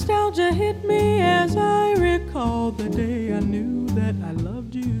 Nostalgia hit me as I recall the day I knew that I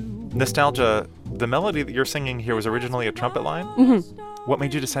loved you. Nostalgia, the melody that you're singing here was originally a trumpet line? Mm-hmm. What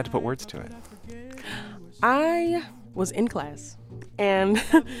made you decide to put words to it? I was in class, and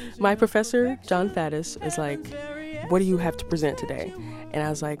my professor, John Faddis, is like, what do you have to present today? And I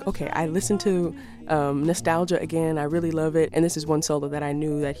was like, okay, I listened to Nostalgia again. I really love it. And this is one solo that I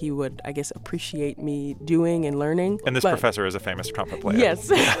knew that he would, I guess, appreciate me doing and learning. And this professor is a famous trumpet player. Yes.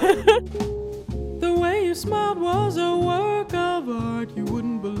 The way you smiled was a work of art. You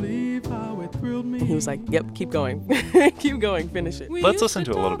wouldn't believe how it thrilled me. And he was like, yep, keep going. Keep going, finish it. Let's listen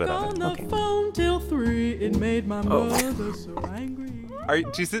to a little bit of it. Okay. Phone till 3. It made my mother so angry.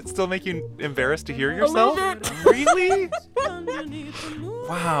 Does it still make you embarrassed to hear yourself? A little bit. Really?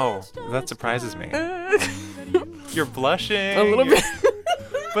 Wow, that surprises me. You're blushing. A little bit.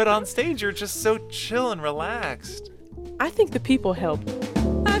 But on stage, you're just so chill and relaxed. I think the people helped.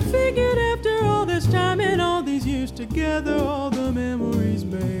 I figured after all this time and all these years together, all the memories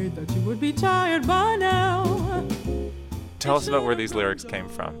made, that you would be tired by now. Tell us about where these lyrics came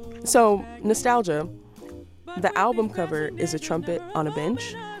from. So, Nostalgia, the album cover is a trumpet on a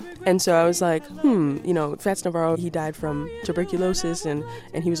bench. And so I was like, Fats Navarro, he died from tuberculosis and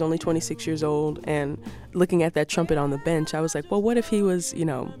he was only 26 years old. And looking at that trumpet on the bench, I was like, well, what if he was,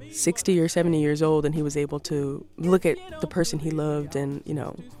 60 or 70 years old and he was able to look at the person he loved and,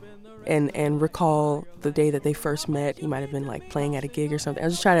 and recall the day that they first met. He might have been like playing at a gig or something. I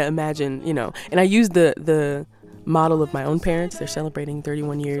was just trying to imagine, and I used the model of my own parents. They're celebrating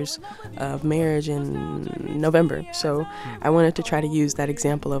 31 years of marriage in November. So I wanted to try to use that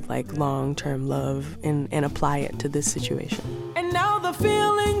example of like long-term love and apply it to this situation. And now the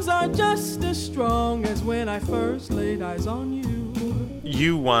feelings are just as strong as when I first laid eyes on you.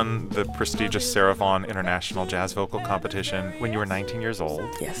 You won the prestigious Sarah Vaughan International Jazz Vocal Competition when you were 19 years old.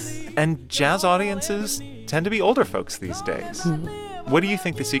 Yes. And jazz audiences tend to be older folks these days. Mm-hmm. What do you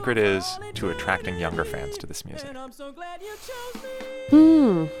think the secret is to attracting younger fans to this music?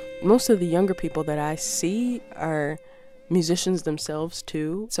 Most of the younger people that I see are musicians themselves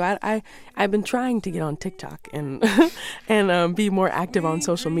too. So I've been trying to get on TikTok and be more active on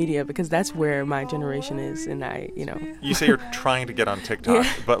social media, because that's where my generation is. And You say you're trying to get on TikTok,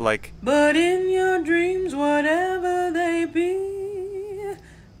 Yeah. but like... But in your dreams, whatever they be,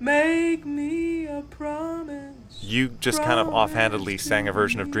 make me a promise. You just kind of offhandedly sang a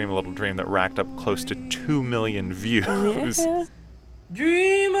version of Dream a Little Dream that racked up close to 2 million views. Yeah.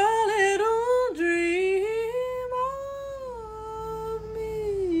 Dream a little dream of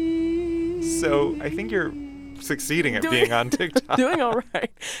me. So I think you're succeeding at being on TikTok. Doing all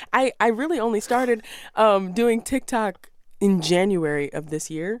right. I really only started doing TikTok in January of this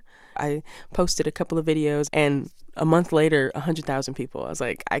year. I posted a couple of videos, and a month later, 100,000 people. I was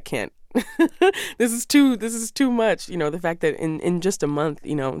like, I can't. This is too much. The fact that in just a month,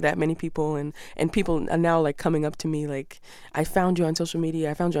 that many people and people are now like coming up to me like, I found you on social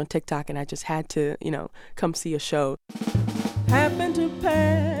media, I found you on TikTok, and I just had to, come see a show. Happened to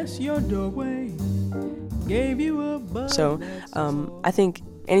pass your doorway, gave you a buzz. So I think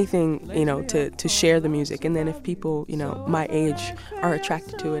anything, to share the music, and then if people, my age are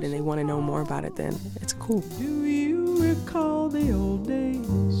attracted to it and they want to know more about it, then it's cool. Do you recall the old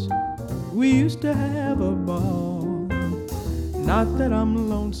days? We used to have a ball. Not that I'm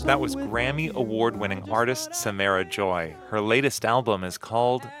lonesome. That was Grammy Award-winning artist Samara Joy. Her latest album is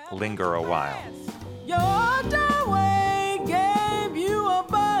called Linger a While. Your doorway gave you a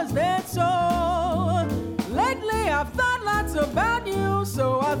buzz, that's all. Lately I've thought lots about you,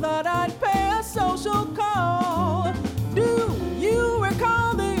 so I thought I'd pay a social call. Do you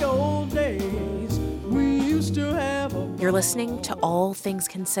recall the old days? We used to have a... You're listening to All Things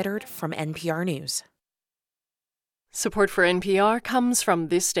Considered from NPR News. Support for NPR comes from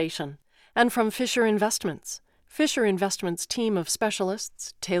this station and from Fisher Investments. Fisher Investments' team of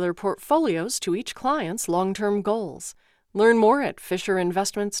specialists tailor portfolios to each client's long-term goals. Learn more at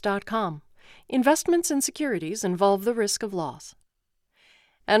fisherinvestments.com. Investments in securities involve the risk of loss.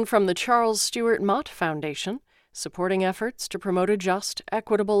 And from the Charles Stewart Mott Foundation, supporting efforts to promote a just,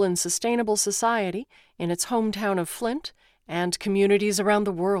 equitable, and sustainable society in its hometown of Flint and communities around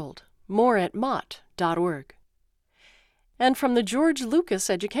the world. More at mott.org. And from the George Lucas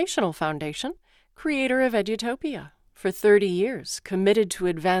Educational Foundation, creator of Edutopia, for 30 years committed to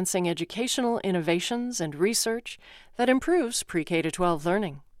advancing educational innovations and research that improves pre-K-12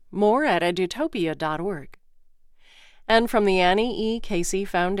 learning. More at edutopia.org. And from the Annie E. Casey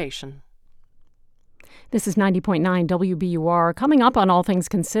Foundation. This is 90.9 WBUR. Coming up on All Things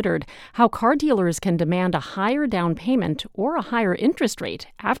Considered, how car dealers can demand a higher down payment or a higher interest rate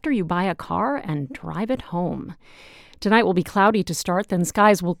after you buy a car and drive it home. Tonight will be cloudy to start, then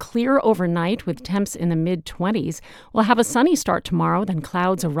skies will clear overnight with temps in the mid-20s. We'll have a sunny start tomorrow, then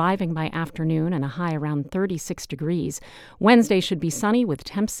clouds arriving by afternoon and a high around 36 degrees. Wednesday should be sunny with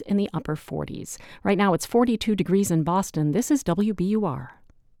temps in the upper 40s. Right now it's 42 degrees in Boston. This is WBUR.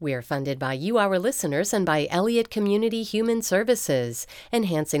 We're funded by you, our listeners, and by Elliott Community Human Services,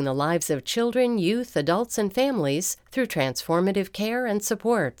 enhancing the lives of children, youth, adults, and families through transformative care and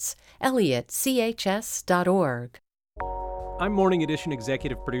supports. ElliottCHS.org. I'm Morning Edition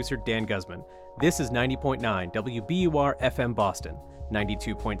executive producer Dan Guzman. This is 90.9 WBUR FM Boston,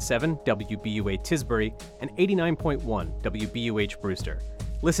 92.7 WBUA Tisbury, and 89.1 WBUH Brewster.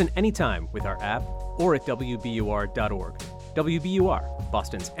 Listen anytime with our app or at WBUR.org. WBUR,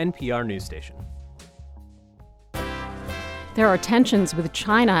 Boston's NPR news station. There are tensions with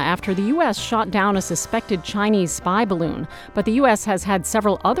China after the U.S. shot down a suspected Chinese spy balloon. But the U.S. has had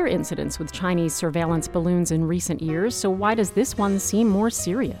several other incidents with Chinese surveillance balloons in recent years, so why does this one seem more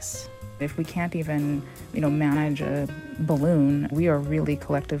serious? If we can't even, manage a balloon, we are really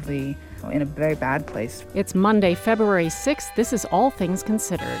collectively in a very bad place. It's Monday, February 6th. This is All Things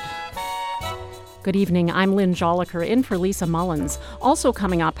Considered. Good evening, I'm Lynn Joliker in for Lisa Mullins. Also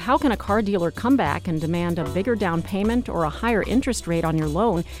coming up, how can a car dealer come back and demand a bigger down payment or a higher interest rate on your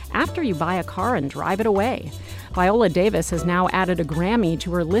loan after you buy a car and drive it away? Viola Davis has now added a Grammy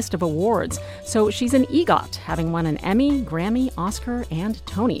to her list of awards, so she's an EGOT, having won an Emmy, Grammy, Oscar, and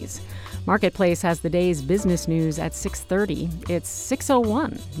Tonys. Marketplace has the day's business news at 6:30. It's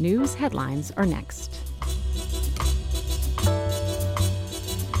 6:01. News headlines are next.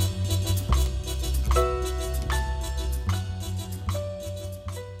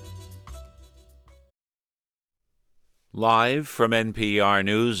 Live from NPR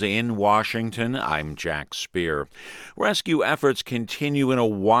News in Washington, I'm Jack Speer. Rescue efforts continue in a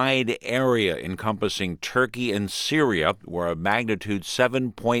wide area encompassing Turkey and Syria, where a magnitude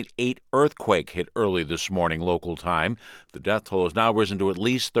 7.8 earthquake hit early this morning local time. The death toll has now risen to at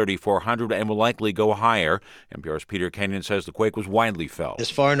least 3,400 and will likely go higher. NPR's Peter Kenyon says the quake was widely felt.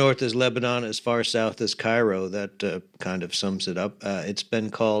 As far north as Lebanon, as far south as Cairo, that kind of sums it up. It's been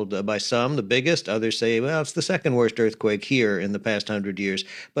called by some the biggest. Others say, well, it's the second worst earthquake here in the past 100 years.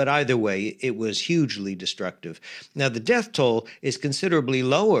 But either way, it was hugely destructive. Now, the death toll is considerably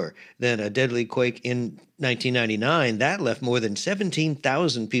lower than a deadly quake in 1999. That left more than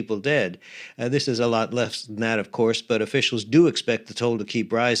 17,000 people dead. This is a lot less than that, of course, but officials do expect the toll to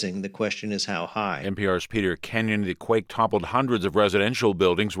keep rising. The question is how high. NPR's Peter Kenyon. The quake toppled hundreds of residential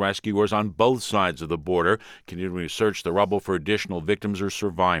buildings. Rescuers on both sides of the border continuing to search the rubble for additional victims or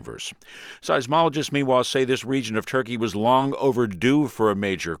survivors. Seismologists, meanwhile, say this region of Turkey was long overdue for a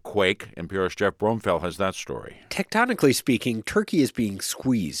major quake. NPR's Jeff Bromfeld has that story. Tectonically speaking, Turkey is being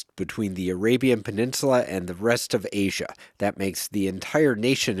squeezed between the Arabian Peninsula and the rest of Asia. That makes the entire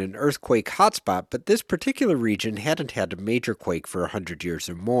nation an earthquake hotspot, but this particular region hadn't had a major quake for 100 years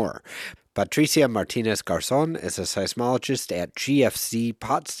or more. Patricia Martinez-Garzon is a seismologist at GFC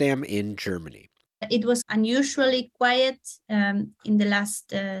Potsdam in Germany. It was unusually quiet in the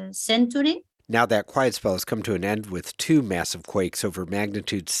last century. Now that quiet spell has come to an end with two massive quakes over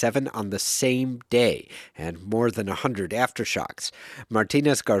magnitude 7 on the same day and more than 100 aftershocks.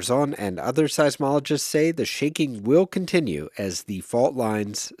 Martinez-Garzon and other seismologists say the shaking will continue as the fault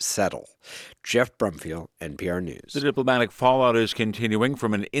lines settle. Jeff Brumfield, NPR News. The diplomatic fallout is continuing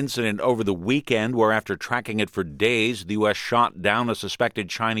from an incident over the weekend where, after tracking it for days, the U.S. shot down a suspected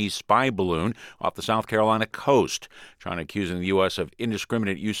Chinese spy balloon off the South Carolina coast. China accusing the U.S. of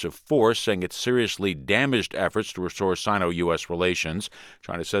indiscriminate use of force, saying it seriously damaged efforts to restore Sino-U.S. relations.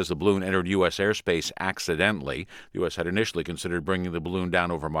 China says the balloon entered U.S. airspace accidentally. The U.S. had initially considered bringing the balloon down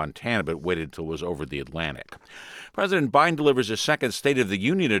over Montana, but waited until it was over the Atlantic. President Biden delivers his second State of the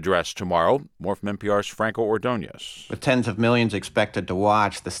Union address tomorrow. More from NPR's Franco Ordonez. With tens of millions expected to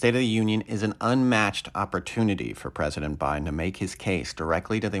watch, the State of the Union is an unmatched opportunity for President Biden to make his case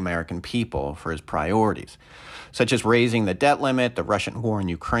directly to the American people for his priorities, such as raising the debt limit, the Russian war in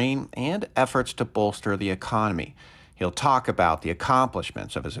Ukraine, and efforts to bolster the economy. He'll talk about the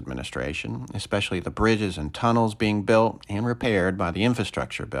accomplishments of his administration, especially the bridges and tunnels being built and repaired by the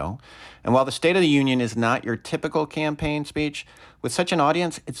infrastructure bill. And while the State of the Union is not your typical campaign speech, with such an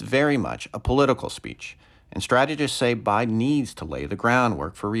audience, it's very much a political speech. And strategists say Biden needs to lay the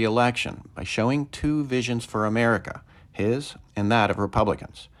groundwork for re-election by showing two visions for America, his and that of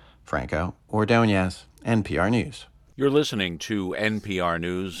Republicans. Franco Ordonez, NPR News. You're listening to NPR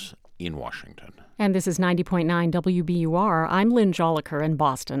News in Washington. And this is 90.9 WBUR. I'm Lynn Joliker in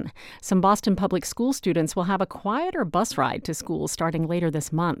Boston. Some Boston public school students will have a quieter bus ride to school starting later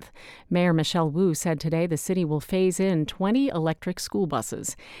this month. Mayor Michelle Wu said today the city will phase in 20 electric school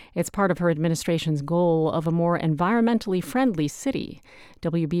buses. It's part of her administration's goal of a more environmentally friendly city.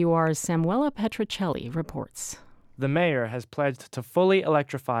 WBUR's Samuela Petrocelli reports. The mayor has pledged to fully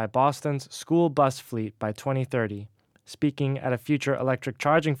electrify Boston's school bus fleet by 2030. Speaking at a future electric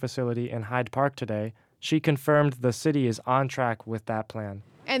charging facility in Hyde Park today, she confirmed the city is on track with that plan.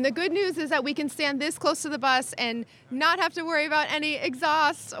 And the good news is that we can stand this close to the bus and not have to worry about any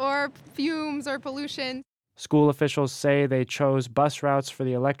exhausts or fumes or pollution. School officials say they chose bus routes for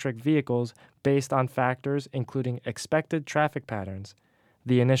the electric vehicles based on factors including expected traffic patterns.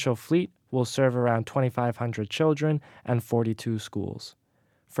 The initial fleet will serve around 2,500 children and 42 schools.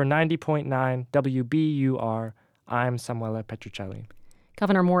 For 90.9 WBUR, I'm Samuela Petrocelli.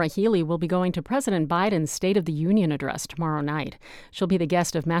 Governor Maura Healey will be going to President Biden's State of the Union address tomorrow night. She'll be the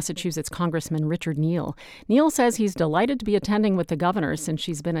guest of Massachusetts Congressman Richard Neal. Neal says he's delighted to be attending with the governor since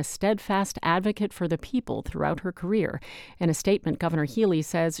she's been a steadfast advocate for the people throughout her career. In a statement, Governor Healey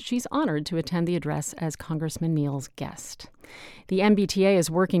says she's honored to attend the address as Congressman Neal's guest. The MBTA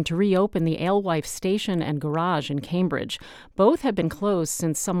is working to reopen the Alewife Station and Garage in Cambridge. Both have been closed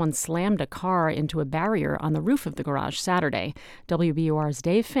since someone slammed a car into a barrier on the roof of the garage Saturday. WBUR's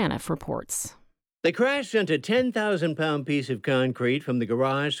Dave Phaneuf reports. They crashed into a 10,000-pound piece of concrete from the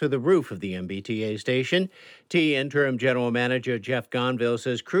garage to the roof of the MBTA station. T Interim General Manager Jeff Gonville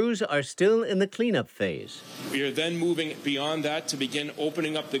says crews are still in the cleanup phase. We are then moving beyond that to begin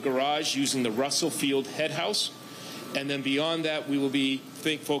opening up the garage using the Russell Field head house. And then beyond that, we will be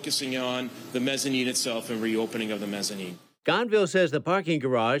focusing on the mezzanine itself and reopening of the mezzanine. Gonville says the parking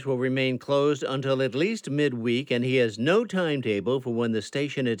garage will remain closed until at least midweek, and he has no timetable for when the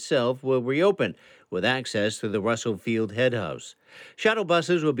station itself will reopen, with access through the Russell Field head house. Shuttle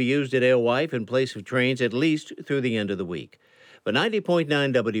buses will be used at Alewife in place of trains at least through the end of the week. For 90.9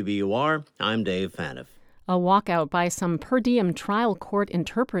 WBUR, I'm Dave Phaneuf. A walkout by some per diem trial court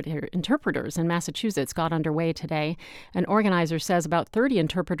interpreters in Massachusetts got underway today. An organizer says about 30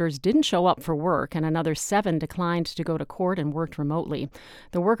 interpreters didn't show up for work, and another 7 declined to go to court and worked remotely.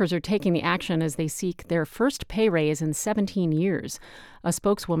 The workers are taking the action as they seek their first pay raise in 17 years. A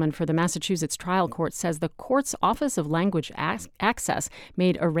spokeswoman for the Massachusetts trial court says the court's Office of Language Access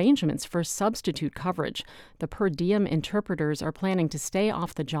made arrangements for substitute coverage. The per diem interpreters are planning to stay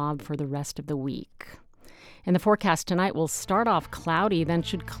off the job for the rest of the week. And the forecast tonight will start off cloudy, then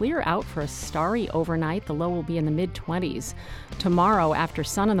should clear out for a starry overnight. The low will be in the mid-20s. Tomorrow, after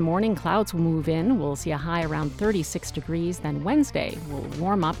sun in the morning, clouds will move in. We'll see a high around 36 degrees. Then Wednesday will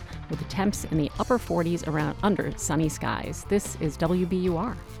warm up with the temps in the upper 40s around under sunny skies. This is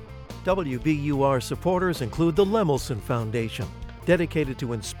WBUR. WBUR supporters include the Lemelson Foundation, dedicated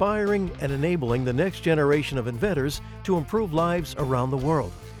to inspiring and enabling the next generation of inventors to improve lives around the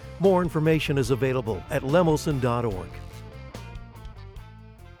world. More information is available at lemelson.org.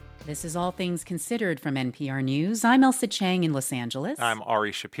 This is All Things Considered from NPR News. I'm Elsa Chang in Los Angeles. I'm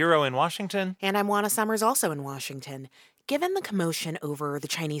Ari Shapiro in Washington. And I'm Juana Summers, also in Washington. Given the commotion over the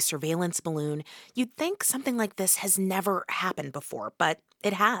Chinese surveillance balloon, you'd think something like this has never happened before, but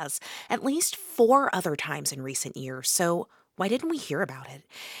it has, at least 4 other times in recent years. So why didn't we hear about it?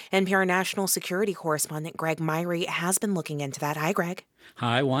 NPR national security correspondent Greg Myrie has been looking into that. Hi, Greg.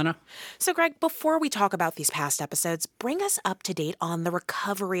 Hi, Juana. So, Greg, before we talk about these past episodes, bring us up to date on the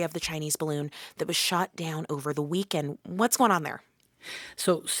recovery of the Chinese balloon that was shot down over the weekend. What's going on there?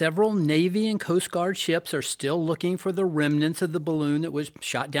 So several Navy and Coast Guard ships are still looking for the remnants of the balloon that was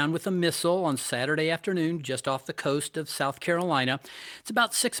shot down with a missile on Saturday afternoon just off the coast of South Carolina. It's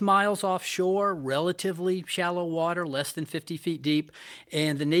about 6 miles offshore, relatively shallow water, less than 50 feet deep,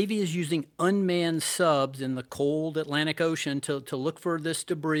 and the Navy is using unmanned subs in the cold Atlantic Ocean to look for this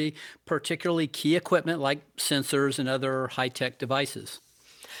debris, particularly key equipment like sensors and other high-tech devices.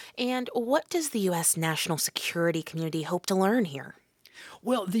 And what does the U.S. national security community hope to learn here?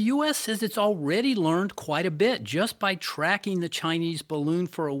 Well, the U.S. says it's already learned quite a bit just by tracking the Chinese balloon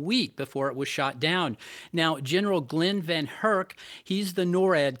for a week before it was shot down. Now, General Glenn Van Herk, he's the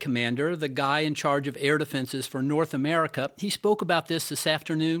NORAD commander, the guy in charge of air defenses for North America. He spoke about this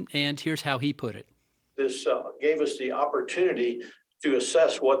afternoon, and here's how he put it. This gave us the opportunity to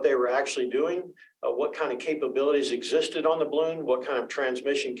assess what they were actually doing, what kind of capabilities existed on the balloon, what kind of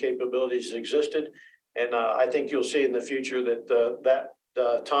transmission capabilities existed. And I think you'll see in the future that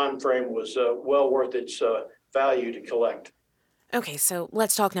that time frame was well worth its value to collect. Okay, so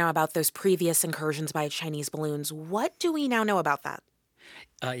let's talk now about those previous incursions by Chinese balloons. What do we now know about that?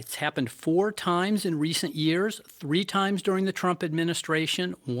 It's happened 4 times in recent years, 3 times during the Trump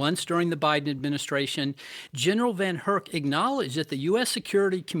administration, once during the Biden administration. General Van Herk acknowledged that the U.S.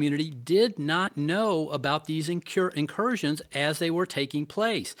 security community did not know about these incursions as they were taking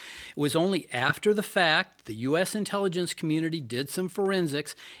place. It was only after the fact the U.S. intelligence community did some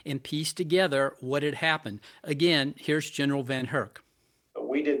forensics and pieced together what had happened. Again, here's General Van Herk.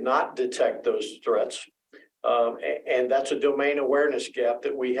 We did not detect those threats. And that's a domain awareness gap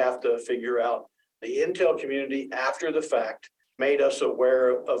that we have to figure out. The intel community, after the fact, made us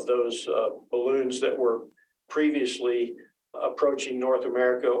aware of those balloons that were previously approaching North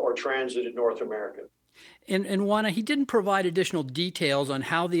America or transited North America. And Juana, he didn't provide additional details on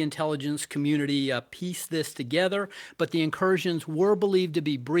how the intelligence community pieced this together, but the incursions were believed to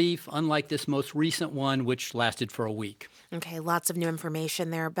be brief, unlike this most recent one, which lasted for a week. Okay, lots of new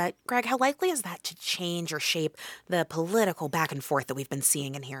information there, but Greg, how likely is that to change or shape the political back and forth that we've been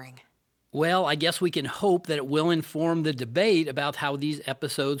seeing and hearing? Well, I guess we can hope that it will inform the debate about how these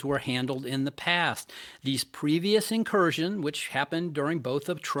episodes were handled in the past. These previous incursions, which happened during both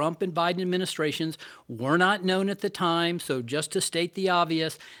of Trump and Biden administrations, were not known at the time. So just to state the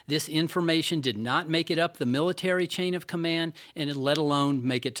obvious, this information did not make it up the military chain of command, and let alone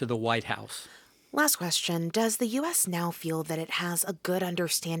make it to the White House. Last question. Does the U.S. now feel that it has a good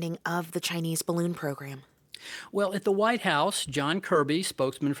understanding of the Chinese balloon program? Well, at the White House, John Kirby,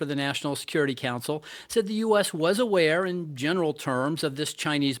 spokesman for the National Security Council, said the U.S. was aware in general terms of this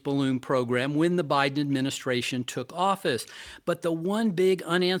Chinese balloon program when the Biden administration took office. But the one big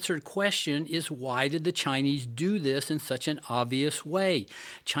unanswered question is, why did the Chinese do this in such an obvious way?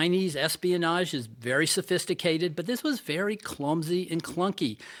 Chinese espionage is very sophisticated, but this was very clumsy and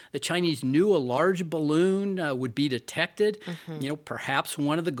clunky. The Chinese knew a large balloon would be detected. Perhaps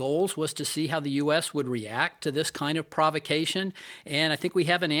one of the goals was to see how the U.S. would react to this kind of provocation. And I think we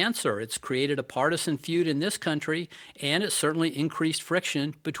have an answer. It's created a partisan feud in this country, and it certainly increased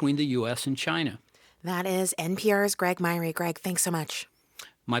friction between the U.S. and China. That is NPR's Greg Myrie. Greg, thanks so much.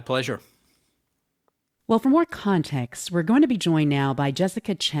 My pleasure. Well, for more context, we're going to be joined now by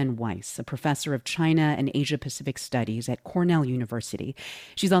Jessica Chen Weiss, a professor of China and Asia Pacific Studies at Cornell University.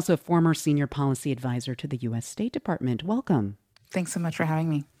 She's also a former senior policy advisor to the U.S. State Department. Welcome. Thanks so much for having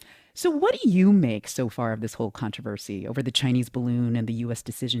me. So what do you make so far of this whole controversy over the Chinese balloon and the U.S.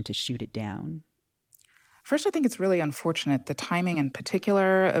 decision to shoot it down? First, I think it's really unfortunate. The timing in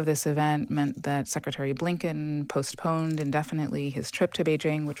particular of this event meant that Secretary Blinken postponed indefinitely his trip to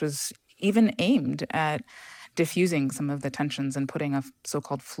Beijing, which was even aimed at diffusing some of the tensions and putting a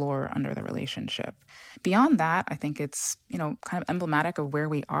so-called floor under the relationship. Beyond that, I think it's, kind of emblematic of where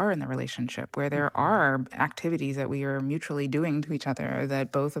we are in the relationship, where there are activities that we are mutually doing to each other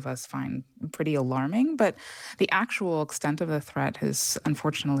that both of us find pretty alarming. But the actual extent of the threat has,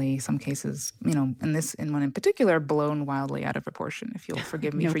 unfortunately, some cases, in one in particular, blown wildly out of proportion, if you'll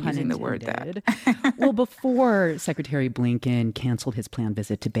forgive me No for pun using the word intended. that. Well, before Secretary Blinken canceled his planned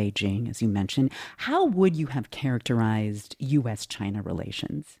visit to Beijing, as you mentioned, how would you have characterized U.S.-China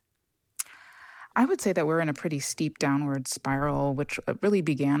relations? I would say that we're in a pretty steep downward spiral, which really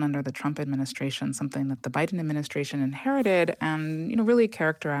began under the Trump administration, something that the Biden administration inherited and, really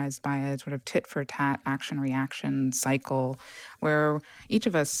characterized by a sort of tit-for-tat action-reaction cycle where each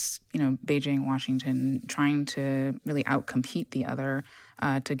of us, Beijing, Washington, trying to really outcompete the other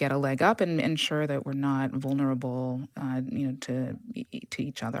to get a leg up and ensure that we're not vulnerable, to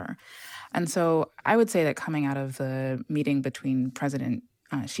each other. And so I would say that coming out of the meeting between President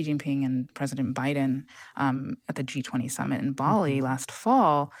Xi Jinping and President Biden at the G20 summit in Bali last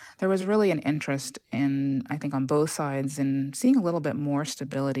fall, there was really an interest in, I think, on both sides in seeing a little bit more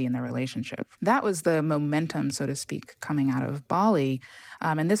stability in the relationship. That was the momentum, so to speak, coming out of Bali.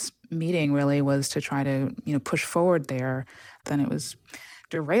 And this meeting really was to try to, push forward there. Then it was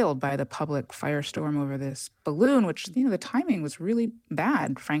derailed by the public firestorm over this balloon, which, the timing was really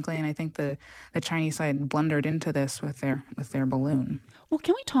bad, frankly. And I think the Chinese side blundered into this with their balloon. Well,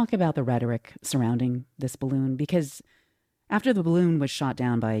 can we talk about the rhetoric surrounding this balloon? Because after the balloon was shot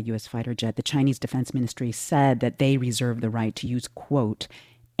down by a U.S. fighter jet, the Chinese Defense Ministry said that they reserve the right to use, quote,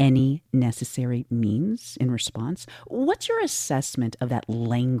 any necessary means in response. What's your assessment of that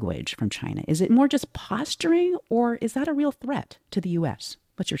language from China? Is it more just posturing, or is that a real threat to the U.S.?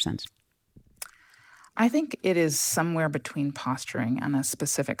 What's your sense? I think it is somewhere between posturing and a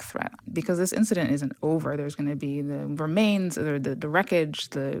specific threat, because this incident isn't over. There's going to be the remains, or the wreckage,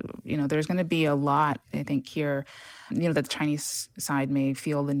 there's going to be a lot, I think, here, that the Chinese side may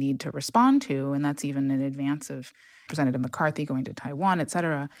feel the need to respond to, and that's even in advance of Representative McCarthy going to Taiwan, et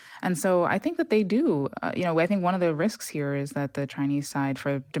cetera. And so I think that they do, I think one of the risks here is that the Chinese side,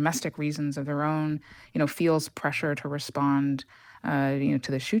 for domestic reasons of their own, feels pressure to respond to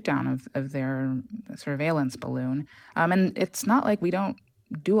the shoot down of their surveillance balloon. And it's not like we don't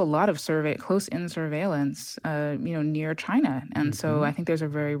do a lot of close-in surveillance, near China. And so I think there's a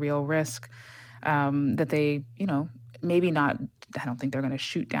very real risk that they, maybe not, I don't think they're going to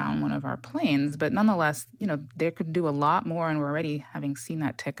shoot down one of our planes, but nonetheless, they could do a lot more, and we're already having seen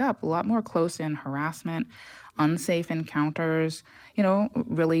that tick up, a lot more close-in harassment, unsafe encounters,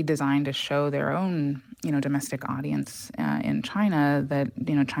 really designed to show their own, domestic audience in China that,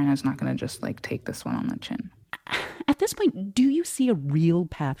 China is not going to just take this one on the chin. At this point, do you see a real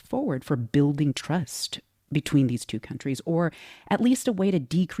path forward for building trust between these two countries, or at least a way to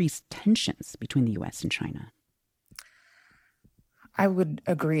decrease tensions between the U.S. and China? I would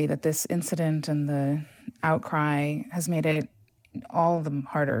agree that this incident and the outcry has made it all the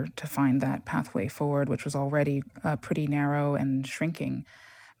harder to find that pathway forward, which was already pretty narrow and shrinking.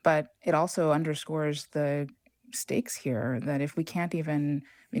 But it also underscores the stakes here, that if we can't even,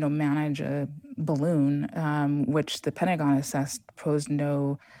 manage a balloon, which the Pentagon assessed posed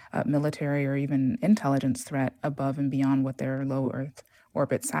no military or even intelligence threat above and beyond what their low Earth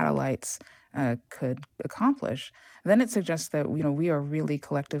orbit satellites could accomplish, then it suggests that we are really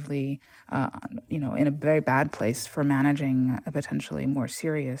collectively in a very bad place for managing a potentially more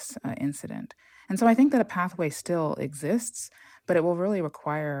serious incident. And so I think that a pathway still exists, but it will really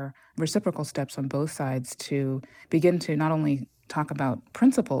require reciprocal steps on both sides to begin to not only talk about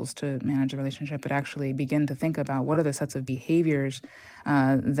principles to manage a relationship, but actually begin to think about what are the sets of behaviors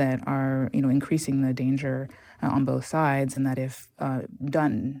that are, increasing the danger on both sides, and that if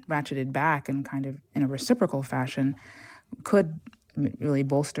done, ratcheted back and kind of in a reciprocal fashion, could really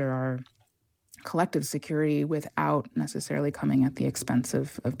bolster our collective security without necessarily coming at the expense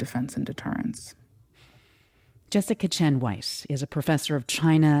of defense and deterrence. Jessica Chen Weiss is a professor of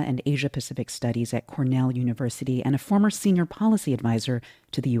China and Asia-Pacific Studies at Cornell University and a former senior policy advisor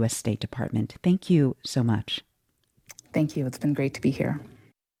to the U.S. State Department. Thank you so much. Thank you. It's been great to be here.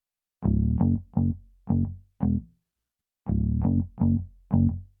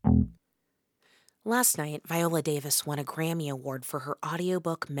 Last night, Viola Davis won a Grammy Award for her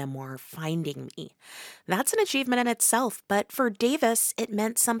audiobook memoir, Finding Me. That's an achievement in itself, but for Davis, it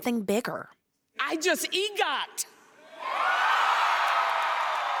meant something bigger. I just EGOT!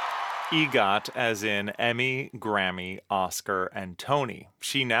 EGOT as in Emmy, Grammy, Oscar, and Tony.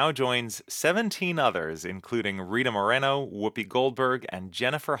 She now joins 17 others, including Rita Moreno, Whoopi Goldberg, and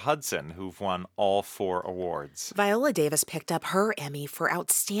Jennifer Hudson, who've won all 4 awards. Viola Davis picked up her Emmy for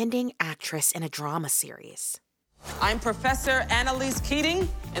Outstanding Actress in a Drama Series. I'm Professor Annalise Keating,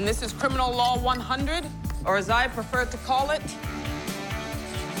 and this is Criminal Law 100, or as I prefer to call it,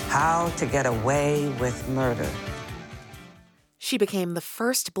 How to Get Away with Murder. She became the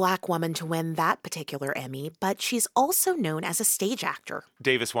first Black woman to win that particular Emmy, but she's also known as a stage actor.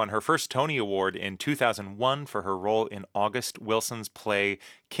 Davis won her first Tony Award in 2001 for her role in August Wilson's play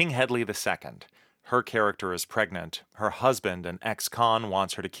King Hedley II. Her character is pregnant. Her husband, an ex-con,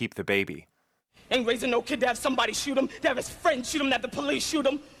 wants her to keep the baby. Ain't raising no kid to have somebody shoot him, to have his friends shoot him, to have the police shoot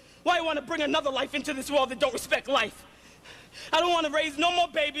him. Why you want to bring another life into this world that don't respect life? I don't want to raise no more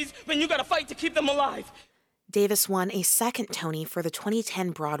babies when you got to fight to keep them alive. Davis won a second Tony for the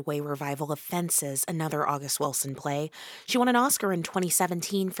 2010 Broadway revival of Fences, another August Wilson play. She won an Oscar in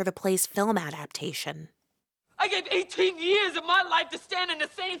 2017 for the play's film adaptation. I gave 18 years of my life to stand in the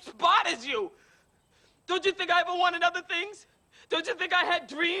same spot as you. Don't you think I ever wanted other things? Don't you think I had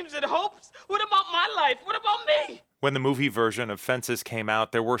dreams and hopes? What about my life? What about me? When the movie version of Fences came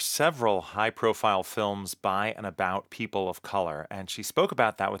out, there were several high-profile films by and about people of color, and she spoke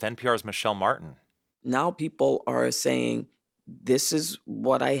about that with NPR's Michelle Martin. Now people are saying, this is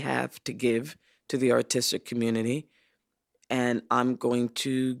what I have to give to the artistic community, and I'm going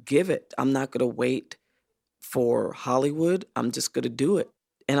to give it. I'm not going to wait for Hollywood. I'm just going to do it.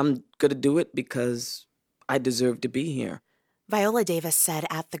 And I'm going to do it because I deserve to be here. Viola Davis said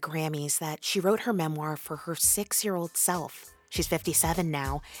at the Grammys that she wrote her memoir for her 6-year-old self. She's 57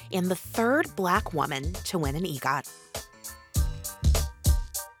 now, and the third Black woman to win an EGOT.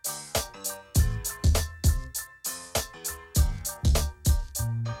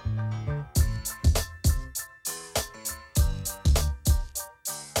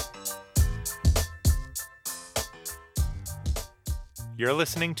 You're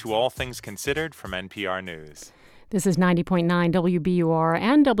listening to All Things Considered from NPR News. This is 90.9 WBUR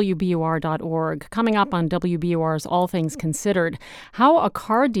and WBUR.org. Coming up on WBUR's All Things Considered, how a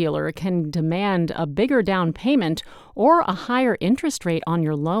car dealer can demand a bigger down payment or a higher interest rate on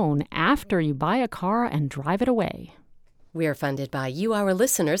your loan after you buy a car and drive it away. We're funded by you, our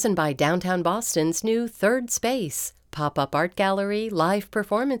listeners, and by Downtown Boston's new Third Space. Pop-up art gallery, live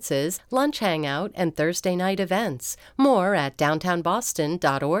performances, lunch hangout, and Thursday night events. More at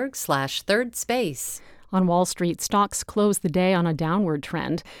downtownboston.org/thirdspace. On Wall Street, stocks closed the day on a downward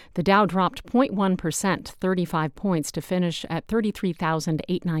trend. The Dow dropped 0.1%, 35 points, to finish at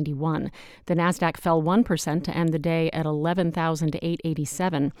 33,891. The Nasdaq fell 1% to end the day at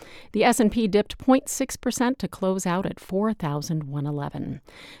 11,887. The S&P dipped 0.6% to close out at 4,111.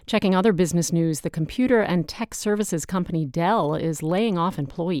 Checking other business news, the computer and tech services company Dell is laying off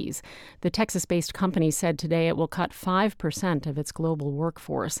employees. The Texas-based company said today it will cut 5% of its global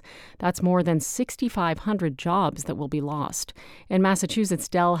workforce. That's more than 6,500 jobs that will be lost. In Massachusetts,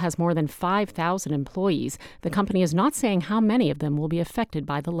 Dell has more than 5,000 employees. The company is not saying how many of them will be affected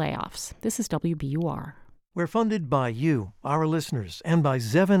by the layoffs. This is WBUR. We're funded by you, our listeners, and by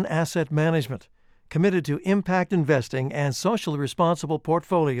Zevin Asset Management, committed to impact investing and socially responsible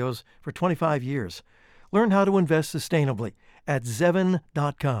portfolios for 25 years. Learn how to invest sustainably at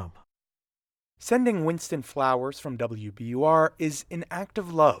Zevin.com. Sending Winston flowers from WBUR is an act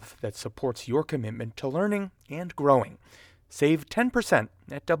of love that supports your commitment to learning and growing. Save 10%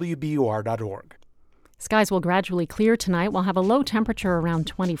 at WBUR.org. Skies will gradually clear tonight. We'll have a low temperature around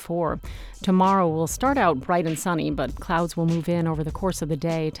 24. Tomorrow will start out bright and sunny, but clouds will move in over the course of the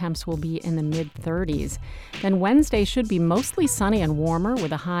day. Temps will be in the mid-30s. Then Wednesday should be mostly sunny and warmer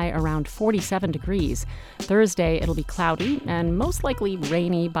with a high around 47 degrees. Thursday, it'll be cloudy and most likely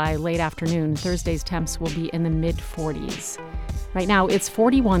rainy by late afternoon. Thursday's temps will be in the mid-40s. Right now, it's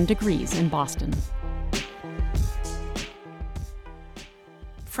 41 degrees in Boston.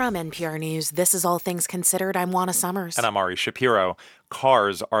 From NPR News, this is All Things Considered. I'm Juana Summers. And I'm Ari Shapiro.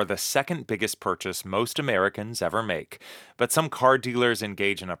 Cars are the second biggest purchase most Americans ever make. But some car dealers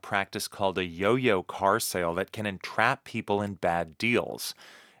engage in a practice called a yo-yo car sale that can entrap people in bad deals.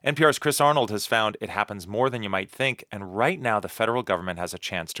 NPR's Chris Arnold has found it happens more than you might think, and right now the federal government has a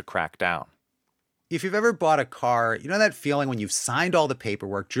chance to crack down. If you've ever bought a car, you know that feeling when you've signed all the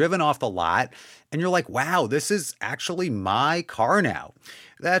paperwork, driven off the lot, and you're like, wow, this is actually my car now.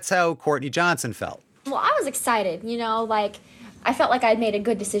 That's how Courtney Johnson felt. Well, I was excited, I felt like I'd made a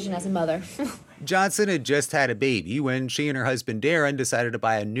good decision as a mother. Johnson had just had a baby when she and her husband Darren decided to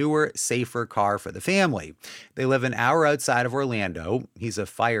buy a newer, safer car for the family. They live an hour outside of Orlando. He's a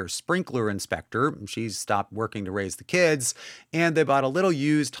fire sprinkler inspector. She's stopped working to raise the kids, and they bought a little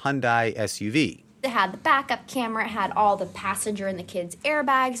used Hyundai SUV. It had the backup camera, it had all the passenger and the kids'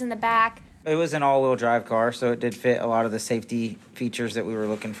 airbags in the back. It was an all-wheel drive car, so it did fit a lot of the safety features that we were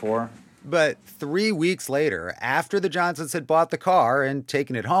looking for. But 3 weeks later, after the Johnsons had bought the car and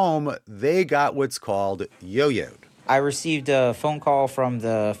taken it home, they got what's called yo-yoed. I received a phone call from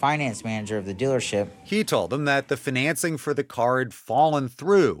the finance manager of the dealership. He told them that the financing for the car had fallen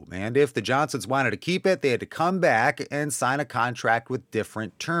through, and if the Johnsons wanted to keep it, they had to come back and sign a contract with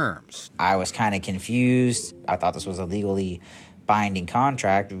different terms. I was kind of confused. I thought this was a legally binding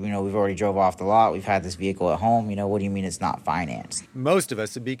contract. We've already drove off the lot. We've had this vehicle at home. What do you mean it's not financed? Most of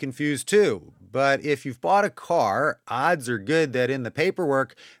us would be confused too. But if you've bought a car, odds are good that in the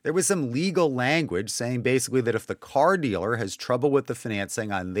paperwork, there was some legal language saying basically that if the car dealer has trouble with the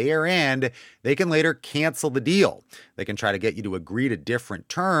financing on their end, they can later cancel the deal. They can try to get you to agree to different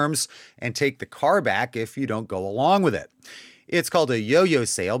terms and take the car back if you don't go along with it. It's called a yo-yo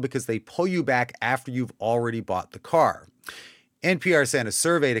sale because they pull you back after you've already bought the car. NPR sent a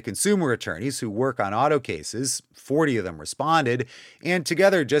survey to consumer attorneys who work on auto cases. 40 of them responded, and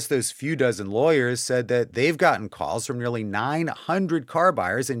together just those few dozen lawyers said that they've gotten calls from nearly 900 car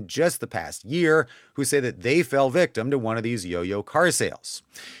buyers in just the past year who say that they fell victim to one of these yo-yo car sales.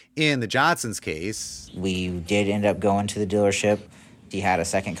 In the Johnsons' case, we did end up going to the dealership. He had a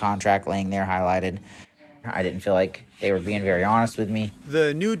second contract laying there highlighted. I didn't feel like they were being very honest with me.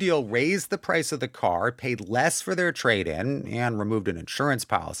 The new deal raised the price of the car, paid less for their trade-in, and removed an insurance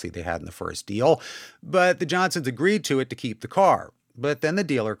policy they had in the first deal. But the Johnsons agreed to it to keep the car. But then the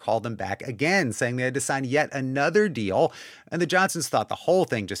dealer called them back again, saying they had to sign yet another deal. And the Johnsons thought the whole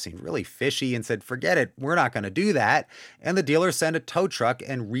thing just seemed really fishy and said, forget it, we're not going to do that. And the dealer sent a tow truck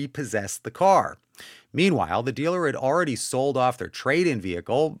and repossessed the car. Meanwhile, the dealer had already sold off their trade-in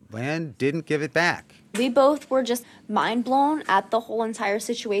vehicle and didn't give it back. We both were just mind blown at the whole entire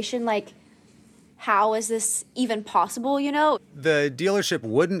situation. How is this even possible, The dealership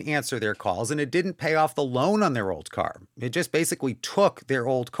wouldn't answer their calls, and it didn't pay off the loan on their old car. It just basically took their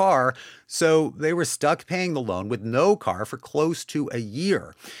old car, so they were stuck paying the loan with no car for close to a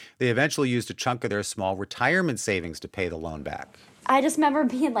year. They eventually used a chunk of their small retirement savings to pay the loan back. I just remember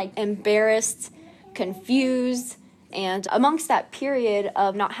being embarrassed, confused, and amongst that period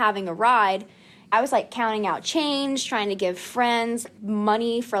of not having a ride, I was counting out change, trying to give friends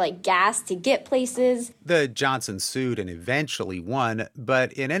money for gas to get places. The Johnsons sued and eventually won,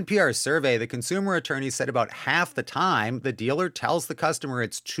 but in NPR's survey, the consumer attorney said about half the time the dealer tells the customer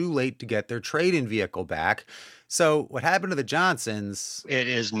it's too late to get their trade-in vehicle back. So what happened to the Johnsons? It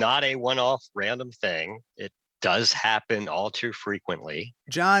is not a one-off random thing. It does happen all too frequently.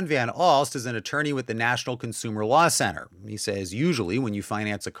 John Van Alst is an attorney with the National Consumer Law Center. He says usually when you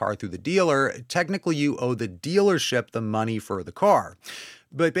finance a car through the dealer, technically you owe the dealership the money for the car.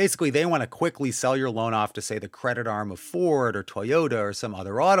 But basically they want to quickly sell your loan off to, say, the credit arm of Ford or Toyota or some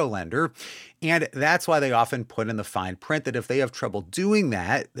other auto lender. And that's why they often put in the fine print that if they have trouble doing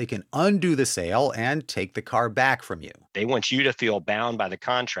that, they can undo the sale and take the car back from you. They want you to feel bound by the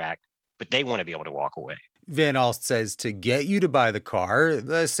contract, but they want to be able to walk away. Van Alst says to get you to buy the car,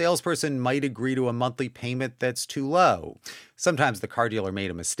 the salesperson might agree to a monthly payment that's too low. Sometimes the car dealer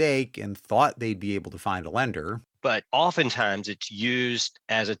made a mistake and thought they'd be able to find a lender. But oftentimes it's used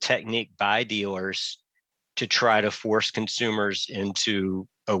as a technique by dealers to try to force consumers into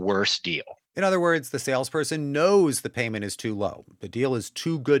a worse deal. In other words, the salesperson knows the payment is too low. The deal is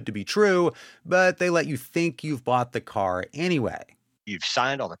too good to be true, but they let you think you've bought the car anyway. You've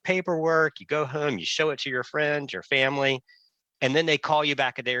signed all the paperwork, you go home, you show it to your friends, your family, and then they call you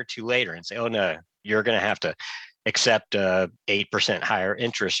back a day or two later and say, oh no, you're going to have to accept a 8% higher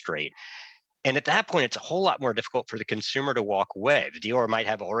interest rate. And at that point, it's a whole lot more difficult for the consumer to walk away. The dealer might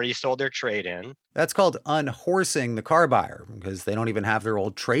have already sold their trade-in. That's called unhorsing the car buyer because they don't even have their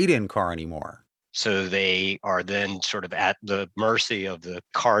old trade-in car anymore. So they are then sort of at the mercy of the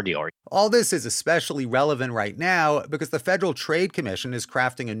car dealer. All this is especially relevant right now because the Federal Trade Commission is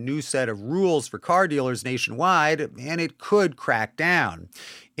crafting a new set of rules for car dealers nationwide, and it could crack down.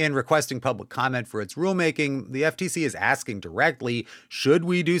 In requesting public comment for its rulemaking, the FTC is asking directly, should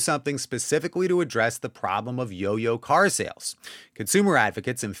we do something specifically to address the problem of yo-yo car sales? Consumer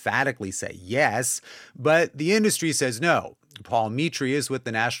advocates emphatically say yes, but the industry says no. Paul Mitri is with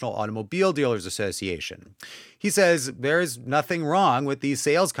the National Automobile Dealers Association. He says there's nothing wrong with these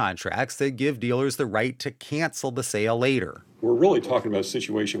sales contracts that give dealers the right to cancel the sale later. We're really talking about a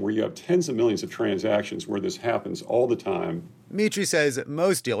situation where you have tens of millions of transactions where this happens all the time. Mitri says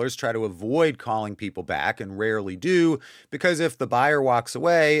most dealers try to avoid calling people back and rarely do because if the buyer walks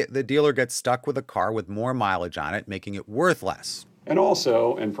away, the dealer gets stuck with a car with more mileage on it, making it worth less. And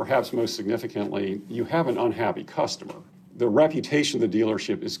also, and perhaps most significantly, you have an unhappy customer. The reputation of the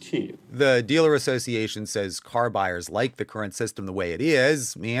dealership is key. The Dealer Association says car buyers like the current system the way it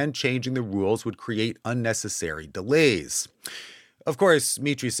is, and changing the rules would create unnecessary delays. Of course,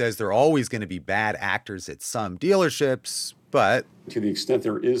 Mitri says there are always going to be bad actors at some dealerships, but to the extent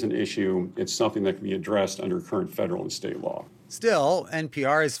there is an issue, it's something that can be addressed under current federal and state law. Still,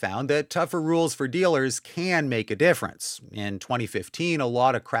 NPR has found that tougher rules for dealers can make a difference. In 2015, a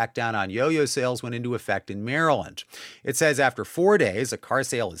law to crack down on yo-yo sales went into effect in Maryland. It says after 4 days, a car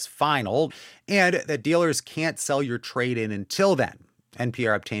sale is final, and that dealers can't sell your trade-in until then.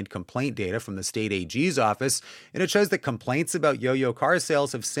 NPR obtained complaint data from the state AG's office, and it shows that complaints about yo-yo car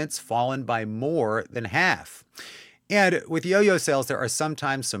sales have since fallen by more than half. And with yo-yo sales, there are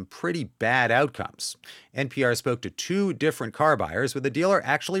sometimes some pretty bad outcomes. NPR spoke to 2 different car buyers where the dealer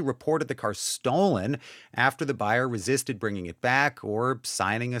actually reported the car stolen after the buyer resisted bringing it back or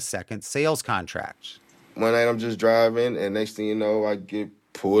signing a second sales contract. One night I'm just driving, and next thing you know, I get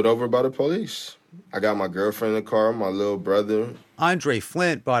pulled over by the police. I got my girlfriend in the car, my little brother. Andre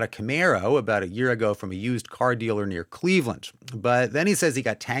Flint bought a Camaro about a year ago from a used car dealer near Cleveland. But then he says he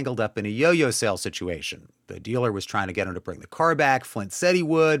got tangled up in a yo-yo sale situation. The dealer was trying to get him to bring the car back. Flint said he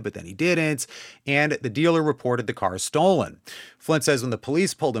would, but then he didn't. And the dealer reported the car stolen. Flint says when the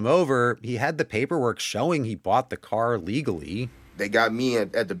police pulled him over, he had the paperwork showing he bought the car legally. They got me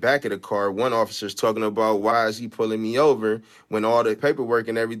at the back of the car. One officer's talking about why is he pulling me over when all the paperwork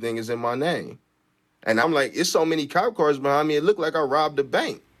and everything is in my name. And I'm like, it's so many cop cars behind me, it looked like I robbed a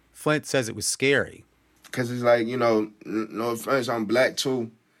bank. Flint says it was scary. Because it's like, no offense, I'm black too.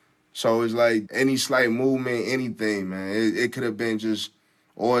 So it's like any slight movement, anything, man. It could have been just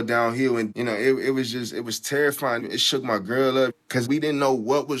all downhill. And, it was terrifying. It shook my girl up because we didn't know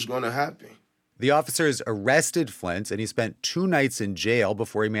what was going to happen. The officers arrested Flint, and he spent 2 nights in jail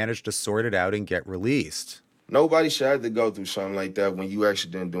before he managed to sort it out and get released. Nobody should have to go through something like that when you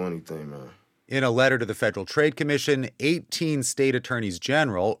actually didn't do anything, man. In a letter to the Federal Trade Commission, 18 state attorneys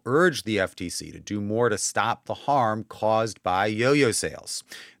general urged the FTC to do more to stop the harm caused by yo-yo sales.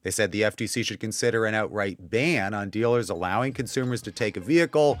 They said the FTC should consider an outright ban on dealers allowing consumers to take a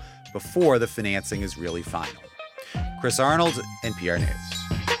vehicle before the financing is really final. Chris Arnold, NPR News.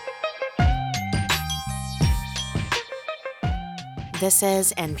 This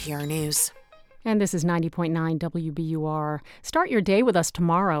is NPR News. And this is 90.9 WBUR. Start your day with us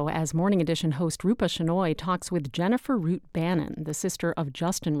tomorrow as Morning Edition host Rupa Shenoy talks with Jennifer Root Bannon, the sister of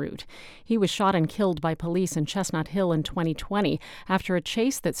Justin Root. He was shot and killed by police in Chestnut Hill in 2020 after a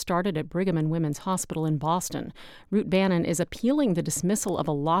chase that started at Brigham and Women's Hospital in Boston. Root Bannon is appealing the dismissal of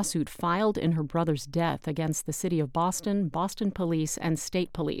a lawsuit filed in her brother's death against the city of Boston, Boston Police, and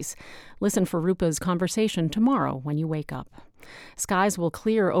state police. Listen for Rupa's conversation tomorrow when you wake up. Skies will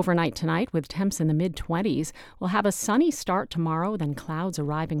clear overnight tonight with temps in the mid-20s. We'll have a sunny start tomorrow, then clouds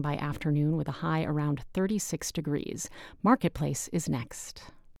arriving by afternoon with a high around 36 degrees. Marketplace is next.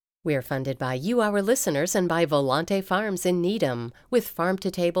 We're funded by you, our listeners, and by Volante Farms in Needham, with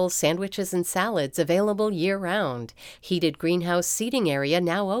farm-to-table sandwiches and salads available year-round. Heated greenhouse seating area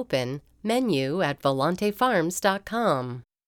now open. Menu at volantefarms.com.